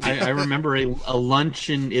 Sorry, Pete. I remember a lunch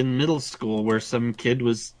in middle school where some kid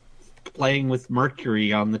was playing with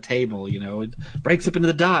mercury on the table. It breaks up into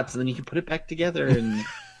the dots, and then you can put it back together. And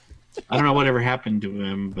I don't know whatever happened to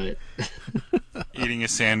him, but Eating a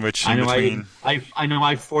sandwich I in know between. I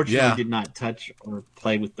fortunately Yeah. did not touch or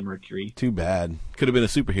play with the mercury Too bad. Could have been a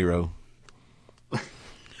superhero.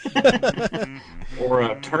 or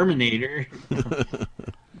a Terminator.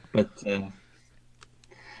 But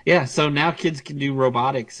yeah, so now kids can do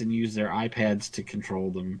robotics and use their iPads to control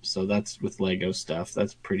them. So that's with Lego stuff.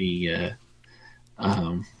 That's pretty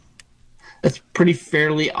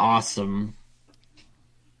fairly awesome.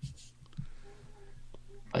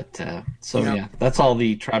 But yeah, that's all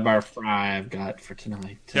the Tri-Bar Fry I've got for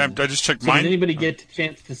tonight. Yeah, I just checked So mine. did anybody get a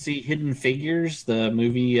chance to see Hidden Figures, the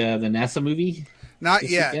movie, the NASA movie? Not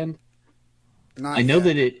this yet. weekend? Not I know yet.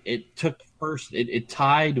 that it took first. It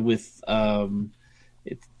tied with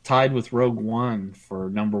Rogue One for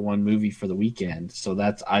 #1 movie for the weekend. So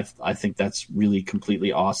that's I think that's really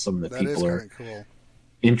completely awesome that That is people are kind of cool.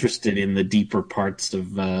 interested in the deeper parts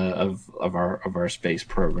of our space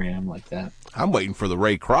program like that. I'm waiting for the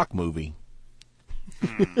Ray Kroc movie.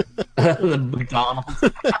 The McDonald's.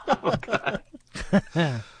 Oh, God.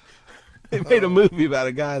 They made a movie about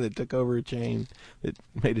a guy that took over a chain, that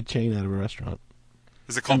made a chain out of a restaurant.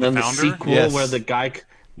 Is it called And then The the Founder? sequel Yes. where the guy.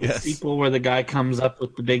 Yes. Sequel where the guy comes up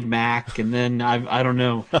with the Big Mac, and then I don't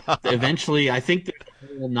know. Eventually, I think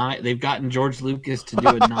they've gotten George Lucas to do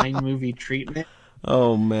a 9-movie treatment,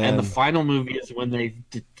 Oh, man. and the final movie is when they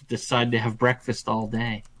decide to have breakfast all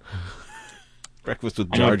day. Breakfast with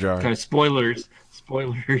I know, Jar Jar. kind of spoilers,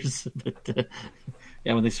 but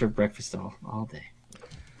yeah, when they serve breakfast all day.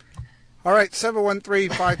 All right,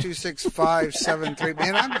 713-526-573.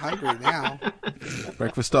 Man, I'm hungry now.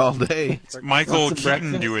 Breakfast all day. Michael Lots of Keaton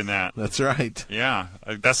breakfast. doing that. That's right. Yeah,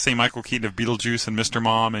 that's the same Michael Keaton of Beetlejuice and Mr.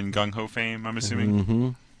 Mom and Gung Ho fame, I'm assuming. Mm-hmm.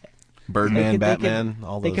 Birdman, They could- Batman,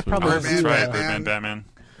 all they those could probably movies. That's do right, a- Birdman, Batman.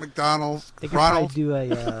 McDonald's, They could Ronald. probably do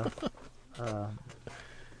a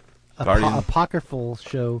Guardian. apocryphal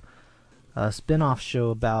show, a spin-off show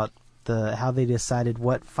about how they decided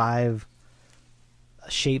what 5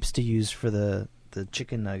 shapes to use for the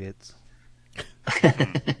chicken nuggets.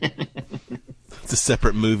 It's a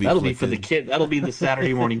separate movie. That'll be flick for the in. kid. That'll be the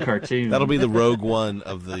Saturday morning cartoon. That'll be the Rogue One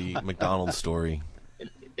of the McDonald's story.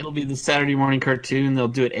 It'll be the Saturday morning cartoon. They'll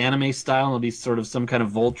do it anime style. It'll be sort of some kind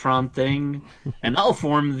of Voltron thing, and that'll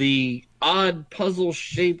form the odd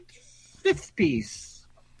puzzle-shaped 5th piece.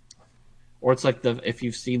 Or it's like if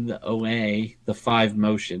you've seen the OA, the 5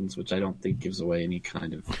 motions, which I don't think gives away any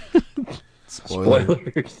kind of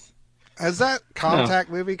spoilers. Has that Contact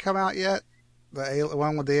movie come out yet? The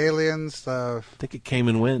one with the aliens, I think it came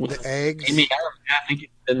and went. the eggs. Amy Adams, I think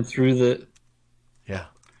it's been through the. Yeah,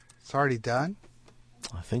 It's already done.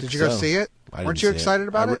 I think. Did you so. go see it? I Weren't didn't you see excited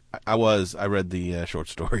about it? I was. I read the short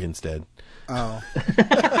story instead. Oh.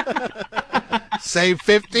 Save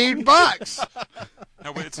 $15.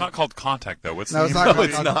 No, wait, it's not called Contact, though. What's No, the it's name not of called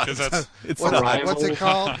it? Contact. 'Cause that's, It's What's, not. Arrival. what's it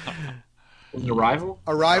called? Was it Arrival?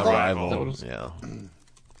 Arrival? Arrival. Yeah.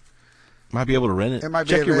 Might be able to rent it. It might be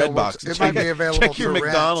check your available. Redbox. It might be available Check your for rent.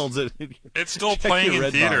 McDonald's. It's still Check playing your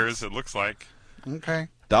in Redbox. theaters, it looks like. Okay.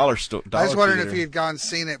 Dollar store. I was wondering if you'd gone and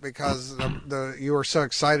seen it because you were so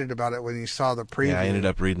excited about it when you saw the preview. Yeah, I ended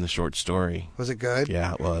up reading the short story. Was it good?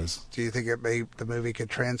 Yeah, it was. Do you think the movie could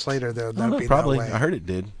translate, or there'll No, be probably. no way? I heard it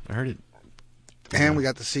did. I heard it. And we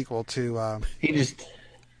got the sequel to. He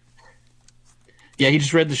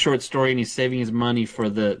just read the short story and he's saving his money for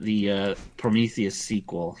the Prometheus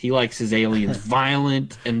sequel. He likes his aliens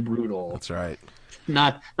violent and brutal. That's right.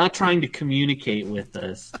 Not trying to communicate with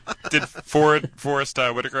us. Did Forrest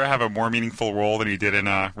Whitaker have a more meaningful role than he did in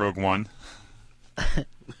Rogue One?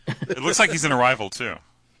 It looks like he's in Arrival too.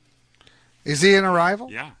 Is he in Arrival?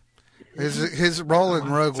 Yeah. His role in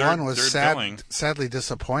Rogue One was third billing. sadly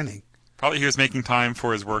disappointing. Probably he was making time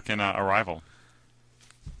for his work in Arrival.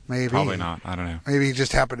 Maybe. Probably not. I don't know. Maybe he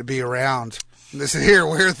just happened to be around. And they said, "Here,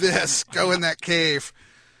 wear this. Go in that cave."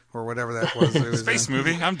 Or whatever that was. It was Space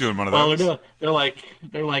movie. I'm doing one of those. Well, they're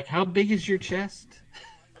like, how big is your chest?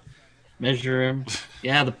 Measure him.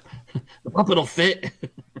 Yeah, the puppet will fit.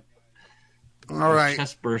 All right.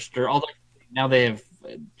 Chest burster. Although now they have.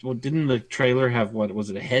 Well, didn't the trailer have what was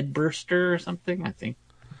it? A head burster or something? I think.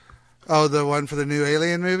 Oh, the one for the new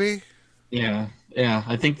Alien movie. Yeah.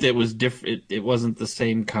 I think that was different. It wasn't the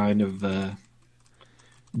same kind of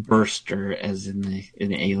burster as in the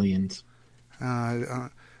Aliens.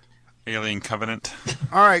 Alien Covenant.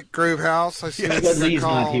 All right, Groove House. I see it's a Lee's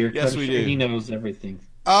call. not here. Yes, we do. He knows everything.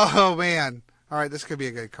 Oh man! All right, this could be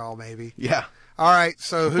a good call, maybe. Yeah. All right,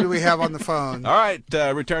 so who do we have on the phone? All right,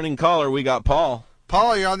 returning caller, we got Paul.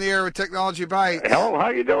 Paul, you're on the air with Technology Bites. Hello, how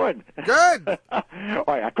you doing? Good. All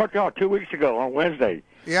right, I talked to y'all 2 weeks ago on Wednesday.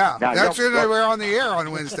 Yeah, Now, that's y'all- when we're on the air on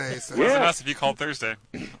Wednesdays. So. Wasn't Yeah. us if you called Thursday.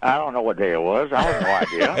 I don't know what day it was. I have no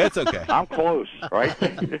idea. It's okay. I'm close, right?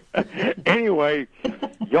 Anyway,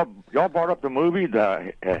 y'all brought up the movie,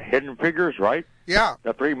 the Hidden Figures, right? Yeah.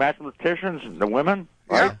 The three mathematicians, the women,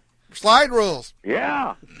 right? Yeah. Slide rules.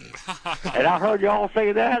 Yeah. And I heard y'all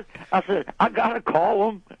say that. I said, I got to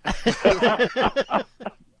call them.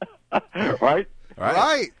 Right?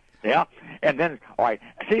 Right. Yeah. And then, all right,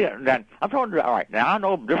 see, then I'm talking all right, now I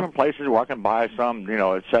know different places where I can buy some,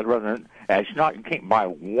 et cetera. And it's not, you can't buy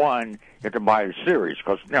one, you have to buy a series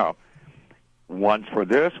because, one's for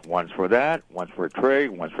this, one's for that, one's for trig,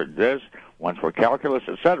 one's for this, one's for calculus,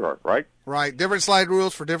 et cetera, right? Right. Different slide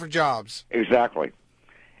rules for different jobs. Exactly.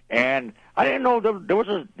 And I didn't know there was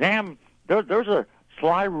a there's a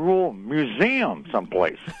slide rule museum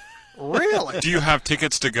someplace. Really? Do you have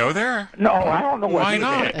tickets to go there? No, I don't know what. Why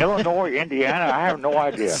not? Illinois, Indiana, I have no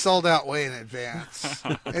idea. It's sold out way in advance.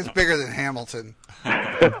 It's bigger than Hamilton.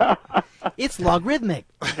 It's logarithmic.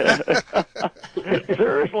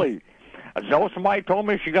 Seriously. No, somebody told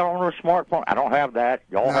me she got on her smartphone. I don't have that.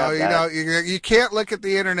 Y'all have that. You can't look at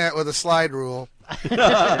the internet with a slide rule.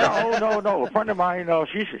 No. A friend of mine,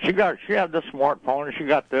 she had the smartphone and she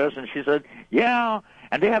got this and she said, yeah,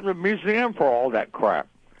 and they have the museum for all that crap.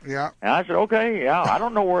 Yeah. And I said, okay, yeah, I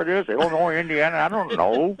don't know where it is. Illinois, Indiana, I don't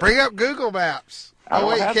know. Bring up Google Maps. I Oh,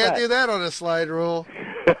 wait, don't you have can't that. do that on a slide rule.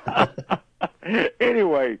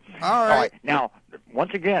 Anyway. All right. Now,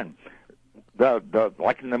 once again, the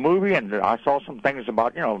like in the movie, and I saw some things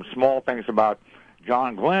about, small things about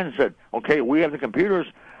John Glenn said, okay, we have the computers.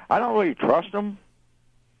 I don't really trust them.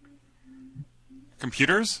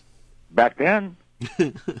 Computers? Back then?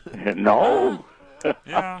 No.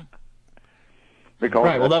 Yeah. Because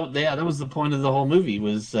Right. Well, that was the point of the whole movie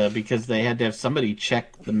was because they had to have somebody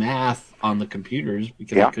check the math on the computers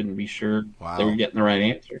because Yeah. they couldn't be sure Wow. they were getting the right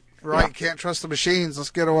answer. Right, can't trust the machines.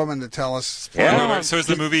 Let's get a woman to tell us. Yeah. So is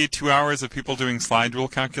the movie 2 hours of people doing slide rule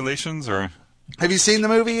calculations, or? Have you seen the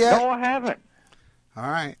movie yet? No, I haven't. All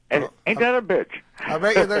right. And ain't that a bitch? I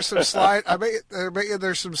bet you there's some slide. I bet you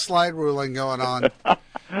there's some slide ruling going on.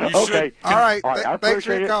 Okay. All right. All right, I Thanks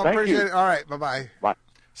for appreciate your it. call. Thank Appreciate you. it. All right. Bye.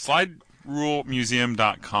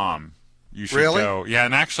 SlideRuleMuseum.com. You should Really? go. Yeah,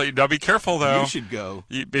 and actually, now be careful though. You should go.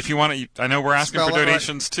 If you want to, I know we're asking Spell for it right.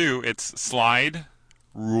 donations too. It's Slide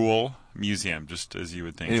Rule Museum, just as you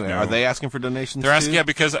would think. Anyway, No. are they asking for donations? They're asking, too? yeah,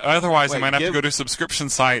 because otherwise I Wait, might have to give- go to a subscription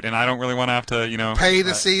site, and I don't really want to have to, Pay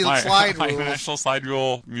to see the slide my rules. National Slide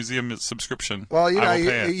Rule Museum subscription. Well, I will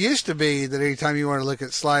pay it it. used to be that anytime you wanted to look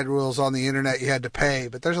at slide rules on the internet, you had to pay.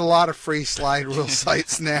 But there's a lot of free slide rule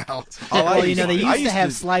sites now. Well, they I used to used have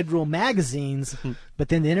to- slide rule magazines, but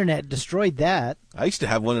then the internet destroyed that. I used to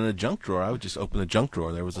have one in a junk drawer. I would just open the junk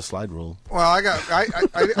drawer. There was a slide rule. Well,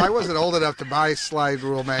 I wasn't old enough to buy slide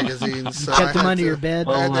rule magazines, so Kept I them had under to- your bed.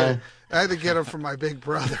 I had to get them from my big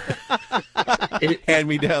brother. Hand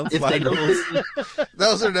me down If they slide don't rules. listen,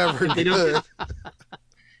 Those are never If they don't- good.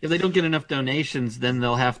 if they don't get enough donations, then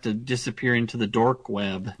they'll have to disappear into the dork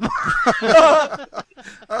web.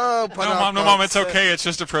 Oh, no, Mom, it's okay. It's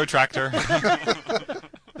just a protractor.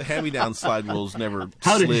 The hand-me-down slide rules never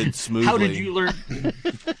slid smoothly.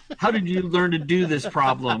 How did you learn to do this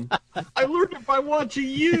problem? I learned it by watching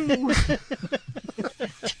you.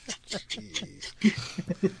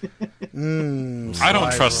 I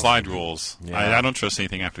don't trust slide rules. Yeah. I don't trust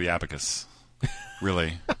anything after the abacus.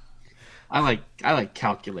 Really. I like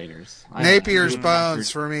calculators. Napier's bones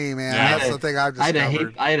for me, man. Yeah. That's the thing I've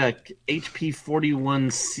discovered. I had a HP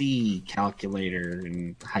 41C calculator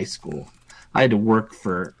in high school. I had to work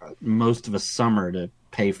for most of a summer to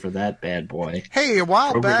pay for that bad boy. Hey, a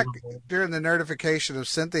while back during the nerdification of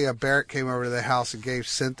Cynthia, Barrett came over to the house and gave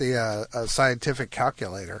Cynthia a scientific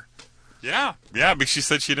calculator. Yeah, but she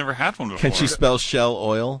said she never had one before. Can she spell shell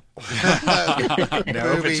oil?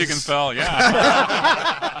 No, but she can spell,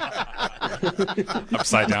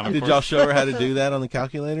 upside down, of Did course. y'all show her how to do that on the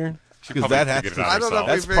calculator? Because that has to. I don't know.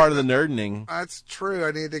 That's part of the nerdening. That's true.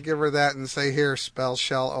 I need to give her that and say, here, spell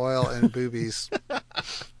shell oil and boobies.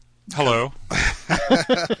 Hello.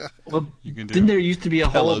 Well, didn't there used to be a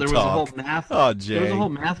whole math? Oh, Jay. There was a whole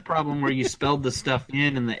math problem where you spelled the stuff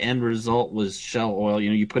in, and the end result was shell oil.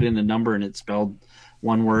 You put in a number and it spelled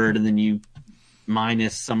one word, and then you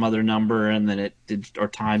minus some other number, and then it did, or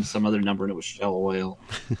times some other number, and it was shell oil.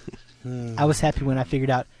 I was happy when I figured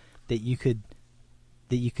out that you could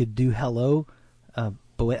do hello,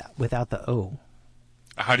 but without the O.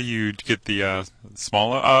 How do you get the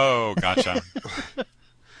small O? Oh, gotcha.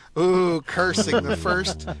 Ooh, cursing. The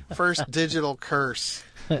first digital curse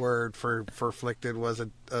word for afflicted was a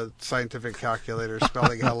scientific calculator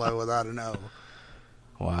spelling hello without an O.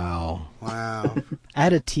 Wow. I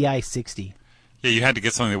had a TI-60. Yeah, you had to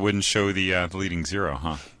get something that wouldn't show the leading zero,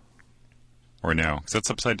 huh? Or no? Because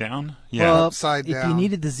that's upside down? Yeah. Well, upside down. If you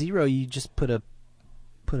needed the zero, you just put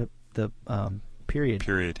the period.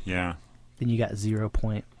 Period, yeah. Then you got 0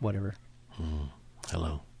 point whatever.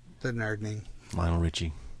 Hello. The nerdening. Lionel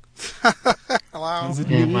Richie. Hello. Is it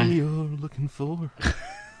me you're looking for?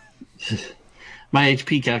 My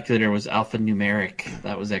HP calculator was alphanumeric.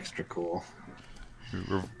 That was extra cool.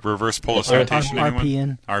 Reverse polar sortation.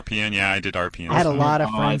 RPN. RPN, yeah, I did RPN. I had a lot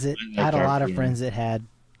of friends that had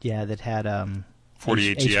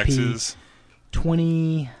 48GXs,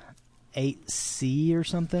 28C or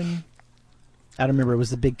something. I don't remember. It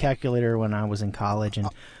was the big calculator when I was in college, and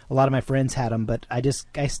a lot of my friends had them. But I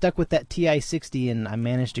stuck with that TI-60, and I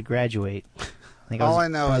managed to graduate. All I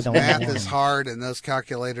know is math is hard, and those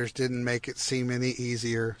calculators didn't make it seem any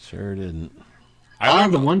easier. Sure didn't.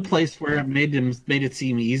 The one place where it made it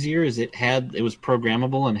seem easier is it was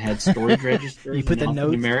programmable and had storage registers. You put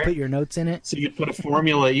put your notes in it. So you put a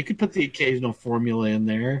formula. You could put the occasional formula in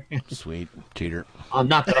there. Sweet cheater.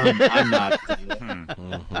 Not that I'm not.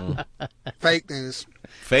 Fake news.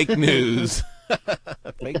 Fake news.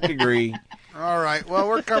 Fake degree. All right. Well,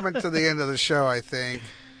 we're coming to the end of the show, I think.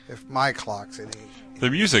 If my clock's any.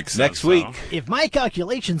 The music's next week. If my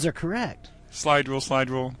calculations are correct. Slide rule.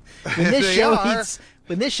 When this show hits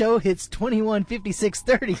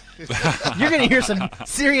 21:56:30, you're going to hear some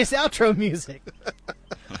serious outro music.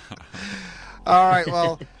 All right.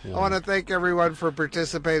 Well, I want to thank everyone for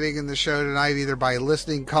participating in the show tonight, either by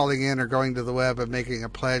listening, calling in, or going to the web and making a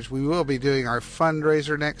pledge. We will be doing our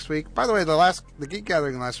fundraiser next week. By the way, the Geek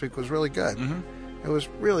Gathering last week was really good. Mm-hmm. It was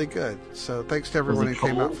really good. So thanks to everyone who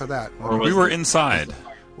came out for that. We were inside.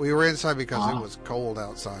 We were inside because it was cold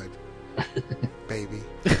outside. Baby.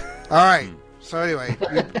 All right. So anyway,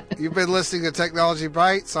 you've been listening to Technology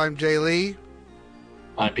Bites. I'm Jay Lee.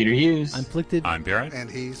 I'm Peter Hughes. I'm Plicted. I'm Barrett.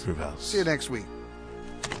 And he's Rivals. See you next week.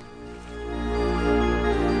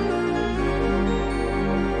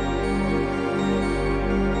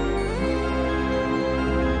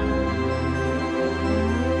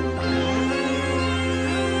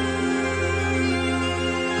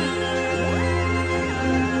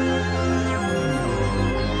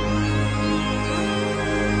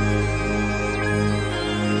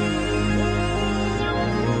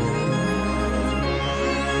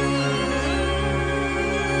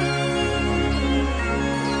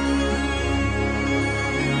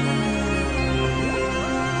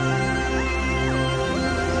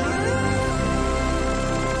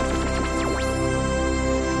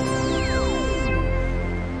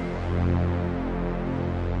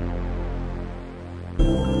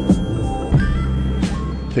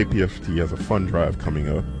 KPFT has a fun drive coming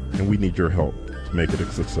up, and we need your help to make it a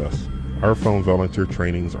success. Our phone volunteer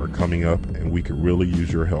trainings are coming up, and we could really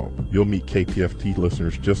use your help. You'll meet KPFT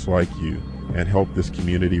listeners just like you and help this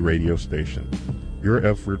community radio station. Your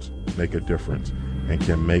efforts make a difference, and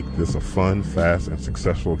can make this a fun, fast, and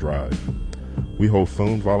successful drive. We hold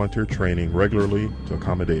phone volunteer training regularly to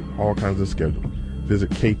accommodate all kinds of schedules. Visit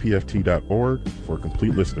kpft.org for a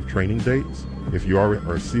complete list of training dates. If you are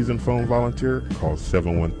a seasoned phone volunteer, call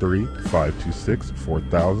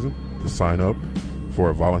 713-526-4000 to sign up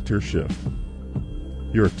for a volunteer shift.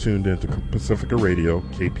 You are tuned into Pacifica Radio,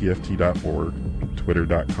 kpft.org,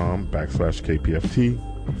 twitter.com/kpft,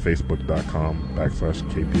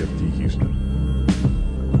 facebook.com/kpft Houston.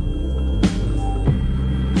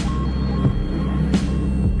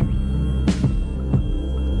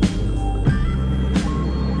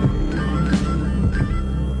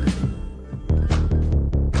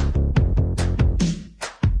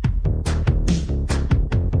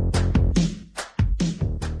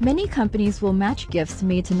 Many companies will match gifts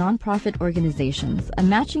made to nonprofit organizations. A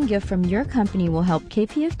matching gift from your company will help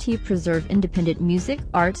KPFT preserve independent music,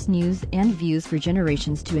 arts, news, and views for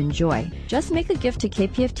generations to enjoy. Just make a gift to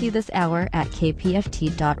KPFT this hour at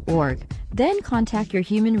kpft.org. Then contact your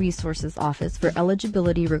Human Resources Office for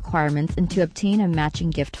eligibility requirements and to obtain a matching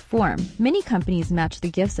gift form. Many companies match the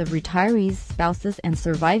gifts of retirees, spouses, and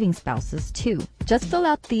surviving spouses, too. Just fill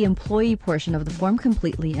out the employee portion of the form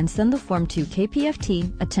completely and send the form to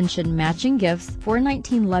KPFT, attention Matching Gifts,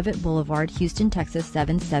 419 Levitt Boulevard, Houston, Texas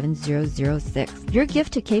 77006. Your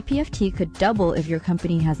gift to KPFT could double if your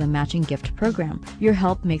company has a matching gift program. Your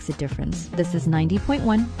help makes a difference. This is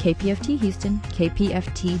 90.1 KPFT Houston,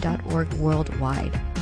 kpft.org worldwide.